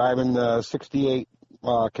going to be driving the '68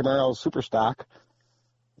 Camaro Superstock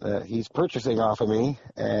that he's purchasing off of me,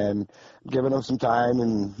 and giving him some time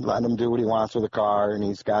and letting him do what he wants with the car, and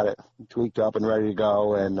he's got it tweaked up and ready to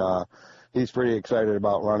go, and he's pretty excited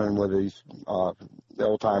about running with these the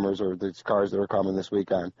old timers or these cars that are coming this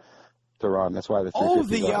weekend to run. That's why the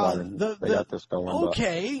 350 they got this going.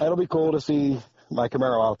 Okay. But it'll be cool to see my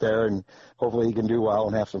Camaro out there, and hopefully he can do well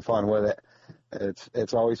and have some fun with it.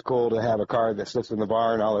 It's always cool to have a car that sits in the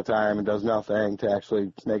barn all the time and does nothing to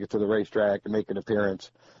actually make it to the racetrack and make an appearance.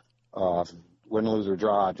 Win, lose, or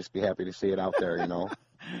draw, I'd just be happy to see it out there,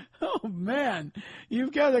 Oh, man.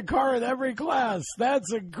 You've got a car in every class.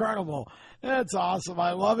 That's incredible. That's awesome.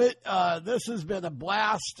 I love it. This has been a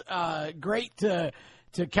blast. Great to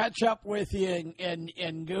catch up with you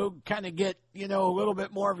and go kind of get, a little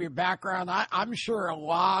bit more of your background. I'm sure a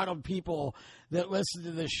lot of people that listen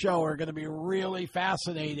to this show are going to be really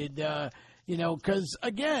fascinated, because,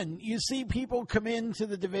 again, you see people come into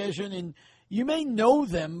the division and you may know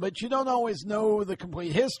them, but you don't always know the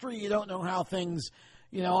complete history. You don't know how things,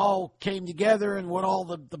 all came together and what all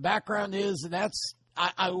the background is. And that's,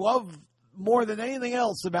 I love more than anything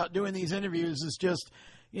else about doing these interviews is just,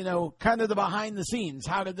 kind of the behind the scenes.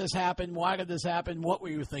 How did this happen? Why did this happen? What were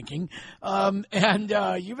you thinking? And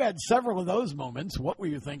you've had several of those moments. What were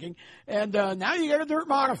you thinking? And now you got a dirt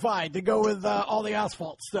modified to go with all the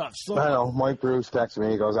asphalt stuff. So I know. Mike Bruce texted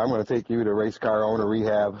me. He goes, "I'm going to take you to race car owner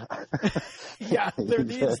rehab." Yeah, there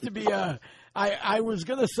needs to be I was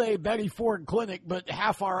going to say Betty Ford Clinic, but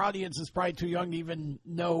half our audience is probably too young to even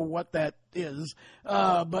know what that is.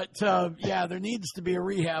 But there needs to be a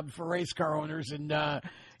rehab for race car owners. And,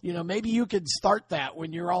 maybe you could start that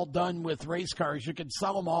when you're all done with race cars. You could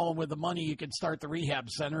sell them all, and with the money, you could start the rehab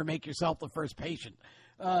center and make yourself the first patient.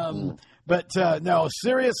 But no,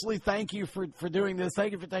 seriously, thank you for doing this.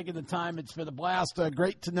 Thank you for taking the time. It's been a blast.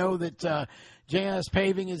 Great to know that JNS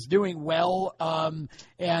Paving is doing well,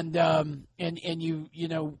 and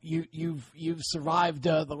you've survived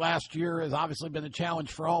the last year. Has obviously been a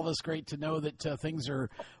challenge for all of us. Great to know that things are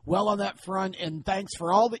well on that front. And thanks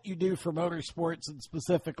for all that you do for motorsports, and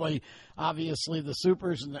specifically, obviously, the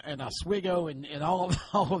Supers and Oswego and all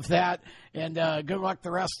of that. And good luck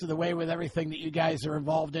the rest of the way with everything that you guys are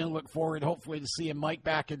involved in. Look forward, hopefully, to seeing Mike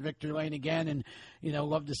back at Victory Lane again, and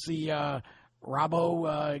love to see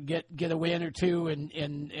Robbo get a win or two,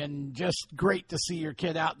 and just great to see your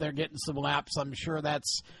kid out there getting some laps. I'm sure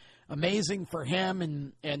that's amazing for him,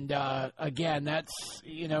 and again, that's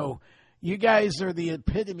you guys are the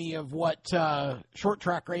epitome of what short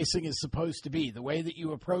track racing is supposed to be. The way that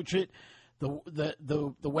you approach it,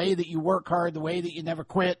 the way that you work hard, the way that you never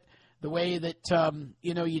quit, the way that,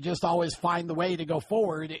 you just always find the way to go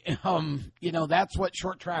forward. That's what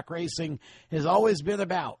short track racing has always been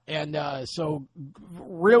about. And so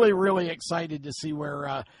really, really excited to see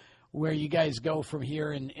where you guys go from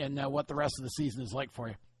here and what the rest of the season is like for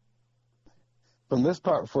you. From this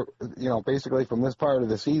part, basically from this part of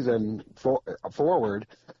the season forward,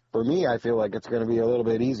 for me, I feel like it's going to be a little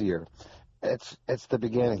bit easier. It's the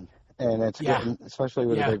beginning, and it's getting, especially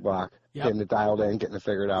with a big block, getting it dialed in, getting it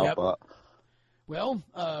figured out. Yep. But well,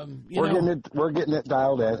 we're getting it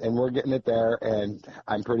dialed in, and we're getting it there, and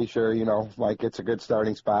I'm pretty sure, Mike, it's a good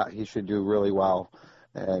starting spot. He should do really well,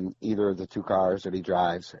 and either of the two cars that he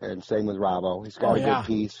drives, and same with Robbo. He's got a good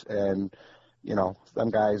piece, and them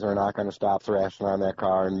guys are not going to stop thrashing on that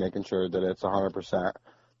car and making sure that it's 100%.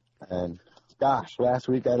 And gosh, last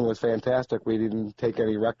weekend was fantastic. We didn't take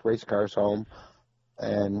any wrecked race cars home,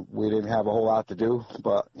 and we didn't have a whole lot to do,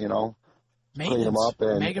 but, clean them up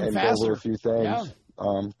and go over a few things. Yeah.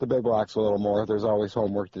 The big block's a little more. There's always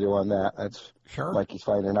homework to do on that. That's like he's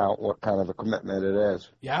finding out what kind of a commitment it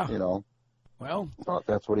is. Yeah. Well, but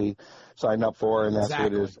that's what he signed up for, and that's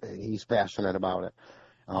what he's passionate about it.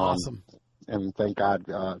 Awesome. And thank God,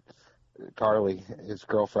 Carly, his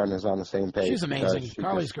girlfriend, is on the same page. She's amazing.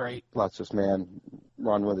 Carly's great. Lets this man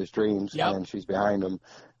run with his dreams, and she's behind him.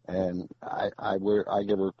 And I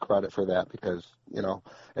give her credit for that because,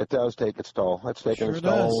 it does take its toll. It's taken its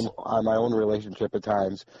toll on my own relationship at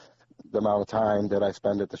times, the amount of time that I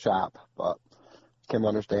spend at the shop. But Kim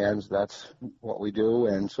understands that's what we do,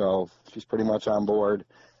 and so she's pretty much on board.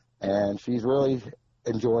 And she's really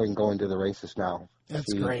enjoying going to the races now.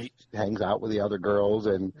 That's great. She hangs out with the other girls,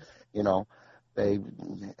 and, they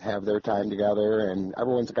have their time together, and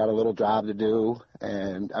everyone's got a little job to do,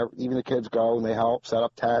 and even the kids go and they help set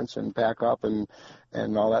up tents and pack up and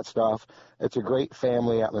all that stuff. It's a great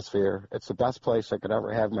family atmosphere. It's the best place I could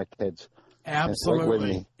ever have my kids. Absolutely. Right with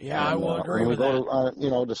me. Yeah, I will agree with that. When we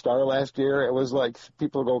go to Star last year, it was like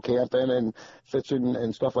people go camping and fishing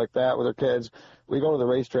and stuff like that with their kids. We go to the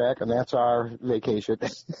racetrack, and that's our vacation,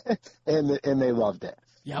 and they loved it.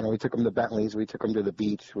 Yep. We took them to Bentley's. We took them to the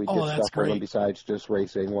beach. We did stuff for them besides just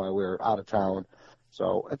racing while we were out of town.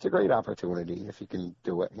 So it's a great opportunity if you can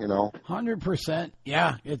do it, 100%.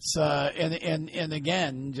 Yeah, it's and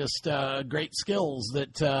again, just great skills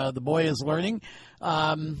that the boy is learning,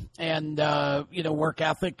 and work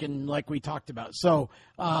ethic, and like we talked about. So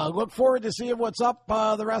look forward to seeing what's up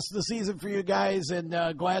the rest of the season for you guys,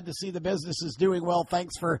 and glad to see the business is doing well.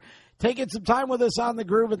 Thanks for taking some time with us on The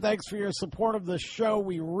Groove, and thanks for your support of the show.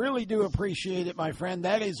 We really do appreciate it, my friend.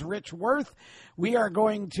 That is Rich Wirth. We are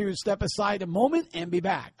going to step aside a moment and be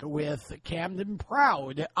back with Camden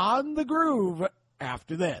Proud on The Groove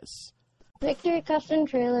after this. Victory Custom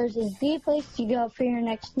Trailers is the place to go for your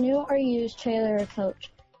next new or used trailer or coach.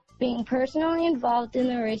 Being personally involved in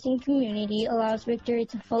the racing community allows Victory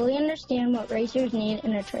to fully understand what racers need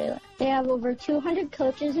in a trailer. They have over 200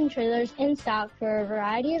 coaches and trailers in stock for a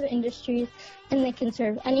variety of industries, and they can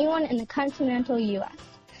serve anyone in the continental U.S.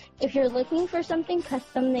 If you're looking for something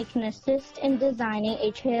custom, they can assist in designing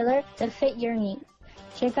a trailer to fit your needs.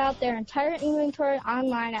 Check out their entire inventory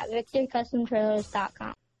online at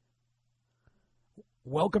victorycustomtrailers.com.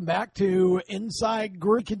 Welcome back to Inside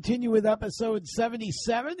Groove. Continue with episode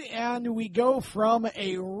 77, and we go from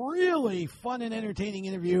a really fun and entertaining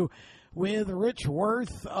interview with Rich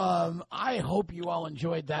Wirth. I hope you all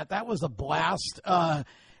enjoyed that. That was a blast.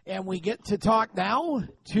 And we get to talk now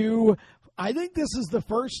to, I think this is the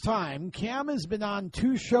first time Cam has been on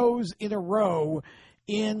 2 shows in a row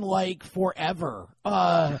in like forever.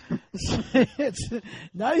 It's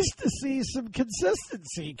nice to see some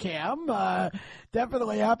consistency, Cam.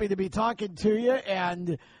 Definitely happy to be talking to you,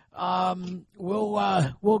 and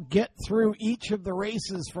we'll get through each of the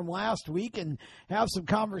races from last week and have some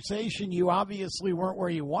conversation. You obviously weren't where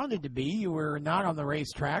you wanted to be. You were not on the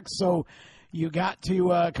racetrack, so you got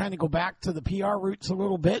to kind of go back to the PR roots a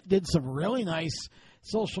little bit. Did some really nice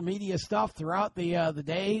social media stuff throughout the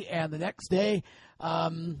day and the next day.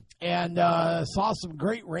 And saw some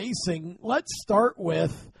great racing. Let's start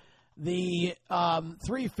with the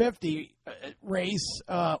 350 race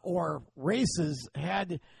or races.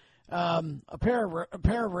 Had a pair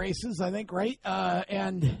of races, I think, right?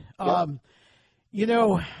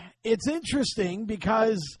 It's interesting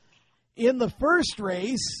because in the first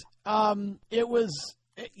race, it was,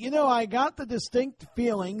 I got the distinct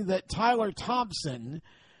feeling that Tyler Thompson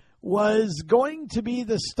was going to be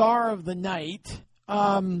the star of the night.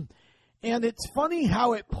 And it's funny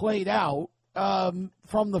how it played out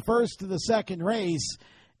from the first to the second race.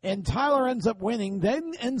 and Tyler ends up winning,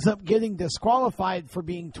 then ends up getting disqualified for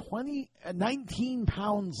being 19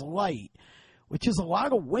 pounds light, which is a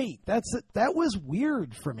lot of weight. That was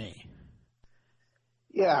weird for me.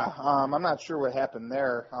 Yeah, I'm not sure what happened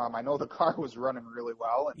there. I know the car was running really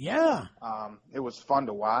well. And, yeah. It was fun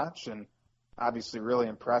to watch and obviously really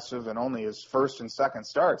impressive, and only his first and second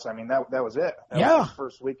starts. I mean, that was it. That was his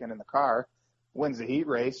first weekend in the car. Wins the heat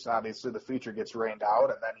race. Obviously, the feature gets rained out,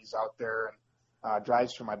 and then he's out there and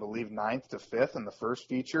drives from, I believe, 9th to 5th in the first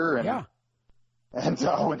feature. And, And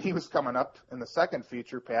when he was coming up in the second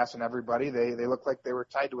feature, passing everybody, they looked like they were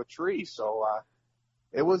tied to a tree. So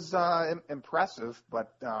it was impressive,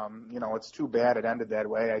 but, it's too bad it ended that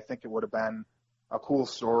way. I think it would have been a cool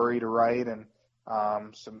story to write and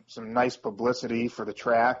some nice publicity for the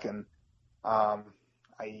track. And I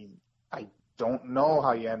don't know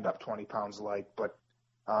how you end up 20 pounds light, but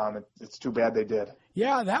it's too bad they did.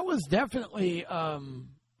 Yeah, that was definitely,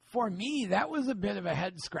 for me, that was a bit of a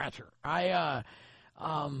head scratcher. I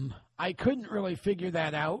couldn't really figure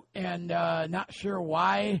that out, and not sure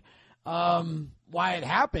why it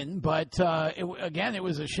happened, but it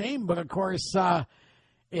was a shame. But of course,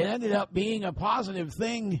 it ended up being a positive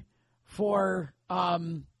thing for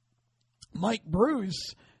Mike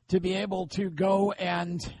Bruce to be able to go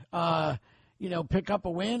and pick up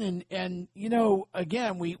a win. And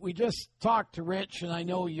again, we just talked to Rich, and I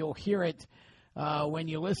know you'll hear it when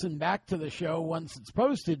you listen back to the show once it's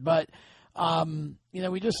posted. But,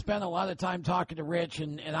 we just spent a lot of time talking to Rich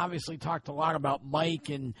and obviously talked a lot about Mike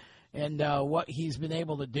and what he's been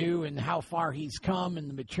able to do and how far he's come and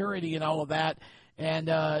the maturity and all of that. And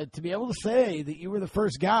to be able to say that you were the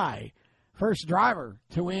first driver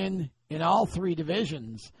to win in all three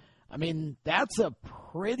divisions, I mean, that's a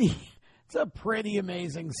pretty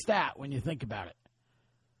amazing stat when you think about it.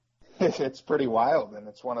 It's pretty wild, and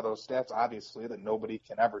it's one of those stats, obviously, that nobody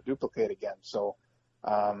can ever duplicate again. So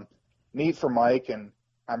neat for Mike, and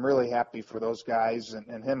I'm really happy for those guys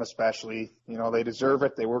and him especially. They deserve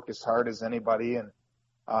it. They work as hard as anybody, and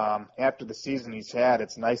after the season he's had,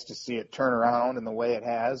 it's nice to see it turn around in the way it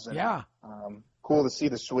has. And, cool to see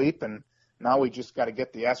the sweep, and now we just got to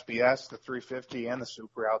get the SBS, the 350, and the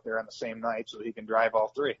Super out there on the same night so he can drive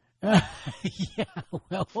all three. Yeah,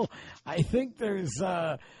 well, I think there's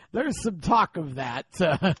some talk of that,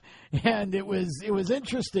 and it was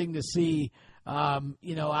interesting to see,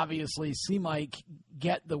 obviously see Mike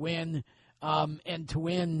get the win, and to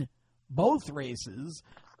win both races,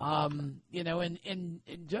 and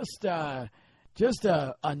just a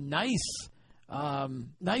nice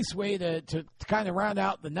way to kind of round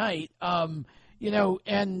out the night, and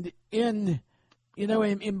in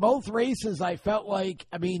both races, I felt like,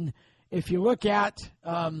 I mean, if you look at,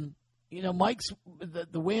 Mike's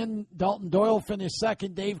the win, Dalton Doyle finished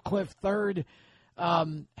second, Dave Cliff third,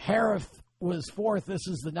 Harith was fourth. This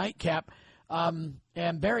is the nightcap, and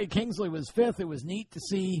Barry Kingsley was fifth. It was neat to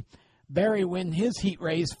see Barry win his heat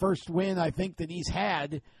race, first win I think that he's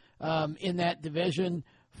had in that division.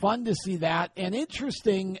 Fun to see that, and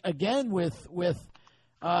interesting again with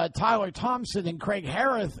Tyler Thompson and Craig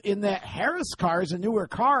Harith, in that Harris car is a newer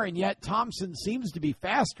car, and yet Thompson seems to be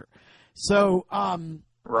faster. So,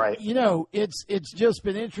 right. It's just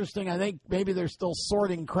been interesting. I think maybe they're still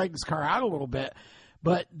sorting Craig's car out a little bit.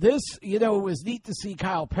 But this, it was neat to see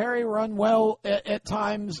Kyle Perry run well at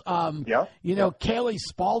times. Kaylee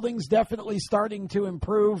Spalding's definitely starting to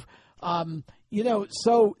improve.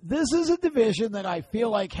 So this is a division that I feel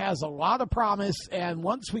like has a lot of promise. And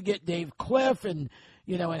once we get Dave Cliff and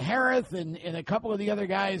Harith and a couple of the other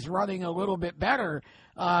guys running a little bit better,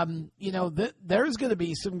 there's going to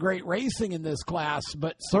be some great racing in this class.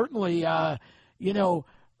 But certainly,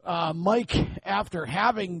 Mike, after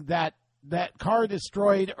having that car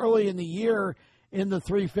destroyed early in the year in the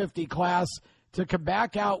 350 class, to come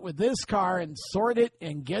back out with this car and sort it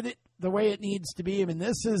and get it the way it needs to be. I mean,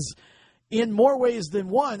 this is, in more ways than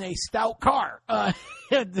one, a stout car. And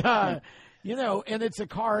it's a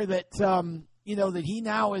car that, that he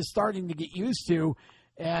now is starting to get used to,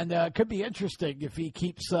 and could be interesting if he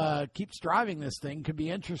keeps driving this thing. Could be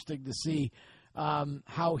interesting to see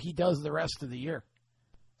how he does the rest of the year.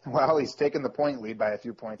 Well, he's taken the point lead by a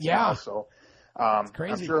few points now, so I'm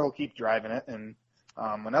sure he'll keep driving it. And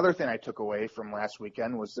another thing I took away from last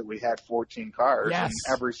weekend was that we had 14 cars, and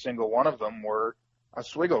every single one of them were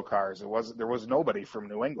Oswego cars. There was nobody from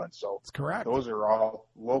New England, so that's correct. Those are all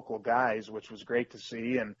local guys, which was great to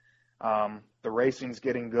see. And the racing's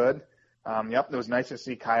getting good. It was nice to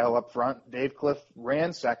see Kyle up front. Dave Cliff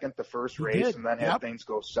ran second the first race, and then had things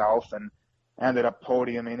go south and ended up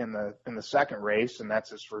podiuming in the second race, and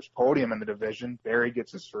that's his first podium in the division. Barry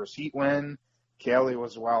gets his first heat win. Callie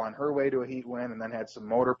was well on her way to a heat win and then had some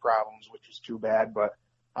motor problems, which was too bad. But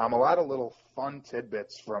a lot of little fun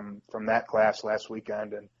tidbits from that class last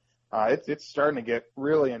weekend, and it's starting to get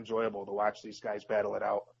really enjoyable to watch these guys battle it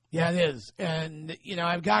out. Yeah, it is. And,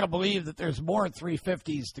 I've got to believe that there's more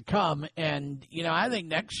 350s to come. And, I think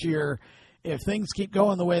next year, if things keep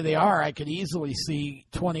going the way they are, I could easily see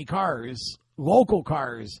 20 cars, local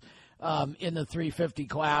cars, in the 350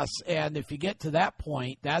 class. And if you get to that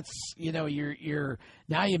point, that's, you're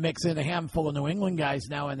now you mix in a handful of New England guys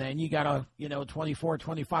now and then. You got a, 24,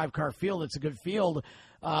 25 car field. It's a good field.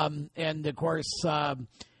 And, of course,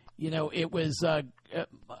 it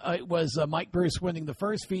was Mike Bruce winning the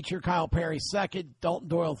first feature, Kyle Perry second, Dalton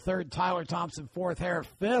Doyle third, Tyler Thompson fourth, Harris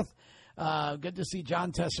fifth. Good to see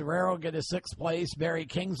John Tesserero get a sixth place, Barry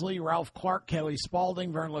Kingsley, Ralph Clark, Kelly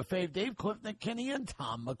Spaulding, Vern Lefebvre, Dave Clifton, Kenny, and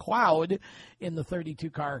Tom McLeod in the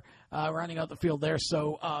 32 car running out the field there.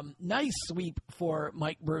 So nice sweep for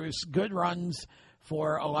Mike Bruce. Good runs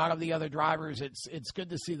for a lot of the other drivers. It's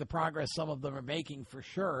good to see the progress some of them are making for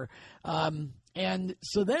sure. And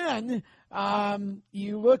so then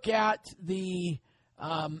you look at the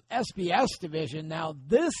SBS division. Now,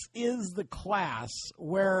 this is the class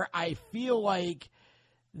where I feel like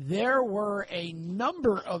there were a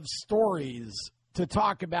number of stories to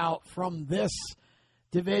talk about from this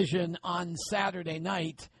division on Saturday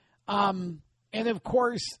night. And, of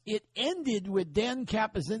course, it ended with Dan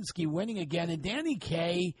Kapazinski winning again. And Danny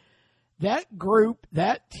Kaye, that group,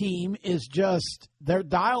 that team is just, they're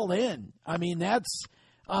dialed in. I mean, that's,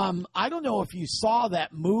 I don't know if you saw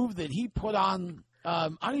that move that he put on. I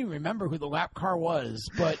don't even remember who the lap car was,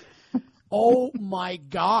 but oh my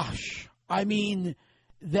gosh. I mean,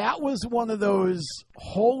 that was one of those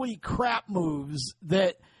holy crap moves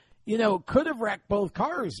that, could have wrecked both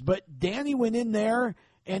cars. But Danny went in there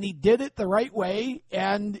and he did it the right way.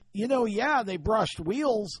 And, they brushed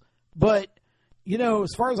wheels, but,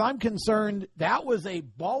 as far as I'm concerned, that was a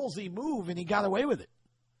ballsy move and he got away with it.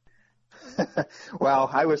 Well,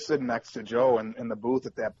 I was sitting next to Joe in the booth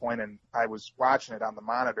at that point, and I was watching it on the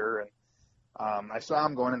monitor, and I saw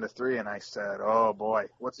him going into 3, and I said, oh, boy,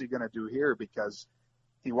 what's he going to do here? Because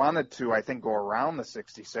he wanted to, I think, go around the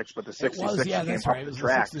 66, but the 66 came up the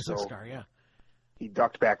track, so car, yeah. He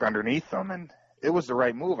ducked back underneath them, and it was the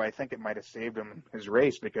right move. I think it might have saved him his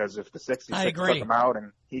race, because if the 66 took him out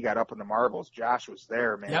and he got up in the marbles, Josh was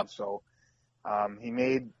there, man. Yep. So he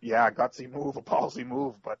made, a gutsy move, a ballsy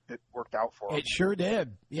move, but it worked out for him. It sure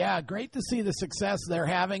did. Yeah, great to see the success they're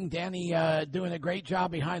having. Danny doing a great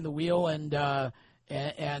job behind the wheel, and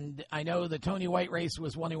I know the Tony White race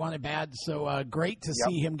was one he wanted bad, so great to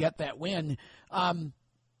see him get that win.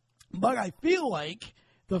 But I feel like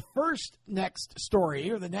the next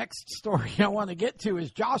story I want to get to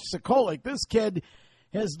is Josh Sikolik. This kid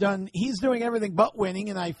he's doing everything but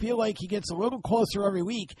winning, and I feel like he gets a little closer every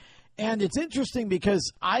week. And it's interesting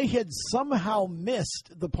because I had somehow missed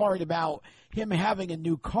the part about him having a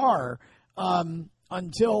new car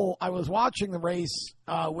until I was watching the race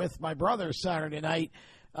with my brother Saturday night,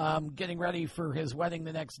 getting ready for his wedding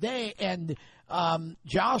the next day. And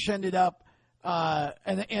Josh ended up,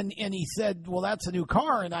 and he said, well, that's a new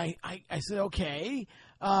car. And I said, okay,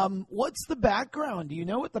 what's the background? Do you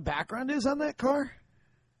know what the background is on that car?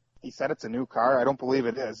 He said it's a new car. I don't believe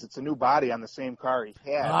it is. It's a new body on the same car he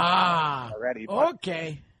had already. But,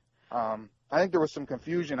 okay. I think there was some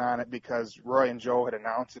confusion on it because Roy and Joe had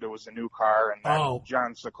announced that it was a new car, and then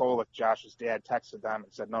John Sikolik, Josh's dad, texted them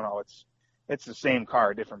and said, no, it's the same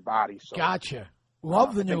car, different body. So, gotcha.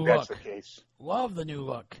 Love the new look. That's the case. Love the new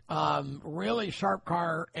look. Really sharp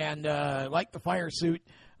car, and like the fire suit.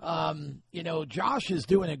 Josh is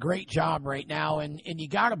doing a great job right now, and you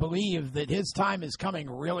got to believe that his time is coming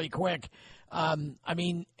really quick.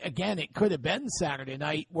 Again, it could have been Saturday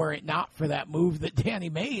night were it not for that move that Danny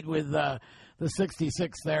made with the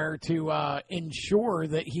 66 there to ensure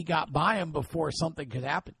that he got by him before something could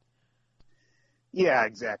happen. Yeah,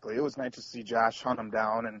 exactly. It was nice to see Josh hunt him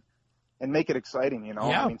down and make it exciting,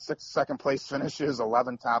 Yeah. 6 second-place finishes,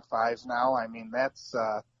 11 top fives now. That's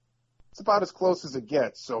it's about as close as it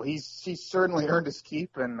gets. So he's certainly earned his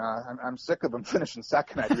keep, and I'm sick of him finishing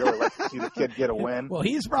second. I'd really like to see the kid get a win. Well,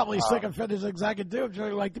 he's probably sick of finishing second, too. I'd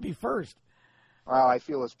really like to be first. Well, I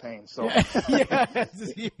feel his pain. So yeah,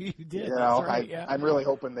 you did. That's right, I'm really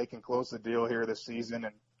hoping they can close the deal here this season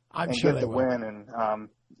and sure get the win.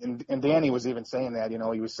 And Danny was even saying that,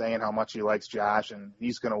 he was saying how much he likes Josh, and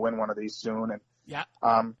he's going to win one of these soon.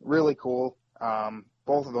 And really cool.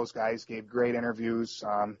 Both of those guys gave great interviews,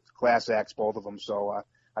 class acts, both of them. So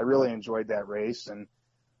I really enjoyed that race. And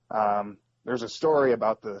there's a story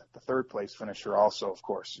about the third place finisher also, of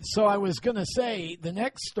course. So I was going to say the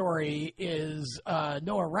next story is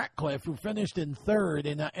Noah Ratcliffe, who finished in third,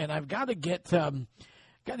 and I've got to get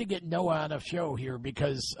Noah on a show here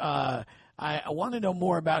because I want to know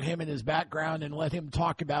more about him and his background and let him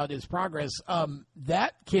talk about his progress.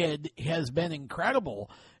 That kid has been incredible.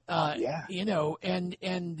 You know,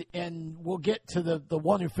 and we'll get to the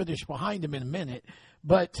one who finished behind him in a minute,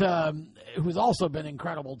 but who's also been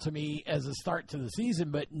incredible to me as a start to the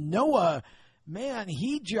season. But Noah, man,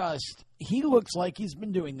 he looks like he's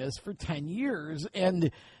been doing this for 10 years,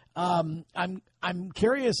 and I'm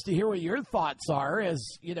curious to hear what your thoughts are as,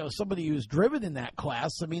 you know, somebody who's driven in that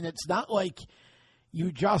class. I mean, it's not like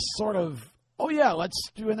you just sort of, oh, yeah, let's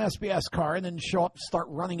do an SBS car and then show up, start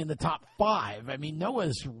running in the top 5. I mean,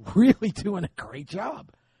 Noah's really doing a great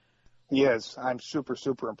job. He is. I'm super,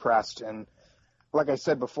 super impressed. And like I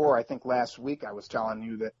said before, I think last week I was telling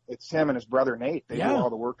you that it's him and his brother Nate. They do all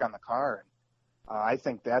the work on the car. And I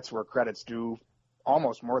think that's where credit's due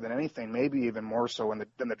almost more than anything, maybe even more so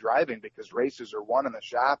than the driving, because races are won in the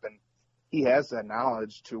shop, and he has that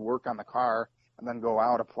knowledge to work on the car and then go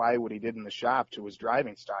out, apply what he did in the shop to his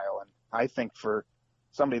driving style. And I think for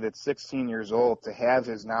somebody that's 16 years old to have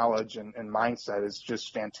his knowledge and mindset is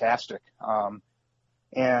just fantastic.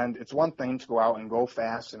 And it's one thing to go out and go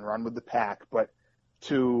fast and run with the pack, but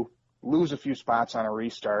to lose a few spots on a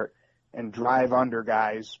restart and drive under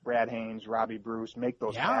guys, Brad Haynes, Robbie Bruce, make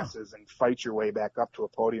those passes and fight your way back up to a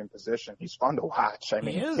podium position. He's fun to watch. I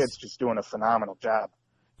mean, the kid's just doing a phenomenal job.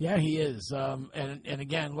 Yeah, he is. And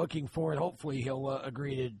again, looking forward, hopefully he'll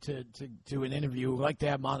agree to an interview. We'd like to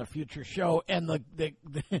have him on a future show. And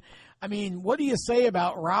I mean, what do you say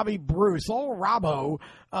about Robbie Bruce? Oh, Robbo,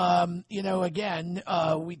 you know, again,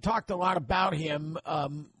 we talked a lot about him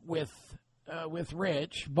with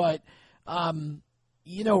Rich, but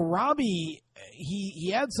you know, Robbie, he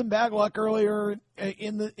had some bad luck earlier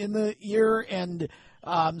in the year and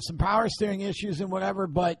some power steering issues and whatever,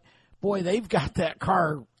 but boy, they've got that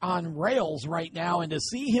car on rails right now, and to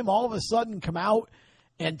see him all of a sudden come out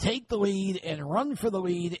and take the lead and run for the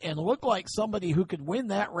lead and look like somebody who could win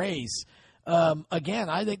that race, again,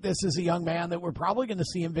 I think this is a young man that we're probably going to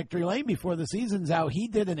see in victory lane before the season's out. He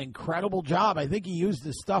did an incredible job. I think he used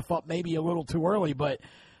his stuff up maybe a little too early, but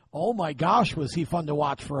oh my gosh, was he fun to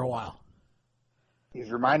watch for a while.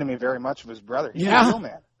 He's reminding me very much of his brother. He's a real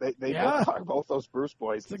man. They both are, both those Bruce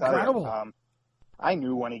boys. It's incredible. I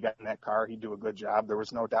knew when he got in that car he'd do a good job. There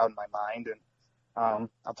was no doubt in my mind. And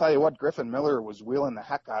I'll tell you what, Griffin Miller was wheeling the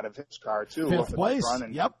heck out of his car, too. Fifth place,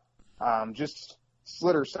 yep. Just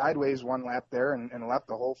slid her sideways one lap there and left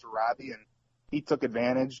the hole for Robbie. And he took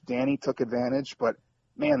advantage. Danny took advantage. But,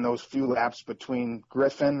 man, those few laps between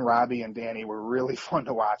Griffin, Robbie, and Danny were really fun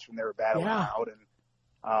to watch when they were battling out.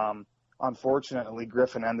 And unfortunately,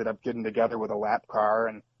 Griffin ended up getting together with a lap car,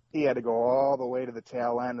 and he had to go all the way to the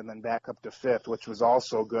tail end and then back up to 5th, which was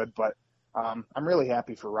also good. But I'm really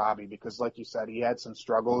happy for Robbie because, like you said, he had some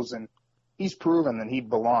struggles, and he's proven that he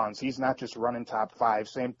belongs. He's not just running top 5.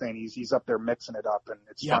 Same thing. He's up there mixing it up, and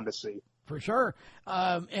it's fun to see. For sure.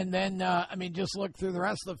 And then, I mean, just look through the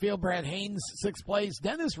rest of the field. Brad Haynes, 6th place.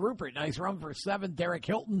 Dennis Rupert, nice run for 7th. Derek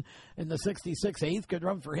Hilton in the 66, 8th. Good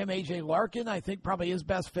run for him. A.J. Larkin, I think probably his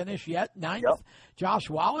best finish yet, 9th. Yep. Josh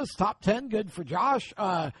Wallace, top 10. Good for Josh.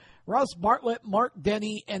 Russ Bartlett, Mark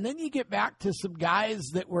Denny. And then you get back to some guys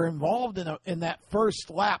that were involved in that first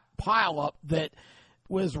lap pileup that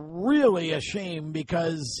was really a shame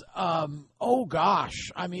because, oh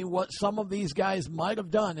gosh, I mean, what some of these guys might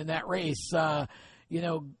have done in that race, you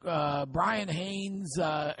know, Brian Haynes,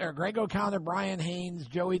 or Greg O'Connor, Brian Haynes,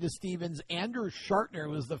 Joey DeStevens, Andrew Shartner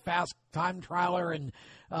was the fast time trialer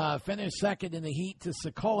and finished second in the heat to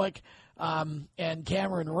Sikolik, and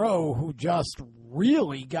Cameron Rowe, who just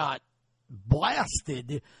really got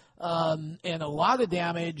blasted, and a lot of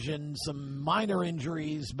damage and some minor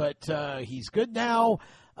injuries, but he's good now.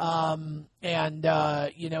 And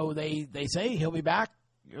you know, they say he'll be back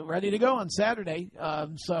ready to go on Saturday.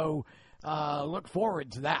 So look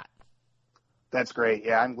forward to that. That's great.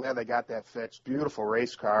 Yeah, I'm glad they got that fixed. Beautiful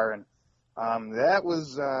race car. And that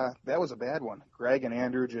was a bad one. Greg and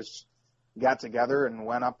Andrew just got together and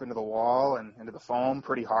went up into the wall and into the foam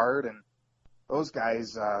pretty hard, and those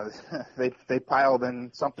guys, they piled in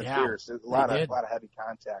something fierce. A lot of heavy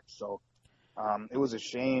contact. So it was a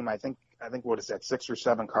shame. I think what is that, 6 or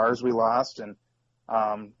 7 cars we lost, and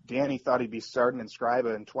Danny thought he'd be starting in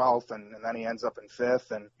Scriba in 12th, and then he ends up in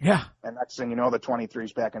 5th, and next thing you know, the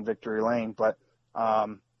 23's back in victory lane. But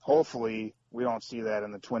hopefully we don't see that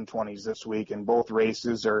in the Twin 20s this week. And both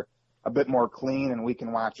races are a bit more clean, and we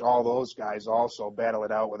can watch all those guys also battle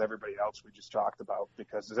it out with everybody else we just talked about,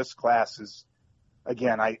 because this class is,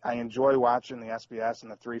 again, I enjoy watching the SBS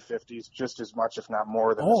and the 350s just as much, if not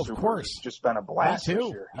more, than the Supers. Of course. It's just been a blast this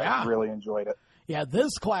year. Yeah. I really enjoyed it. Yeah,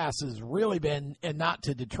 this class has really been, and not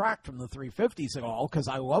to detract from the 350s at all, because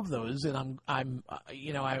I love those, and I'm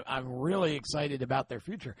really excited about their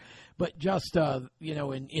future. But just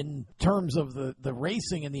in terms of the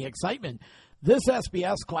racing and the excitement, this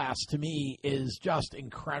SBS class to me is just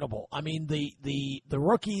incredible. I mean, the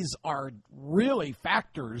rookies are really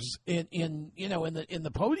factors in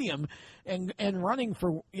the podium and running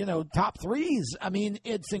for top threes. I mean,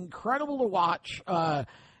 it's incredible to watch.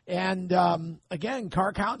 And again,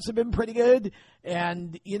 car counts have been pretty good.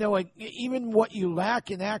 And, even what you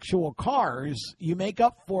lack in actual cars, you make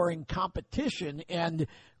up for in competition and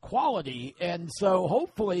quality. And so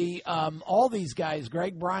hopefully all these guys,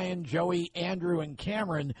 Greg, Brian, Joey, Andrew, and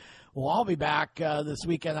Cameron, will all be back this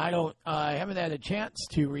weekend. I haven't had a chance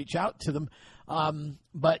to reach out to them.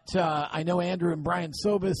 But I know Andrew and Brian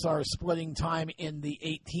Sobis are splitting time in the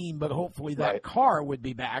 18, but hopefully that car would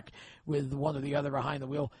be back with one or the other behind the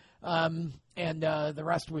wheel. And the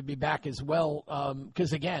rest would be back as well.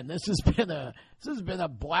 Because again, this has been a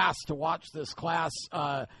blast to watch this class,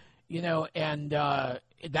 and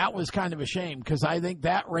that was kind of a shame, because I think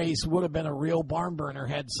that race would have been a real barn burner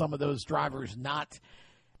had some of those drivers not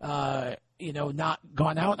gone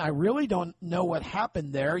out. And I really don't know what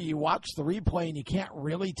happened there. You watch the replay and you can't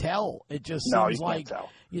really tell. It just seems like,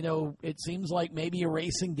 it seems like maybe a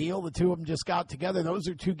racing deal. The two of them just got together. Those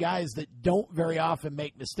are two guys that don't very often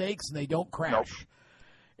make mistakes, and they don't crash. Nope.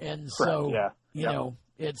 And so,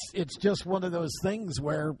 it's just one of those things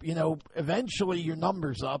where, eventually your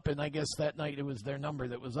number's up, and I guess that night it was their number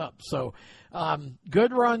that was up. So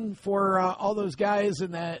good run for all those guys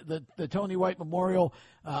in the Tony White Memorial.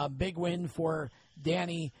 Big win for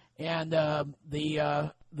Danny and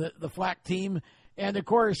the Flack team. And, of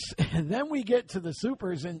course, then we get to the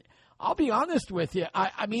Supers, and I'll be honest with you.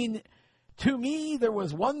 I mean, to me, there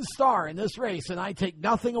was one star in this race, and I take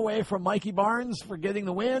nothing away from Mikey Barnes for getting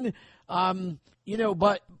the win.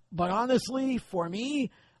 But honestly, for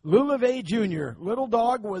me, Lou LeVay Jr., Little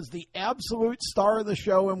Dog, was the absolute star of the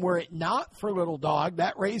show, and were it not for Little Dog,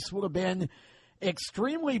 that race would have been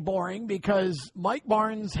extremely boring, because Mike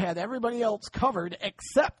Barnes had everybody else covered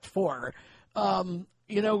except for,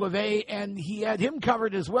 LeVay, and he had him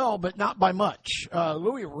covered as well, but not by much.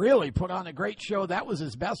 Louis really put on a great show. That was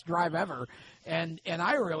his best drive ever, and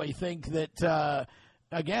I really think that,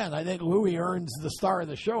 again, I think Louis earns the Star of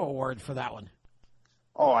the Show award for that one.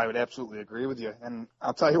 Oh, I would absolutely agree with you. And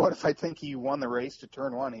I'll tell you what, if I think he won the race to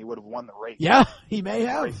turn one, he would have won the race. Yeah, he may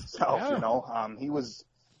have. Himself,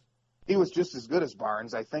 he was just as good as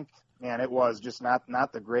Barnes. I think, man, it was just not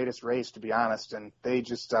the greatest race, to be honest. And they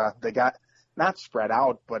just they got not spread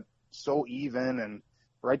out, but so even and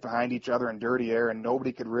right behind each other in dirty air, and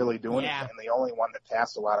nobody could really do anything. And the only one that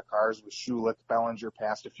passed a lot of cars was Schulich. Bellinger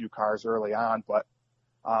passed a few cars early on, but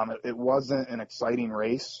it wasn't an exciting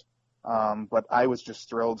race. But I was just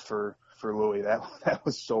thrilled for Louis. That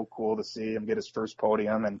was so cool to see him get his first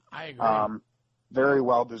podium, and I agree. Very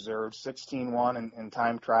well deserved. 16-1 in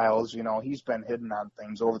time trials. He's been hidden on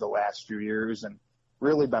things over the last few years, and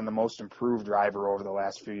really been the most improved driver over the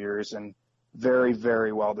last few years, and very,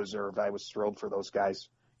 very well deserved. I was thrilled for those guys.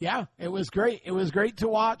 Yeah, it was great. It was great to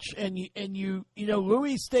watch, and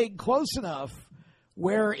Louis stayed close enough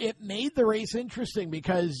where it made the race interesting,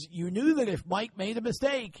 because you knew that if Mike made a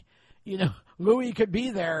mistake, Louis could be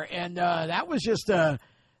there, and that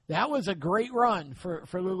was a great run for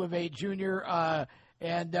Lou LeVay Jr.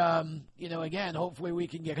 Again, hopefully we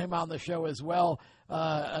can get him on the show as well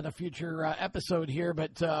on a future episode here.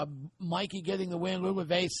 But Mikey getting the win, Lou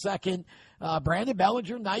LeVay second, Brandon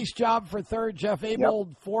Bellinger, nice job for third, Jeff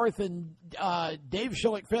Abold fourth, and Dave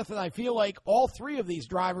Schulich fifth. And I feel like all three of these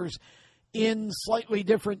drivers, in slightly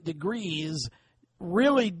different degrees,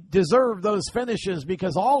 really deserve those finishes,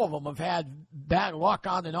 because all of them have had bad luck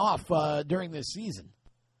on and off during this season.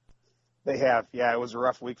 They have. Yeah, it was a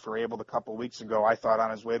rough week for Abel a couple of weeks ago, I thought,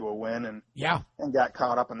 on his way to a win, and got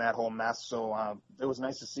caught up in that whole mess. So it was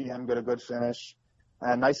nice to see him get a good finish,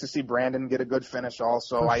 and nice to see Brandon get a good finish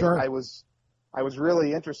also. Sure. I was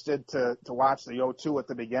really interested to watch the 0-2 at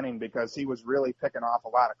the beginning, because he was really picking off a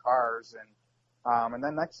lot of cars, and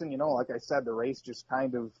then next thing you know, like I said, the race just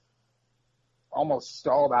kind of almost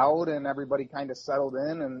stalled out, and everybody kind of settled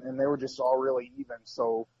in, and they were just all really even.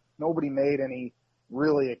 So nobody made any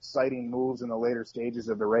really exciting moves in the later stages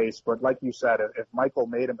of the race. But like you said, if Michael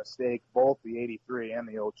made a mistake, both the 83 and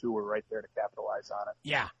the 02 were right there to capitalize on it.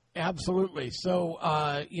 Yeah, absolutely. So,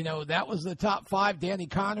 that was the top 5. Danny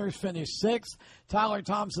Connors finished 6th, Tyler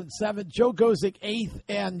Thompson 7th, Joe Gozick 8th.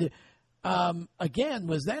 And again,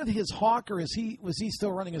 was that his Hawk, or was he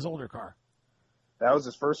still running his older car? That was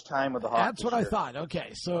his first time with the Hawk. That's what I thought.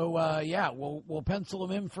 Okay, so we'll pencil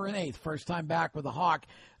him in for an 8th. First time back with the Hawk.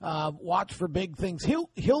 Watch for big things.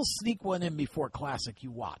 He'll sneak one in before Classic.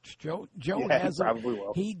 You watch. Joe has he probably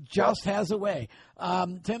will. He just has a way.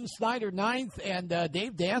 Tim Snyder 9th, and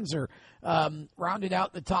Dave Danzer rounded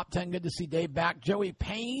out the top 10. Good to see Dave back. Joey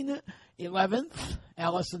Payne 11th.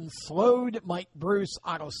 Allison Slode, Mike Bruce,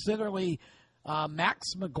 Otto Sitterly,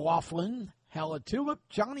 Max McLaughlin, Hella Tulip,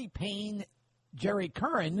 Johnny Payne, Jerry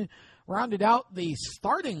Curran rounded out the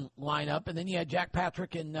starting lineup, and then you had Jack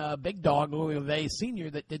Patrick and Big Dog Louis LeVay Sr.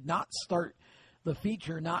 that did not start the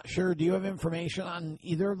feature. Not sure. Do you have information on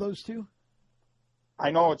either of those two?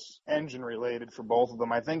 I know it's engine related for both of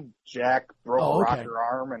them. I think Jack broke a rocker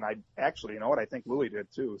arm, and I think Louis did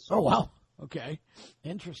too. So. Oh, wow. Okay.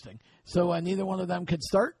 Interesting. So neither one of them could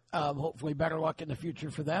start. Hopefully better luck in the future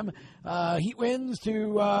for them. Heat wins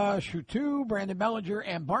to Shutu, Brandon Bellinger,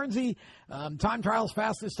 and Barnsey. Time trials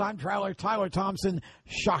fastest time trialer, Tyler Thompson.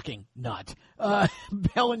 Shocking not.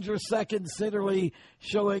 Bellinger second, Sitterly,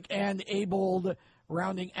 Schillick, and Abold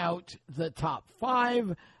rounding out the top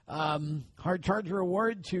 5. Hard Charger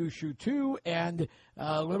Award to Shutu, and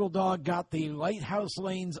Little Dog got the Lighthouse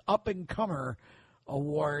Lanes Up-and-Comer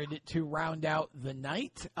Award to round out the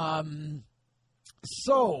night.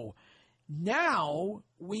 So now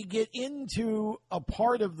we get into a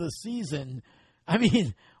part of the season. I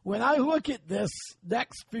mean, when I look at this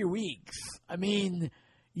next few weeks, I mean,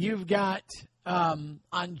 you've got on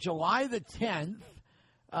July the 10th,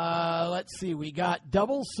 let's see, we got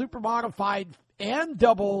double Supermodified and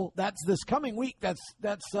double, that's this coming week, that's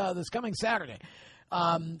this coming Saturday.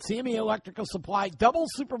 CME Electrical Supply, double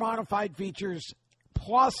Supermodified features,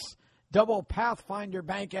 plus double Pathfinder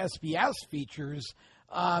Bank SBS features.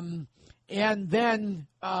 And then,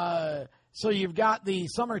 so you've got the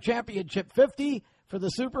Summer Championship 50 for the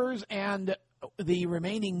Supers and the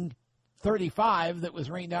remaining 35 that was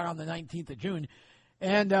rained out on the 19th of June.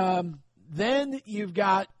 And then you've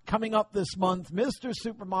got, coming up this month, Mr.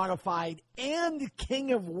 Supermodified and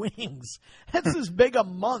King of Wings. That's as big a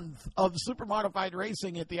month of Supermodified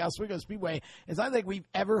racing at the Oswego Speedway as I think we've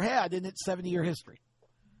ever had in its 70-year history.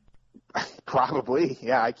 Probably,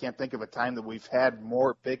 yeah. I can't think of a time that we've had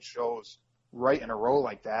more big shows right in a row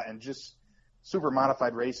like that. And just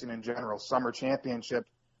Supermodified racing in general, Summer Championship,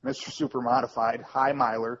 Mr. Supermodified, High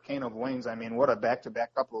Miler, King of Wings. I mean, what a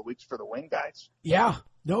back-to-back couple of weeks for the wing guys. Yeah,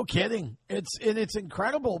 no kidding. It's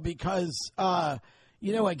incredible because,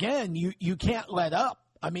 again, you can't let up.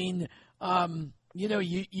 I mean,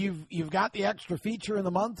 you've got the extra feature in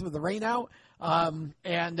the month with the rain out. You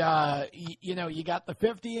got the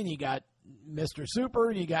 50 and you got Mr. Super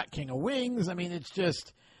and you got King of Wings. I mean, it's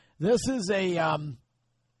just, this is a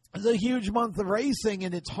huge month of racing,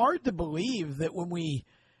 and it's hard to believe that when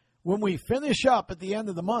we finish up at the end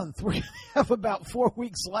of the month, we have about 4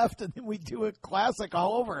 weeks left and then we do a classic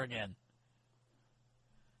all over again.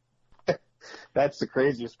 That's the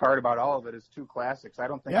craziest part about all of it is 2 classics. I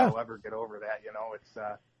don't think I'll ever get over that.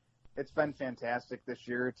 It's been fantastic this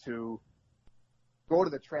year to go to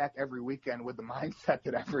the track every weekend with the mindset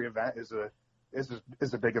that every event is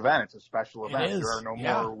a big event. It's a special event. There are no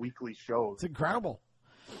more weekly shows. It's incredible.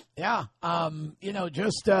 Yeah.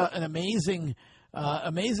 Just an amazing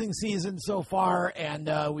season so far,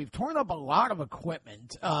 and we've torn up a lot of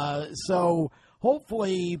equipment. So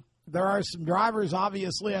hopefully there are some drivers.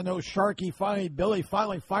 Obviously, I know Billy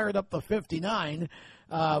finally fired up the 59.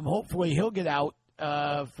 Hopefully he'll get out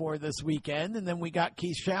for this weekend. And then we got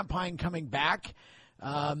Keith Champagne coming back.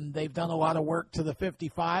 They've done a lot of work to the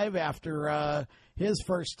 55 after his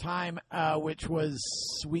first time, which was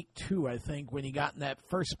week 2, I think, when he got in that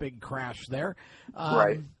first big crash there.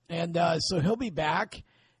 Right. And so he'll be back.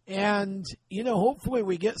 And, hopefully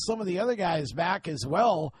we get some of the other guys back as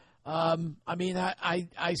well.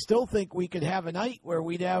 I still think we could have a night where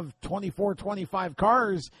we'd have 24, 25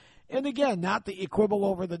 cars. And again, not the quibble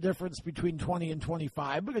over the difference between 20 and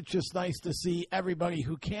 25, but it's just nice to see everybody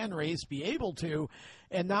who can race be able to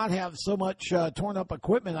and not have so much torn up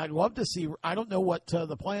equipment. I'd love to see, I don't know what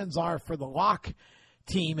the plans are for the Lock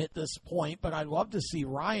team at this point, but I'd love to see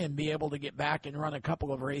Ryan be able to get back and run a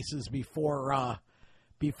couple of races before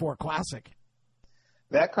Classic.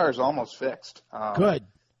 That car's almost fixed. Good.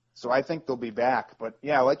 So I think they'll be back. But,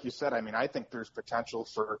 yeah, like you said, I think there's potential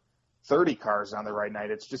for 30 cars on the right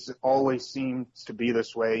night. It always seems to be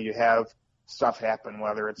this way. You have stuff happen,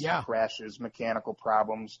 whether it's crashes, mechanical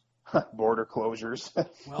problems, border closures.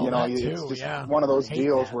 Well, it's just one of those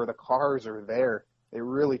deals where the cars are there. They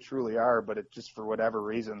really, truly are, but it just, for whatever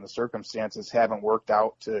reason, the circumstances haven't worked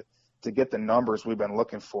out to get the numbers we've been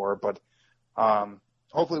looking for. But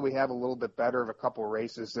hopefully we have a little bit better of a couple of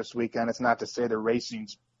races this weekend. It's not to say the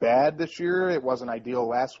racing's bad this year. It wasn't ideal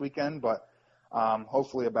last weekend, but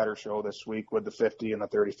hopefully a better show this week with the 50 and the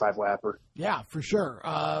 35 lapper. Yeah, for sure.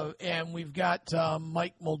 And we've got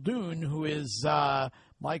Mike Muldoon, who is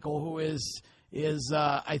Michael, who is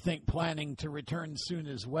I think planning to return soon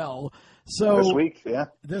as well. So this week,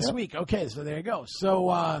 This week. Okay, so there you go.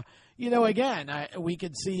 So again, we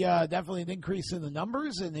could see definitely an increase in the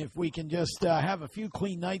numbers, and if we can just have a few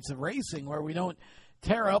clean nights of racing where we don't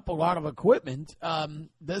tear up a lot of equipment,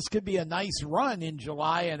 this could be a nice run in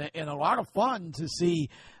July and a lot of fun to see,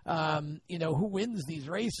 who wins these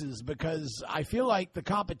races, because I feel like the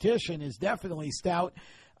competition is definitely stout.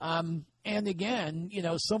 And again,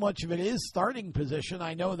 so much of it is starting position.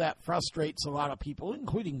 I know that frustrates a lot of people,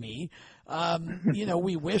 including me.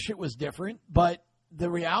 We wish it was different, but the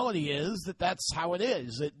reality is that that's how it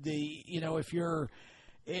is. If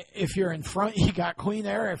you're in front, you got clean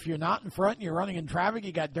air. If you're not in front, you're running in traffic,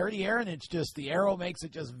 you got dirty air, and it's just the aero makes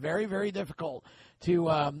it just very, very difficult to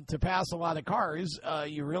pass a lot of cars.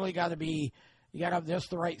 You really got to have just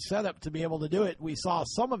the right setup to be able to do it. We saw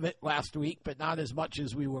some of it last week, but not as much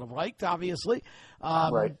as we would have liked, obviously.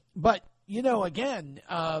 Right. But again,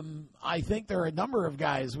 I think there are a number of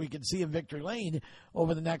guys we can see in victory lane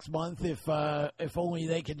over the next month if only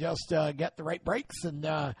they can just get the right brakes,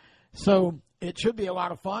 and so it should be a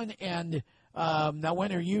lot of fun. And now,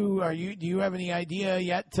 when do you have any idea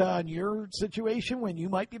yet on your situation when you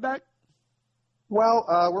might be back? Well,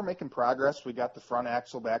 we're making progress. We got the front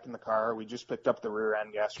axle back in the car. We just picked up the rear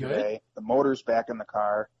end yesterday. Good. The motor's back in the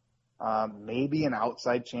car. Maybe an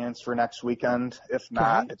outside chance for next weekend. If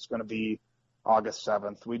not, It's going to be August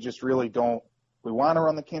 7th. We just really don't. We want to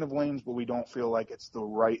run the King of Lanes, but we don't feel like it's the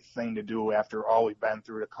right thing to do after all we've been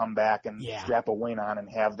through, to come back and strap a wing on and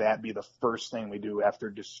have that be the first thing we do after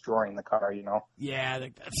destroying the car, Yeah, I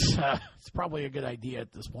think that's it's probably a good idea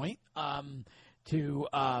at this point, to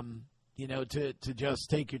just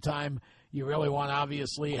take your time. You really want to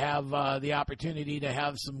obviously have the opportunity to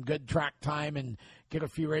have some good track time and get a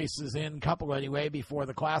few races in, couple anyway, before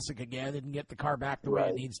the Classic again, and get the car back the way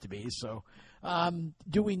it needs to be. So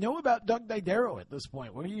do we know about Doug Didero at this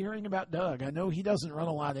point? What are you hearing about Doug? I know he doesn't run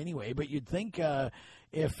a lot anyway, but you'd think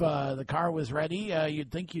if the car was ready,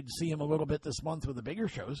 you'd think you'd see him a little bit this month with the bigger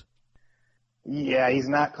shows. Yeah, he's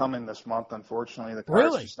not coming this month, unfortunately. The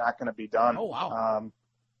car's just not going to be done. Oh, wow.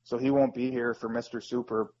 So he won't be here for Mr.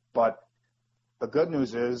 Super, but the good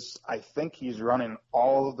news is I think he's running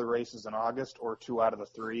all of the races in August, or 2 out of the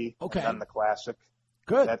 3, okay, and then the Classic.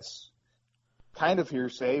 Good. That's kind of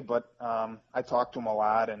hearsay, but I talked to him a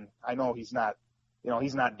lot, and I know he's not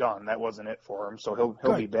done. That wasn't it for him. So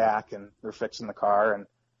he'll be back, and they're fixing the car, and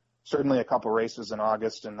certainly a couple races in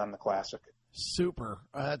August, and then the Classic. Super.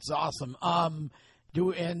 That's awesome.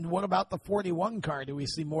 And what about the 41 car? Do we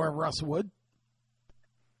see more of Russ Wood?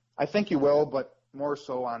 I think you will, but more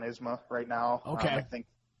so on ISMA right now. Okay.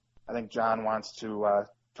 I think John wants to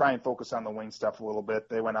try and focus on the wing stuff a little bit.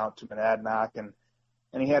 They went out to Monadnock, and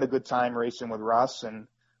he had a good time racing with Russ, and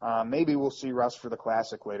maybe we'll see Russ for the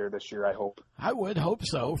Classic later this year, I hope. I would hope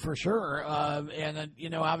so, for sure.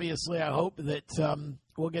 Obviously I hope that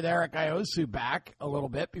we'll get Eric Iosu back a little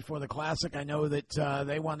bit before the Classic. I know that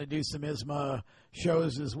they want to do some ISMA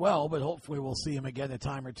shows as well, but hopefully we'll see him again a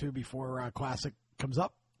time or two before Classic comes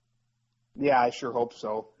up. Yeah, I sure hope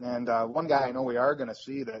so. And one guy I know we are going to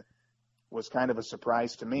see that was kind of a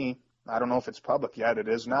surprise to me. I don't know if it's public yet. It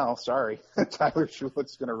is now. Sorry. Tyler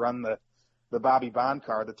Schulich's going to run the Bobby Bond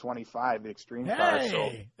car, the 25, the Extreme car. So,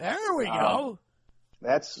 there we go.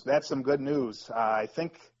 That's some good news. I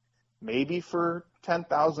think maybe for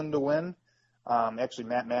 $10,000 to win. Actually,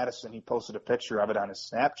 Matt Madison, he posted a picture of it on his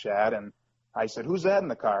Snapchat, and I said, "Who's that in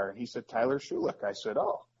the car?" And he said, "Tyler Schulich." I said,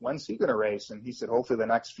 "Oh, when's he going to race?" And he said, "Hopefully the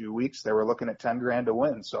next few weeks." They were looking at $10,000 to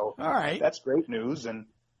win. So all right, that's great news. And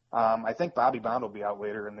I think Bobby Bond will be out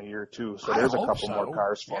later in the year too. So there's a couple more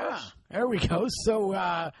cars for us. There we go.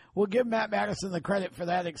 So we'll give Matt Madison the credit for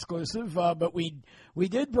that exclusive. But we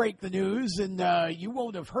did break the news, and you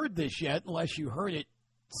won't have heard this yet unless you heard it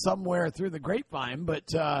somewhere through the grapevine.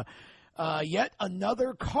 But yet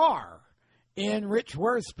another car in Rich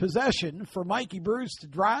Wirth's possession for Mikey Bruce to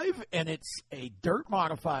drive, and it's a dirt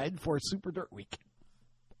modified for Super Dirt Week.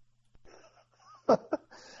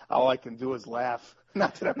 All I can do is laugh.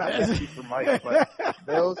 Not that I'm not happy for Mike, but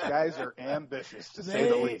those guys are ambitious, to say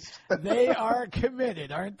the least. They are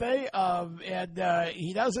committed, aren't they? And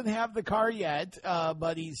he doesn't have the car yet,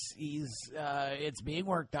 but it's being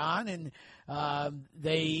worked on, and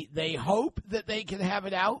they hope that they can have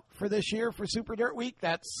it out for this year for Super Dirt Week.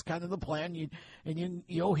 That's kind of the plan.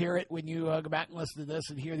 You'll hear it when you go back and listen to this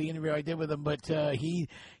and hear the interview I did with him. But he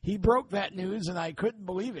broke that news, and I couldn't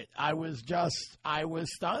believe it. I was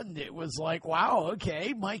stunned. It was like, wow,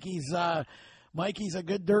 okay, Mikey's a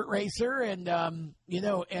good dirt racer, and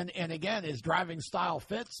and again, his driving style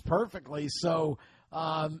fits perfectly. So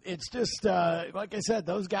it's just like I said,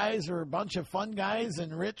 those guys are a bunch of fun guys,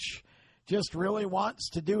 and Rich just really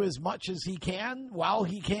wants to do as much as he can while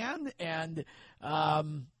he can, and that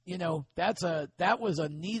was a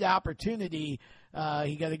neat opportunity.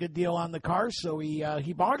 He got a good deal on the car, so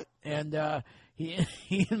he bought it, and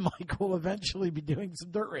he and Mike will eventually be doing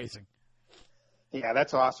some dirt racing. Yeah,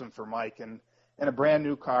 that's awesome for Mike, and a brand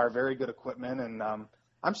new car, very good equipment, and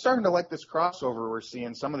I'm starting to like this crossover we're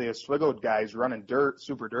seeing. Some of the Oswego guys running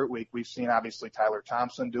Super Dirt Week. We've seen obviously Tyler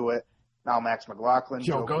Thompson do it. Now Max McLaughlin,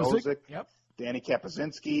 Joe Gozick, yep. Danny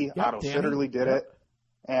Kapazinski, yep, Otto Sitterly did it.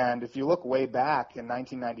 And if you look way back in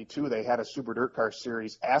 1992, they had a Super Dirt Car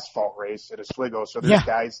Series asphalt race at Oswego. So there's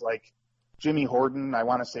guys like Jimmy Horton, I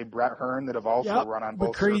want to say Brett Hearn, that have also run on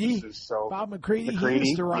both surfaces. So Bob McCready, he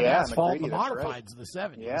used to run asphalt in the Modifieds in the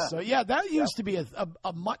 70s. Yeah. So, that used to be a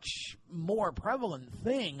much more prevalent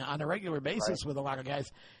thing on a regular basis with a lot of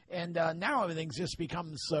guys. And now everything's just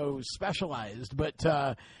become so specialized. But,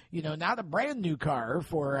 not a brand new car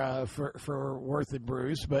for Wirth and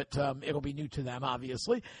Bruce, but it'll be new to them,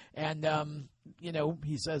 obviously. And,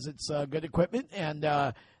 he says it's good equipment, and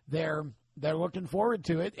they're looking forward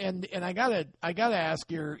to it, and I gotta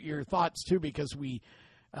ask your thoughts too, because we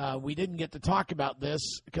didn't get to talk about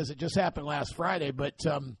this because it just happened last Friday. But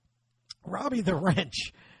Robbie the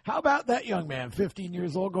Wrench, how about that young man, 15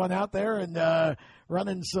 years old, going out there and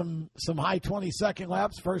running some high 20-second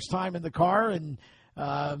laps, first time in the car, and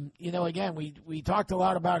again we talked a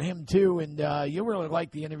lot about him too, and you really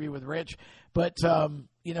liked the interview with Rich, but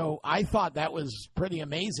I thought that was pretty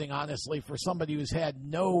amazing, honestly, for somebody who's had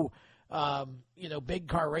no big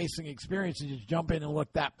car racing experience to just jump in and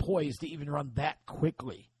look that poised to even run that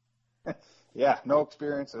quickly. Yeah, no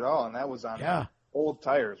experience at all, and that was on old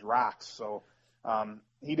tires, rocks. So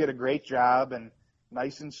he did a great job, and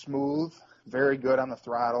nice and smooth, very good on the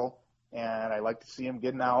throttle, and I like to see him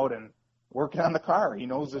getting out and working on the car. He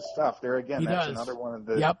knows his stuff. There again, that's another one of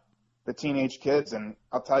the teenage kids, and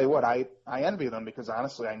I'll tell you what, I envy them, because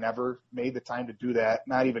honestly I never made the time to do that,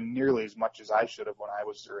 not even nearly as much as I should have when I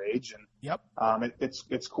was their age, and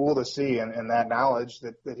it's cool to see, and that knowledge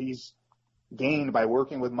that he's gained by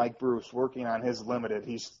working with Mike Bruce, working on his limited,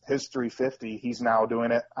 his 350, he's now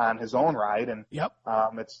doing it on his own ride, and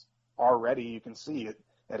it's already, you can see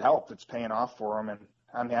it helped, it's paying off for him, and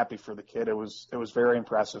I'm happy for the kid. It was very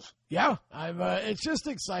impressive. Yeah, it's just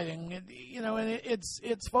exciting, and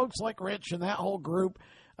it's folks like Rich and that whole group,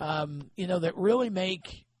 that really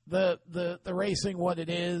make the racing what it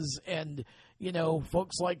is, and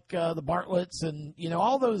folks like the Bartletts and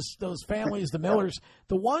all those families, the Millers,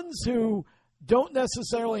 the ones who don't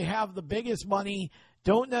necessarily have the biggest money,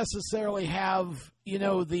 don't necessarily have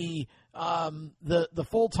the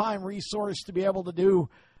full-time resource to be able to do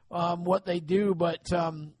what they do, but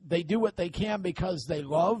they do what they can because they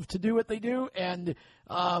love to do what they do, and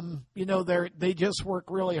they just work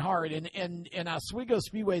really hard. And Oswego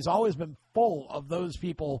Speedway's always been full of those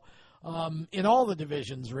people in all the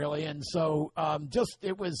divisions, really. And so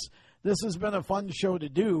this has been a fun show to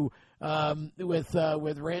do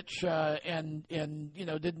with Rich, and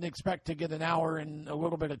didn't expect to get an hour and a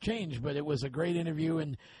little bit of change, but it was a great interview,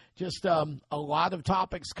 and just a lot of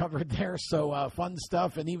topics covered there. So fun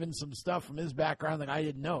stuff, and even some stuff from his background that I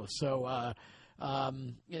didn't know. So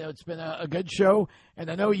it's been a good show, and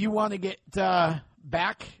I know you want to get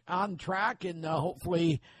back on track, and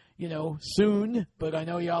hopefully soon, but I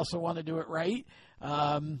know you also want to do it right.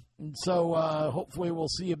 And so hopefully we'll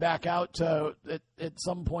see you back out at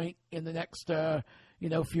some point in the next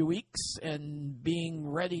few weeks, and being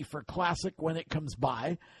ready for Classic when it comes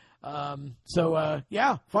by. Fun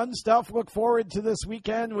stuff. Look forward to this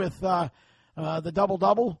weekend with the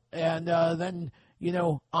double-double, and then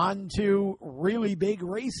on to really big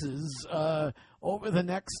races over the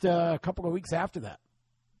next couple of weeks after that.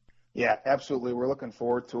 Yeah, absolutely. We're looking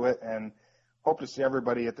forward to it, and hope to see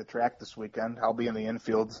everybody at the track this weekend. I'll be in the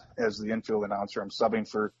infield as the infield announcer. I'm subbing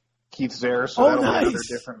for Keith Zare, so that'll be another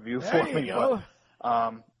different view for me. But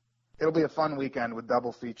it'll be a fun weekend with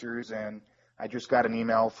double features, and I just got an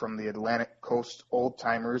email from the Atlantic Coast Old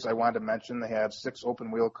Timers. I wanted to mention they have 6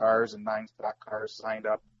 open-wheel cars and 9 stock cars signed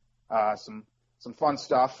up. Some fun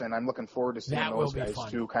stuff, and I'm looking forward to seeing those guys,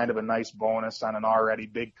 too. Kind of a nice bonus on an already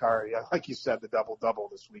big car. Yeah, like you said, the double-double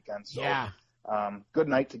this weekend. So, yeah. Good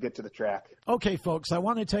night to get to the track. Okay, folks, I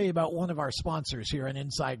want to tell you about one of our sponsors here on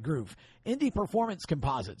Inside Groove, Indy Performance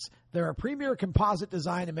Composites. They're a premier composite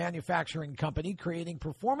design and manufacturing company creating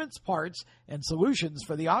performance parts and solutions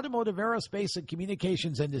for the automotive, aerospace, and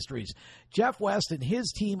communications industries. Jeff West and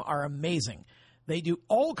his team are amazing. They do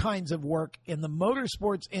all kinds of work in the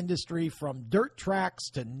motorsports industry, from dirt tracks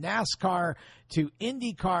to NASCAR to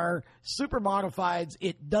IndyCar, Supermodifieds.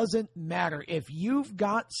 It doesn't matter. If you've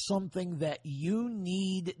got something that you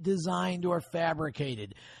need designed or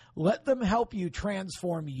fabricated, let them help you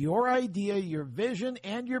transform your idea, your vision,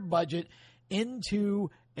 and your budget into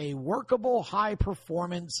a workable,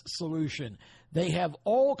 high-performance solution. They have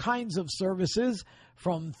all kinds of services,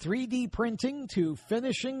 from 3D printing to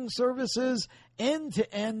finishing services.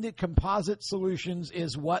 End-to-end composite solutions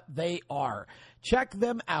is what they are. Check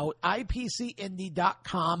them out,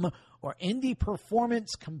 ipcindy.com or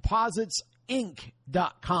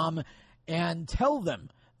indyperformancecompositesinc.com, and tell them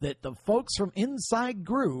that the folks from Inside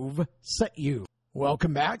Groove sent you.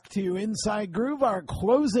 Welcome back to Inside Groove, our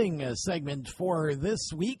closing segment for this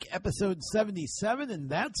week, episode 77, and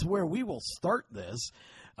that's where we will start this.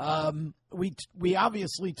 We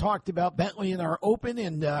obviously talked about Bentley in our open,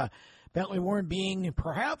 and Bentley Warren being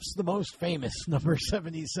perhaps the most famous number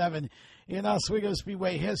 77 in Oswego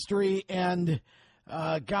Speedway history. And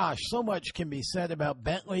gosh, so much can be said about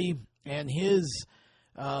Bentley and his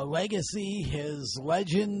legacy, his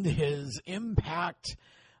legend, his impact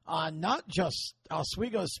on not just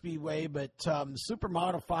Oswego Speedway, but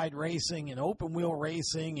Supermodified racing and open wheel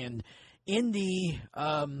racing and Indy.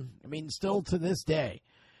 Still to this day,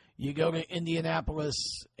 you go to Indianapolis,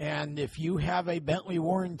 and if you have a Bentley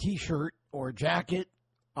Warren t-shirt or jacket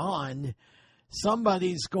on,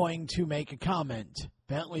 somebody's going to make a comment.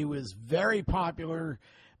 Bentley was very popular,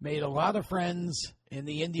 made a lot of friends in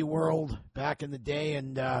the Indy world back in the day,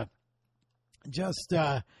 and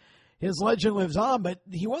his legend lives on. But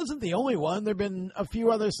he wasn't the only one. There have been a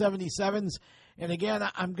few other 77s, and again,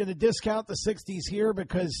 I'm going to discount the 60s here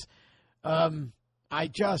because I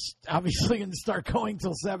just obviously didn't start going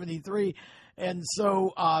till 73. And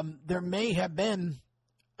so there may have been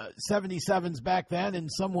 77s back then, and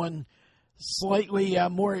someone slightly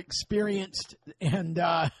more experienced and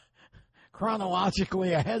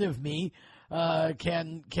chronologically ahead of me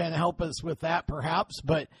can help us with that perhaps.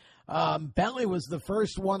 But Bentley was the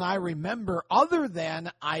first one I remember, other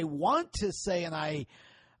than, I want to say, and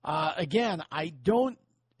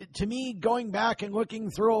to me, going back and looking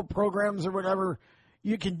through old programs or whatever,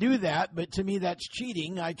 you can do that, but to me that's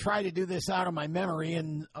cheating. I try to do this out of my memory,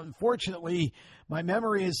 and unfortunately my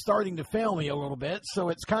memory is starting to fail me a little bit, so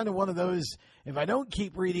it's kind of one of those, if I don't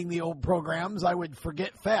keep reading the old programs, I would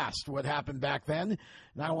forget fast what happened back then,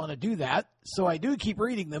 and I don't want to do that, so I do keep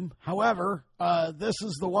reading them. However, this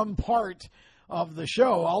is the one part of the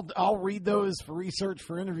show, I'll read those for research,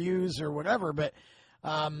 for interviews or whatever, but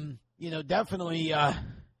definitely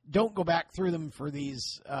don't go back through them for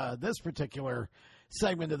these this particular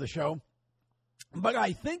segment of the show. But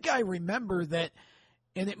I think I remember that,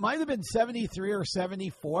 and it might have been 73 or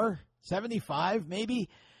 74, 75 maybe,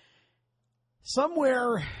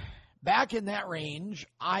 somewhere back in that range,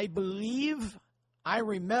 I believe I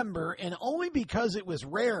remember, and only because it was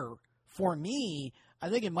rare for me, I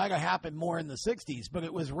think it might have happened more in the 60s, but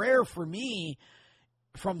it was rare for me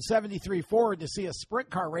from 73 forward to see a sprint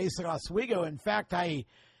car race at Oswego. In fact, I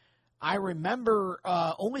remember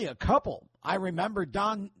only a couple. I remember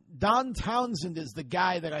Don Townsend is the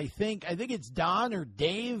guy that I think it's Don or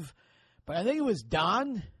Dave, but I think it was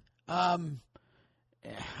Don. I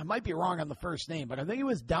might be wrong on the first name, but I think it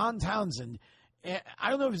was Don Townsend. I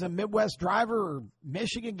don't know if he's a Midwest driver or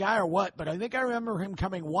Michigan guy or what, but I think I remember him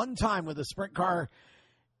coming one time with a sprint car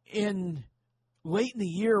in late in the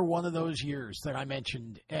year, one of those years that I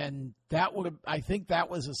mentioned, and I think that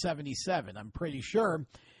was a 77. I'm pretty sure.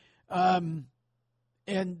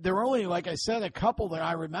 And there were only, like I said, a couple that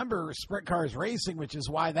I remember sprint cars racing, which is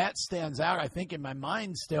why that stands out, I think, in my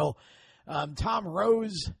mind still. Tom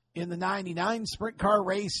Rose in the 99 sprint car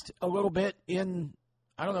raced a little bit in,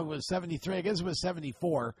 I don't know if it was 73, I guess it was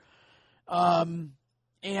 74. And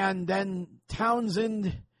then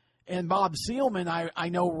Townsend and Bob Seelman, I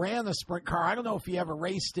know, ran a sprint car. I don't know if he ever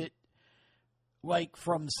raced it, like,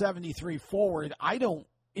 from 73 forward.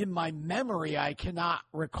 In my memory, I cannot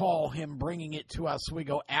recall him bringing it to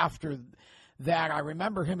Oswego after that. I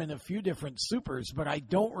remember him in a few different supers, but I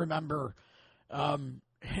don't remember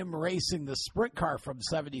him racing the sprint car from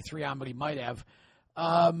 73 on, but he might have.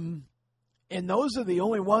 And those are the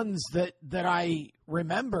only ones that I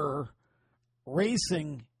remember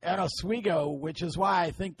racing at Oswego, which is why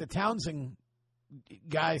I think the Townsend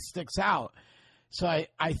guy sticks out. So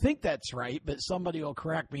I think that's right, but somebody will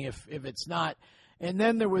correct me if it's not. And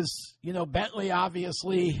then there was, Bentley,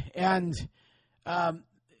 obviously, and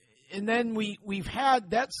then we've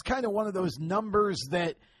had, that's kind of one of those numbers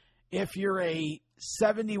that if you're a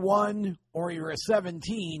 71 or you're a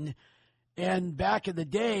 17, and back in the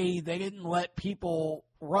day, they didn't let people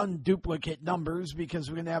run duplicate numbers because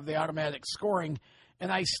we're going to have the automatic scoring.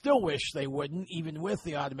 And I still wish they wouldn't, even with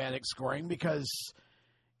the automatic scoring, because,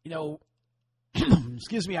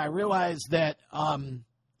 excuse me, I realize that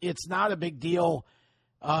it's not a big deal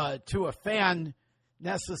to a fan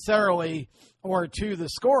necessarily or to the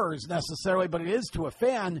scorers necessarily, but it is to a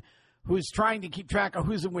fan who's trying to keep track of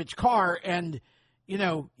who's in which car, and,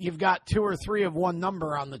 you've got 2 or 3 of one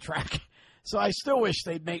number on the track. So I still wish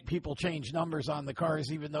they'd make people change numbers on the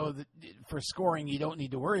cars, even though for scoring you don't need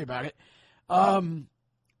to worry about it.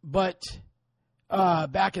 But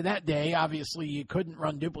back in that day, obviously you couldn't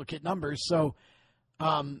run duplicate numbers. So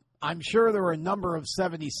I'm sure there were a number of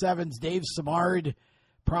 77s. Dave Samard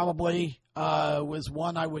probably was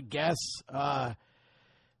one, I would guess. The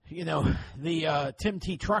Tim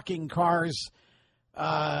T trucking cars,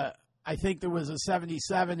 I think there was a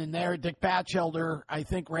 77 in there. Dick Batchelder, I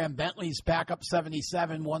think, ran Bentley's backup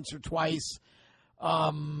 77 once or twice.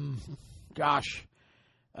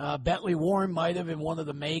 Bentley Warren might have in one of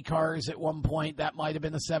the May cars at one point. That might have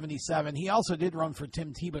been a 77. He also did run for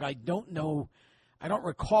Tim T, but I don't know. I don't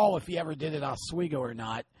recall if he ever did it Oswego or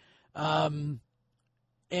not. And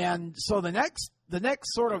so the next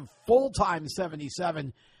sort of full-time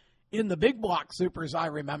 77 in the big block supers, I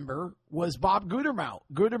remember, was Bob Gutermount.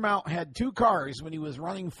 Gutermount had 2 cars when he was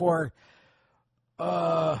running for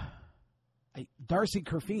Darcy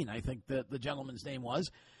Kerfine, I think the gentleman's name was.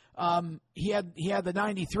 He had the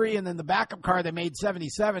 93, and then the backup car they made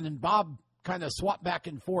 77, and Bob kind of swapped back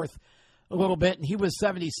and forth a little bit, and he was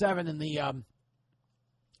 77 in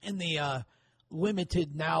the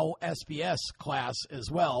limited now SBS class as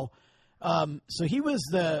well. So he was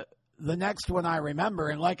the next one I remember,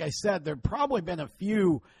 and like I said, there'd probably been a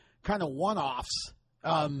few kind of one-offs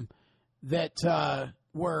that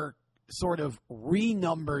were sort of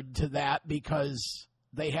renumbered to that because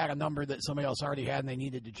they had a number that somebody else already had and they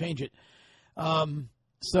needed to change it.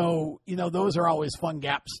 So, those are always fun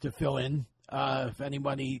gaps to fill in. If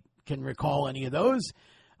anybody can recall any of those,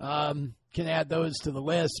 can add those to the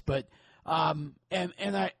list. But and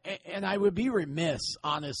I would be remiss,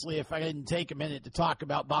 honestly, if I didn't take a minute to talk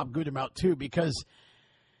about Bob Gutermount too, because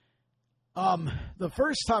the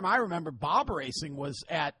first time I remember Bob racing was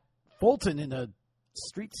at Fulton in a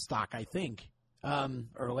street stock, I think,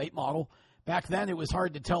 or late model. Back then, it was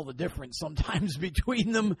hard to tell the difference sometimes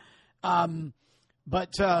between them.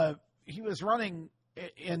 But he was running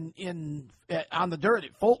on the dirt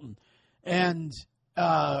at Fulton, and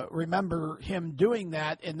remember him doing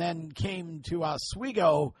that, and then came to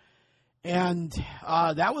Oswego, and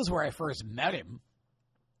that was where I first met him.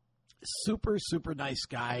 Super, super nice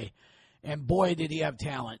guy, and boy, did he have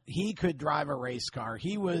talent. He could drive a race car.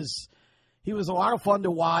 He was a lot of fun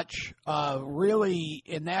to watch. Really,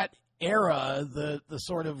 in that era, the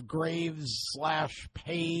sort of Graves /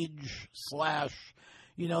 Page /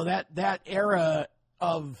 that era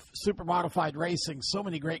of Supermodified racing, so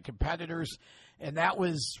many great competitors, and that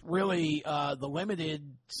was really the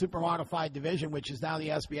limited Supermodified division, which is now the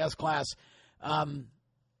SBS class,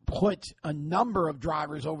 put a number of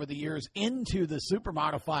drivers over the years into the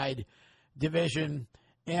Supermodified division,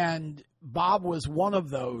 and Bob was one of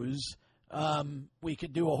those. We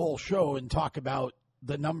could do a whole show and talk about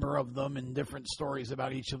the number of them and different stories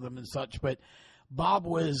about each of them and such, but Bob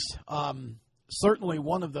was certainly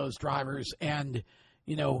one of those drivers, and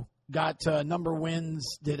got number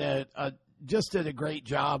wins, did a great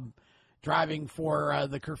job driving for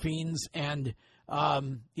the Kerfines, and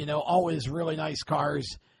always really nice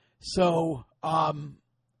cars. So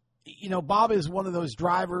Bob is one of those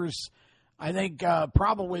drivers. I think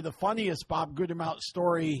probably the funniest Bob Gutermount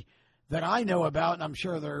story that I know about, and I'm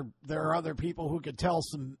sure there are other people who could tell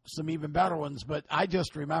some even better ones, but I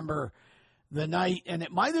just remember the night, and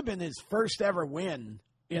it might have been his first ever win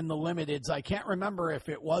in the limiteds. I can't remember if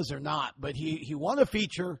it was or not, but he won a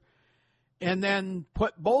feature and then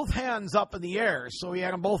put both hands up in the air. So he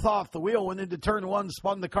had them both off the wheel, went into turn one,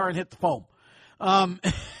 spun the car, and hit the foam.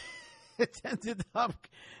 It ended up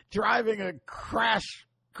driving a crashed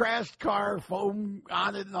car, foam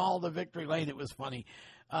on it, and all the victory lane. It was funny.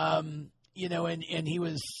 and he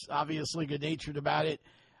was obviously good-natured about it.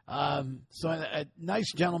 So a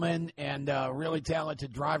nice gentleman and a really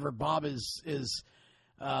talented driver. Bob is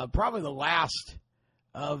probably the last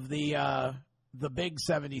of the big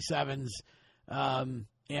 77s. And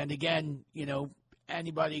again,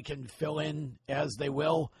 anybody can fill in as they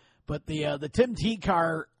will. But the Tim T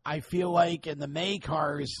car, I feel like, and the May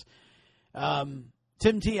cars,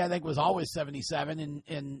 Tim T, I think, was always 77,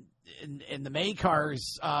 and the May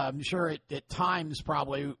cars, I'm sure at times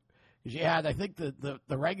probably, because you had, I think the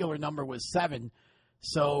regular number was 7,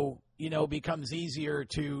 so, it becomes easier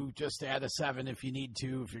to just add a 7 if you need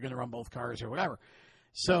to, if you're going to run both cars or whatever.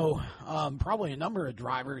 So probably a number of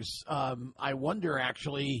drivers. I wonder,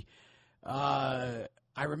 actually, I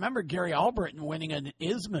remember Gary Albritton winning an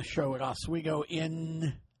ISMA show at Oswego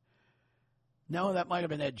no, that might have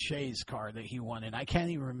been Ed Shea's car that he won in. I can't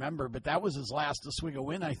even remember, but that was his last Oswego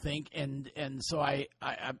win, I think. And so I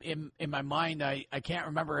in my mind, I can't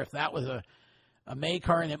remember if that was a May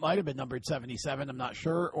car, and it might have been numbered 77. I'm not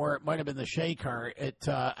sure, or it might have been the Shea car.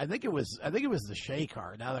 I think it was the Shea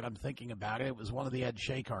car. Now that I'm thinking about it, it was one of the Ed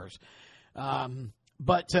Shea cars.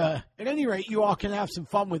 But at any rate, you all can have some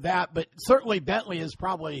fun with that. But certainly Bentley is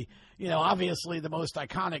probably, obviously the most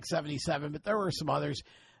iconic 77. But there were some others.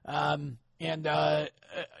 And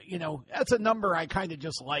that's a number I kind of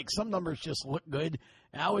just like. Some numbers just look good.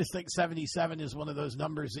 And I always think 77 is one of those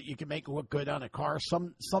numbers that you can make look good on a car.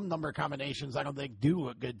 Some number combinations I don't think do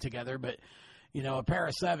look good together. But, a pair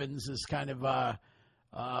of 7s is kind of, a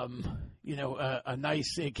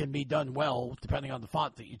nice, it can be done well depending on the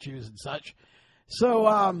font that you choose and such.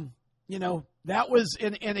 So, that was,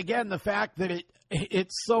 and again, the fact that it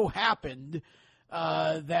so happened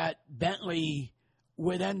that Bentley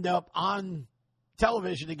would end up on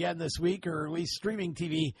television again this week, or at least streaming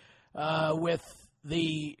TV, with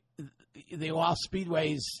the Lost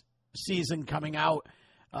Speedways season coming out.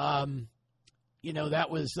 That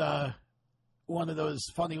was one of those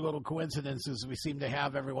funny little coincidences we seem to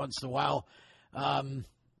have every once in a while.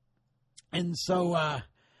 And so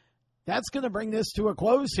that's going to bring this to a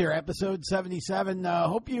close here, episode 77.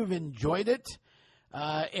 Hope you've enjoyed it.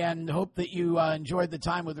 And hope that you enjoyed the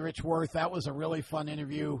time with Rich Wirth. That was a really fun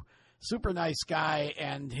interview. Super nice guy,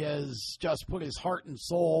 and has just put his heart and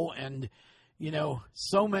soul and,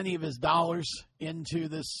 so many of his dollars into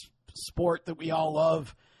this sport that we all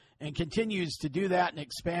love, and continues to do that and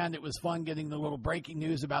expand. It was fun getting the little breaking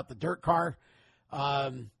news about the dirt car.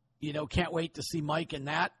 Can't wait to see Mike in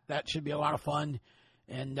that. That should be a lot of fun.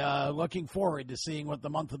 And looking forward to seeing what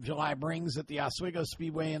the month of July brings at the Oswego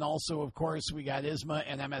Speedway. And also, of course, we got ISMA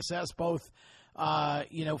and MSS both,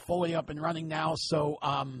 fully up and running now. So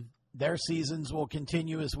their seasons will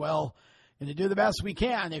continue as well. And to do the best we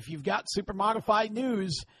can, if you've got Supermodified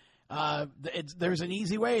news, there's an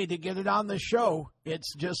easy way to get it on the show.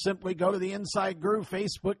 It's just simply go to the Inside Groove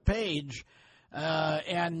Facebook page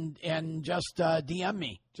and just DM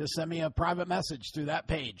me. Just send me a private message through that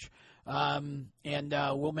page. And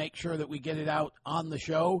we'll make sure that we get it out on the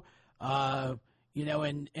show, we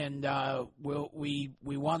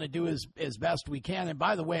want to do as best we can. And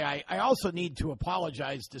by the way, I also need to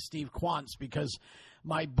apologize to Steve Quantz, because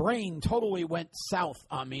my brain totally went south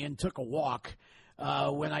on me and took a walk,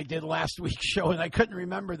 when I did last week's show, and I couldn't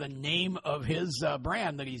remember the name of his,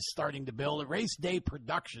 brand that he's starting to build. Race Day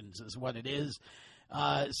Productions is what it is.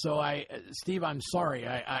 Steve, I'm sorry.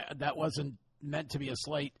 That wasn't meant to be a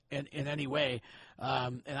slight in any way,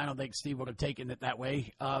 and I don't think Steve would have taken it that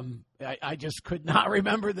way. I just could not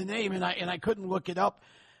remember the name, and I couldn't look it up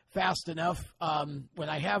fast enough. When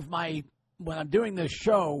I'm doing this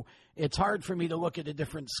show, it's hard for me to look at a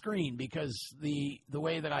different screen, because the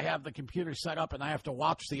way that I have the computer set up, and I have to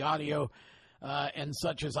watch the audio and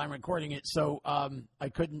such as I'm recording it. So I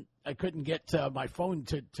couldn't get my phone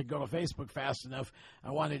to go to Facebook fast enough.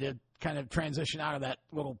 I wanted to kind of transition out of that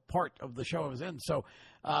little part of the show I was in. So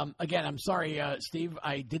again, I'm sorry, Steve,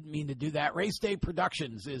 I didn't mean to do that. Race Day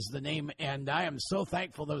Productions is the name, and I am so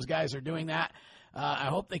thankful those guys are doing that. I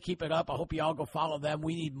hope they keep it up. I hope you all go follow them.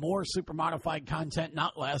 We need more super modified content,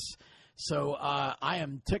 not less. So I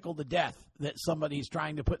am tickled to death that somebody's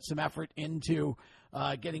trying to put some effort into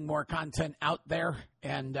getting more content out there.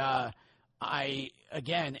 And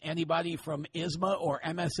anybody from ISMA or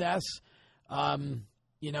MSS, I'm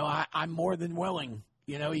more than willing.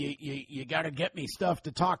 You got to get me stuff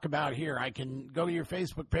to talk about here. I can go to your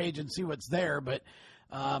Facebook page and see what's there, but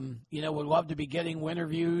we'd love to be getting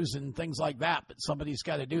interviews and things like that, but somebody's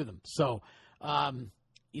got to do them. So,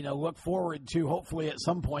 look forward to hopefully at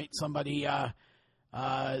some point somebody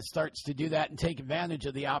starts to do that and take advantage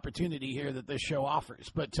of the opportunity here that this show offers.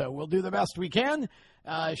 But we'll do the best we can.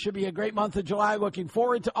 Should be a great month of July. Looking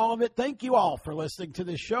forward to all of it. Thank you all for listening to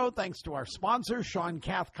this show. Thanks to our sponsor, Sean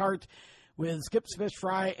Cathcart with Skip's Fish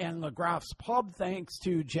Fry and LaGraff's Pub. Thanks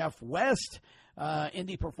to Jeff West,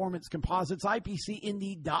 Indy Performance Composites,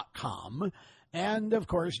 IPCindy.com. And, of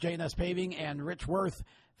course, J&S Paving and Rich Wirth.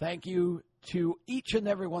 Thank you to each and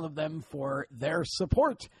every one of them for their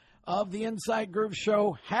support of the Inside Groove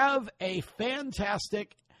Show. Have a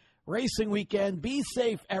fantastic racing weekend. Be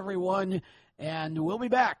safe, everyone. And we'll be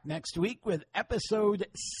back next week with episode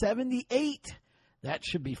 78. That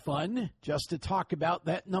should be fun, just to talk about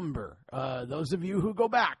that number. Those of you who go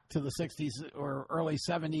back to the 60s or early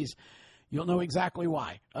 70s, you'll know exactly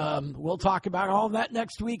why. We'll talk about all of that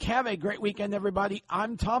next week. Have a great weekend, everybody.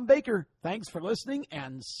 I'm Tom Baker. Thanks for listening,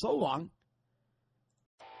 and so long.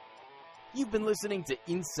 You've been listening to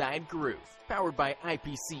Inside Groove, powered by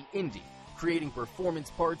IPC Indy, creating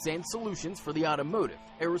performance parts and solutions for the automotive,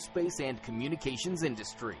 aerospace, and communications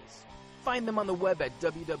industries. Find them on the web at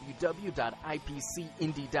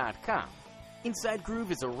www.ipcindy.com. Inside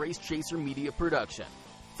Groove is a Race Chaser Media production.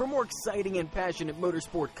 For more exciting and passionate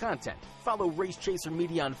motorsport content, follow Race Chaser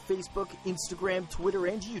Media on Facebook, Instagram, Twitter,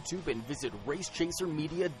 and YouTube, and visit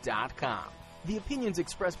racechasermedia.com. The opinions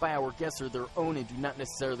expressed by our guests are their own and do not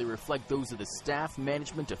necessarily reflect those of the staff,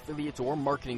 management, affiliates, or marketing